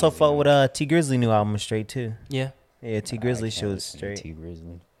Oh, I also Mendes, fuck with T Grizzly new album was straight too. Yeah. Yeah, T Grizzly shit was straight. T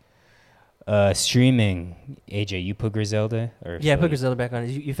Grizzly. Streaming. AJ, you put Griselda or Yeah, I Phil? put Griselda back on.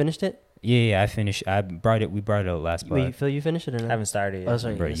 You finished it? Yeah, I finished. We brought it up last Wait, part. Phil, you finished it or I not? haven't started Oh, yet.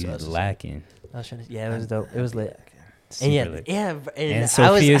 sorry. Bro, yes, you I was lacking. I was trying to. Yeah, it was dope. It was lit. Super And yeah, lit. yeah, And I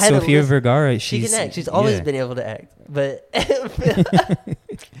Sophia had to listen- Vergara, She she's can act. She's always yeah. been able to act. But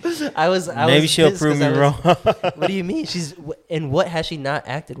I was Maybe she'll pissed prove 'cause me I wrong. What do you mean? And what has she not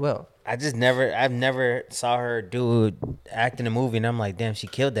acted well? I've never saw her act in a movie, and I'm like, damn, she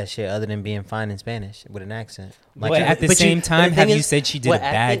killed that shit. Other than being fine in Spanish with an accent. But at the same time, have you said she did a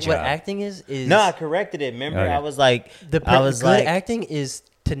bad job? What acting is No, I corrected it. Remember, Okay. I was like, good acting is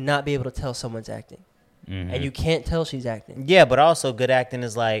to not be able to tell someone's acting, Mhm. and you can't tell she's acting. yeah, but also good acting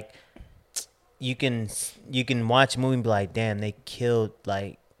is like, you can watch a movie and be like, damn, they killed.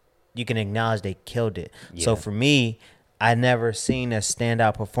 Like, you can acknowledge they killed it. So Yeah. for me, I never seen a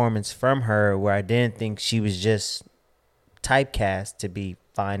standout performance from her where I didn't think she was just typecast to be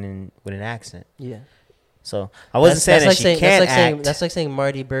fine with an accent. Yeah, So I wasn't saying that she can't act. That's like saying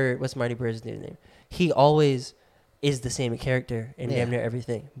Marty Bird. What's Marty Bird's new name? He always is the same character in Yeah. damn near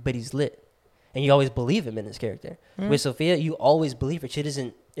everything, but he's lit, and you always believe him in his character. With Sophia, you always believe her. She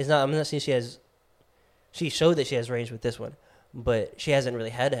doesn't. It's not. I'm not saying she has. She showed that she has range with this one, but she hasn't really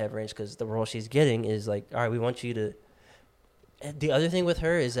had to have range because the role she's getting is like, all right, we want you to. The other thing with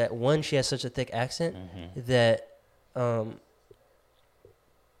her is that one, she has such a thick accent that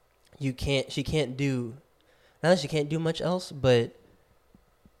she can't do, not that she can't do much else, but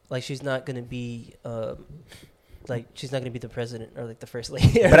like she's not gonna be she's not gonna be the president or like the first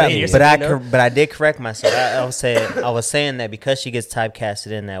lady. But I I did correct myself. I was saying that because she gets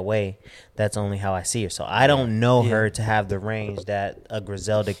typecasted in that way, that's only how I see her. So I don't know her to have the range that a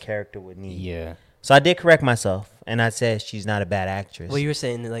Griselda character would need. Yeah. So I did correct myself, and I said she's not a bad actress. Well, you were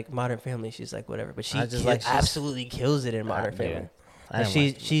saying that, like Modern Family, she's like whatever, but she I just like she's- absolutely kills it in Modern Family. yeah. I Like,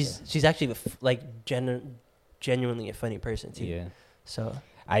 didn't watch she's actually genuinely a funny person too. Yeah. So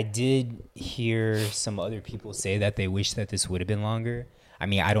I did hear some other people say that they wish that this would have been longer. I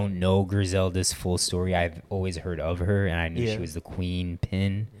mean, I don't know Griselda's full story. I've always heard of her, and I knew she was the queen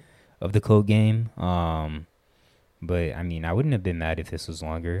pin of the code game. But I mean, I wouldn't have been mad if this was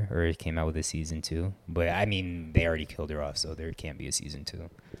longer or it came out with a season 2. But I mean, they already killed her off, so there can't be a season 2.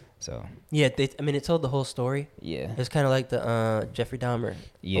 So yeah, it told the whole story. yeah, It's kind of like the Jeffrey Dahmer.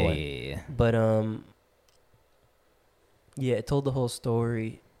 yeah. But yeah, it told the whole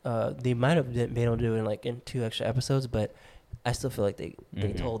story. They might have been able to do it in 2 extra episodes, but I still feel like they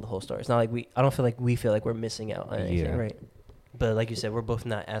told the whole story. It's not like I don't feel like we feel like we're missing out on anything, right? But like you said, we're both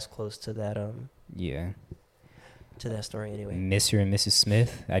not as close to that to that story anyway. Mr. and Mrs.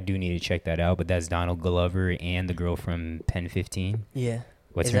 Smith, I do need to check that out. But that's Donald Glover and the girl from Pen 15. Yeah.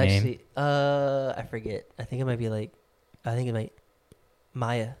 What's her name? I forget. I think it might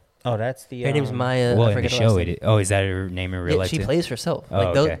Maya. Oh, that's the. Her name's Maya. Well, I in the forget her show, last name. Is that her name in real Yeah, life she too? plays herself. Oh,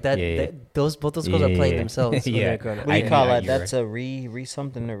 Like okay. those both those girls are playing themselves. When Yeah. they're growing up. What do you I call knew that? you were- That's a re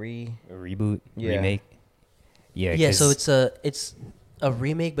something to re. A reboot, Yeah. remake. Yeah. Yeah, so it's a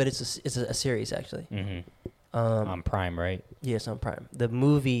remake, but it's a series actually. On Prime, right? Yeah, it's on Prime. The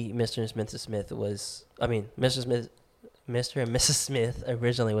movie Mr. and Mrs. Smith Mr. and Mrs. Smith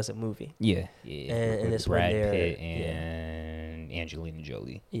originally was a movie. Yeah. And With this one Brad there, Pitt yeah. and Angelina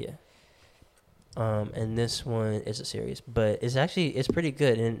Jolie. Yeah. And this one is a series, but it's pretty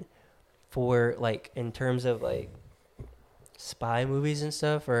good. And for like in terms of like spy movies and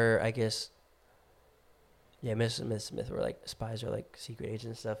stuff, or I guess, yeah, Mrs. and Mrs. Smith were like spies or like secret agents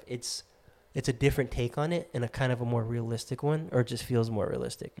and stuff. It's a different take on it and a kind of a more realistic one, or it just feels more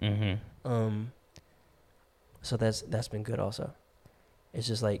realistic. So that's been good also. It's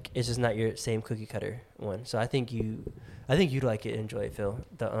just not your same cookie cutter one. So I think you'd like it, enjoy it, Phil.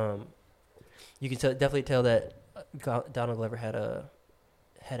 You can definitely tell that Donald Glover had a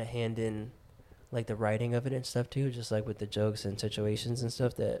hand in like the writing of it and stuff too, just like with the jokes and situations and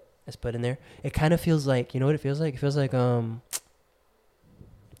stuff that is put in there. It kind of feels like, you know what it feels like? It feels like what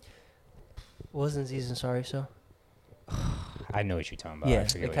was Aziz Ansari show? I know what you're talking about. Yeah, I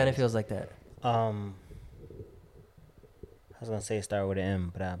forget it what kind of is. feels like that. I was gonna say start with an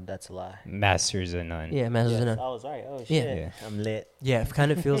M, but that's a lie. Masters of None. Yeah, Masters of None. I was right. Oh shit, Yeah. I'm lit. Yeah, it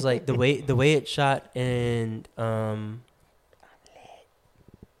kind of feels like the way it's shot and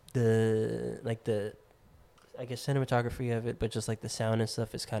the I guess cinematography of it, but just like the sound and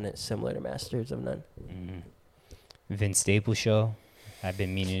stuff is kind of similar to Masters of None. Vince Staples show. I've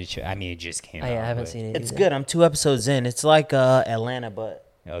been meaning to check. I mean, it just came out. I haven't but- seen it. It's either. good. I'm 2 episodes in. It's like Atlanta, but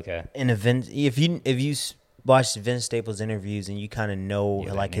Okay. in a Vince. If you watch Vince Staples interviews and you kind of know Yeah,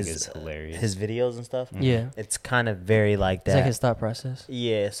 that like nigga's his hilarious. his videos and stuff, Yeah, it's kind of very like it's that. like his thought process.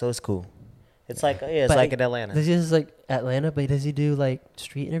 Yeah, so it's cool. It's like it's But like in Atlanta. Does he just like Atlanta? But does he do like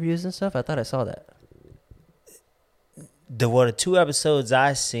street interviews and stuff? I thought I saw that. The 2 episodes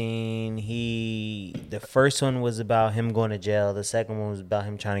I seen, the first one was about him going to jail. The second one was about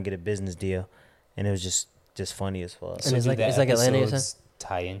him trying to get a business deal, and it was just funny as fuck. And it's do like- the it's like Atlanta, you said? episodes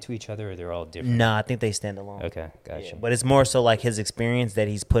tie into each other, or they're all different? Nah, I think they stand alone. Okay, gotcha. Yeah, but it's more so like his experience that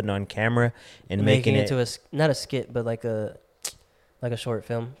he's putting on camera and making it it into not a skit, but like a short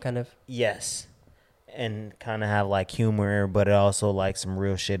film kind of. yes, and kind of have like humor, but it also like some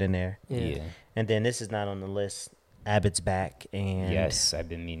real shit in there. Yeah. And then this is not on the list. Abbott's back, and Yes, I've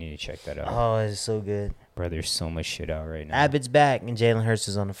been meaning to check that out. oh, it's so good. Bro, there's so much shit out right now. Abbott's back, and Jalen Hurts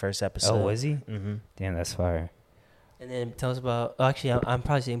is on the first episode. Oh, was he? Mm-hmm. Damn, that's fire. And then tell us about. Oh, actually, I'm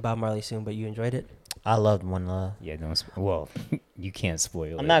probably seeing Bob Marley soon, but you enjoyed it. I loved One Love. Yeah, well, you can't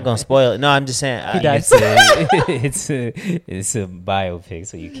spoil it. I'm not gonna spoil it. No, I'm just saying. He died. It's a biopic,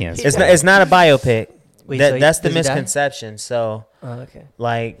 so you can't spoil It's not a biopic. Wait, That's the does he die? misconception. So, Oh, okay.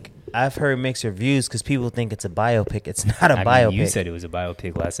 like, I've heard mixed reviews because people think it's a biopic. It's not a I biopic. mean, you said it was a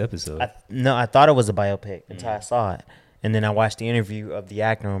biopic last episode. I thought it was a biopic until I saw it, and then I watched the interview of the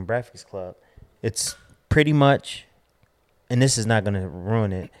actor on Breakfast Club. It's pretty much, and this is not gonna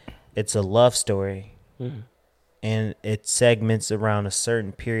ruin it. It's a love story, and it segments around a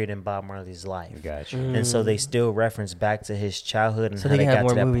certain period in Bob Marley's life. Gotcha. And so they still reference back to his childhood and So how they they can got have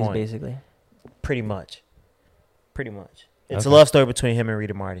to more that movies, point. basically. Pretty much. It's Okay. a love story between him and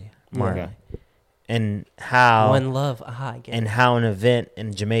Rita Marley. Okay. And how One Love. Aha, I get and it. how an event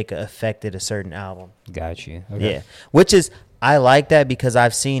in Jamaica affected a certain album. Got you. Okay. Yeah. Which is I like that because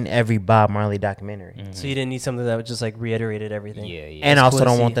I've seen every Bob Marley documentary. So you didn't need something that would just like reiterated everything. Yeah, yeah. And I It's also cool to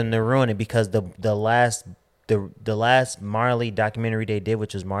don't see. want them to ruin it because the last Marley documentary they did,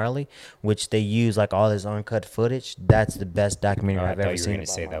 which was Marley, which they used like all his uncut footage. That's the best documentary Oh, I I've thought ever you were seen. gonna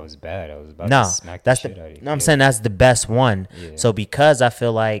say that was bad. I was about No, to smack that's the shit out of you. no. I'm saying that's the best one. Yeah. So because I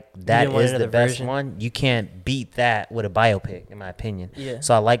feel like that didn't want is the another best version? one, you can't beat that with a biopic, in my opinion. Yeah.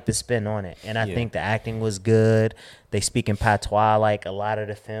 So I like the spin on it, and I Yeah. think the acting was good. They speak in patois like a lot of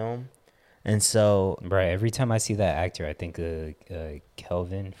the film, and so Bro, every time I see that actor, I think of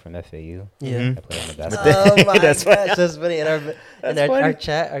Kelvin from FAU. Yeah. Mhm. I play on the basketball. Oh my That's gosh, funny. that's funny. In our funny.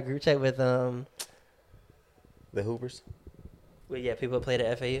 our group chat with the Hoopers. well, yeah, people that played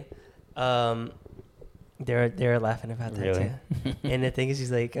at FAU. They're laughing about that Really? too. And the thing is, he's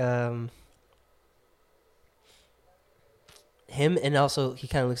like, him, and also he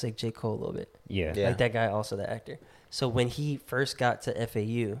kind of looks like J. Cole a little bit. Yeah. Yeah. Like that guy, also the actor. So when he first got to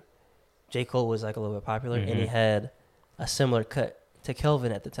FAU, J. Cole was like a little bit popular, and he Mhm. had a similar cut to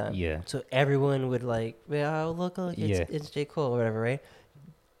Kelvin at the time. Yeah. So everyone would like, well, look, Yeah. it's J. Cole or whatever, right?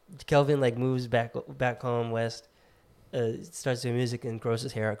 Kelvin like moves back home west, starts doing music and grows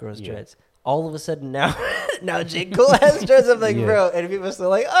his hair out, grows Yeah. dreads. All of a sudden now, now J. Cole has dreads. I'm like, Yeah. bro, and people are still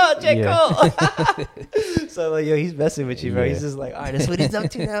like, oh, J. Yeah. Cole. So I'm like, yo, he's messing with you, bro. Yeah. He's just like, all right, that's what he's up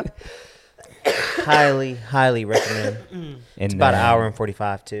to now. Highly recommend. It's about an hour and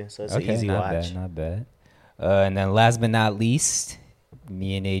 45 too, so it's an easy watch. Not bad. And then last but not least,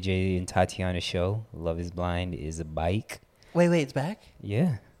 me and AJ and Tatiana show, Love is Blind, is a bike. Wait, it's back?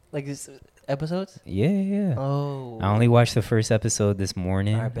 Yeah. Like this episodes? Yeah. Oh. I only watched the first episode this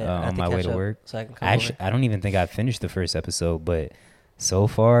morning I bet. I have on to my way catch to up work. so I can come Actually, I don't even think I finished the first episode, but so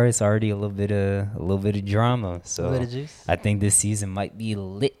far it's already a little bit of drama. So A little juice. I think this season might be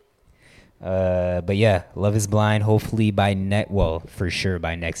lit. But yeah, Love is Blind. Hopefully for sure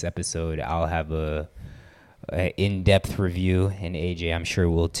by next episode I'll have a in-depth review, and AJ I'm sure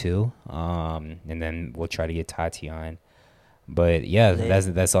will too. And then we'll try to get Tati on. But yeah,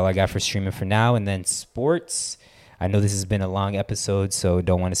 that's all I got for streaming for now. And then sports. I know this has been a long episode, so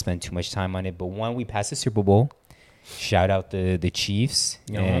don't want to spend too much time on it. But we passed the Super Bowl. Shout out the Chiefs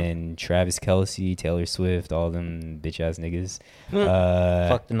and Travis Kelce, Taylor Swift, all them bitch ass niggas.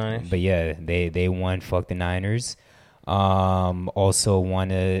 Fuck the Niners. But yeah, they won. Fuck the Niners. Also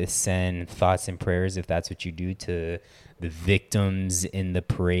want to send thoughts and prayers, if that's what you do, to the victims in the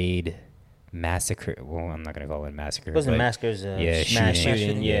parade massacre. Well, I'm not gonna call it a massacre. It wasn't but massacres. yeah, Mass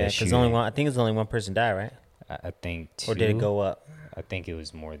shooting. Yeah, because shooting. I think it's only one person died, right? I think two. Or did it go up? I think it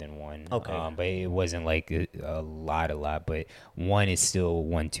was more than one. Okay. But it wasn't like a lot. But one is still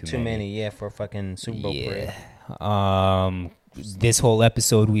one too many. Yeah, for a fucking Super Bowl parade. This whole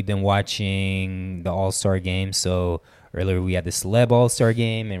episode we've been watching the All-Star game. So earlier we had the Celeb All-Star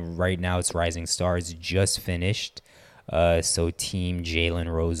game, and right now it's Rising Stars just finished. So Team Jalen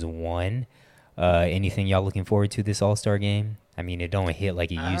Rose won. Anything y'all looking forward to this All-Star game? I mean, it don't hit like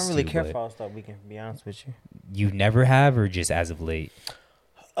it used to. I don't really care for All-Star Weekend, to be honest with you. You never have, or just as of late?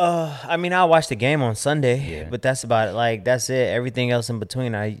 I mean, I watched the game on Sunday, Yeah. but that's about it. Like, that's it. Everything else in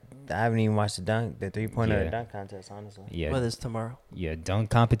between, I haven't even watched the 3-pointer dunk contest, honestly. Yeah. Well, it's tomorrow. Yeah, dunk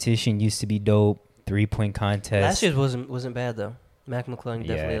competition used to be dope. 3-point contest. Last year's wasn't bad though. Mac McClung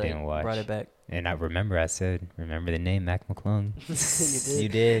Yeah, I definitely didn't watch. brought it back. And I said, remember the name, Mac McClung? You You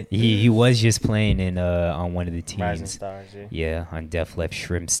did. He was just playing in on one of the teams. Rising Stars, yeah. Yeah, on Def Left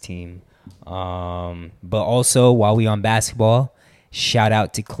Shrimp's team. But also, while we on basketball, shout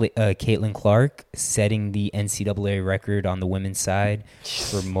out to Caitlin Clark setting the NCAA record on the women's side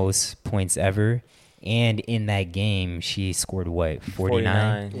for most points ever. And in that game, she scored what,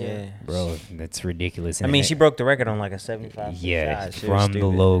 49? Yeah. Bro, that's ridiculous. I mean, she broke the record on like a 75. Yeah, shot. She was from the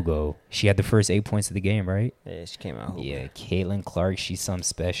stupid. logo. She had the first 8 points of the game, right? Yeah, she came out hooping. Yeah, Caitlin Clark, she's something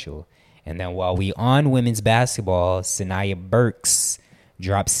special. And then while we on women's basketball, Saniya Burks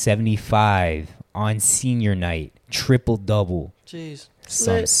dropped 75 on senior night, triple-double. Jeez.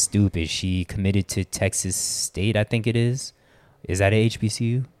 Something stupid. She committed to Texas State, I think it is. Is that a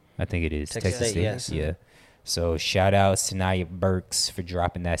HBCU? I think it is. Texas State, yes. Yeah. So shout out Saniya Burks for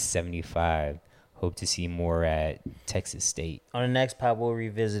dropping that 75. Hope to see more at Texas State. On the next pod, we'll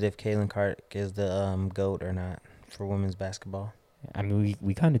revisit if Caitlin Clark is the GOAT or not for women's basketball. I mean,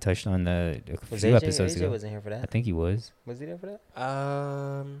 we kind of touched on the a Was few AJ? episodes AJ ago. wasn't here for I that. think he was. Was he there for that?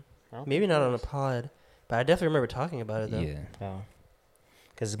 Um, I don't maybe think not he on a was. pod, but I definitely remember talking about it though. Yeah. Oh.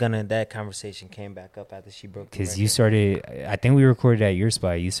 Because that conversation came back up after she broke the Because record. you started, I think we recorded at your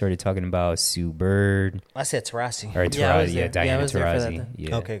spot. You started talking about Sue Bird I said Tarasi. or Yeah, I was Tarazi. there. Yeah, Yeah, I Diana was there for that Taurasi. then.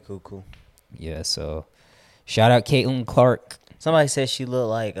 Yeah. Okay, cool. Yeah, so shout out Caitlin Clark. Somebody said she looked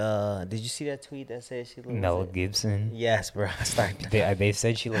like, did you see that tweet that said she looked Mel like Gibson. Yes, bro. I started. They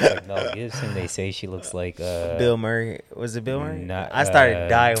said she looks like Mel Gibson. They say she looks like Bill Murray. Was it Bill Murray? Nah, I started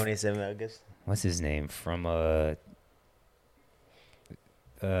dying when they said Mel Gibson. what's his name from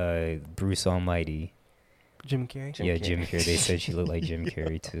Bruce Almighty. Jim Carrey. Jim Carrey. They said she looked like Jim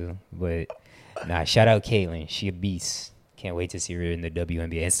Carrey too. But nah, shout out Caitlin. She a beast. Can't wait to see her in the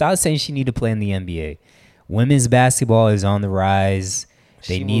WNBA. And stop saying she need to play in the NBA. Women's basketball is on the rise.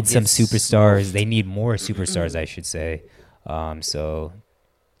 They She need will some get superstars. smoked. They need more superstars, I should say. So,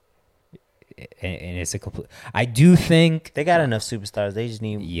 and it's a complete. I do think. They got enough superstars. They just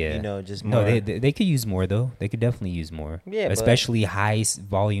need, Yeah. just more. No, they could use more though. They could definitely use more. Yeah, but- especially high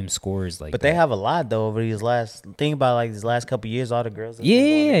volume scores like. but that. they have a lot though over these last. Think about like these last couple years, all the girls. that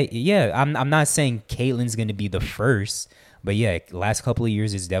been going Yeah. I'm not saying Caitlin's gonna be the first, but yeah, last couple of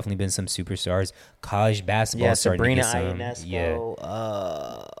years it's definitely been some superstars. College basketball Yeah, starting to Sabrina get some.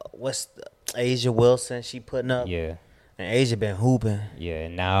 Ionesco. What's Asia Wilson? She putting up. Yeah. And Asia been hooping. Yeah,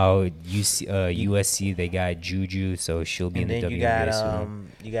 and now USC they got Juju, so she'll be And in the then WNBA you got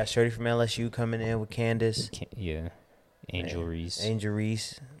soon. you got Shorty from LSU coming in with Candace. Yeah, Angel Reese. Angel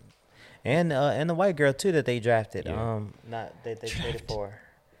Reese. And the white girl too that they drafted. Yeah. Not they traded for.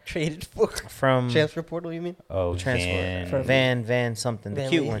 Traded for From transfer portal, you mean? Oh, transfer. Van. Van something. The Van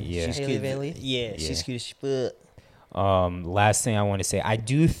cute Lee. one. Yeah. She's Haley cute. Van Lee? Yeah, Yeah. she's cute as fuck. Last thing I want to say, I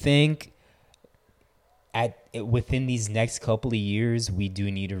do think within these next couple of years, we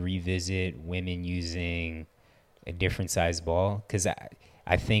do need to revisit women using a different size ball, because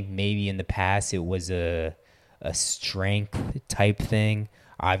I think maybe in the past it was a strength type thing.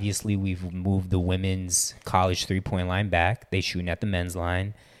 Obviously, we've moved the women's college 3-point line back. They shooting at the men's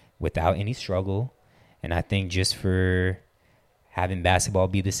line without any struggle, and I think just for having basketball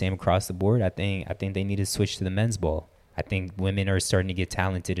be the same across the board, I think they need to switch to the men's ball. I think women are starting to get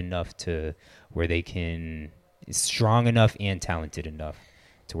talented enough to where they can, strong enough and talented enough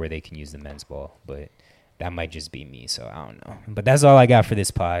to where they can use the men's ball. But that might just be me, so I don't know. But that's all I got for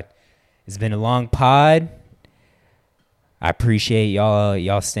this pod. It's been a long pod. I appreciate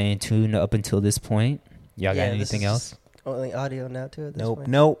y'all staying tuned up until this point. Y'all got anything else? Only audio now too at this point.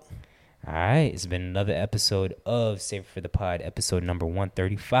 Nope. All right, it's been another episode of Save It for the Pod, episode number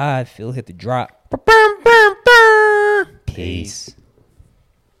 135. Phil hit the drop. Peace.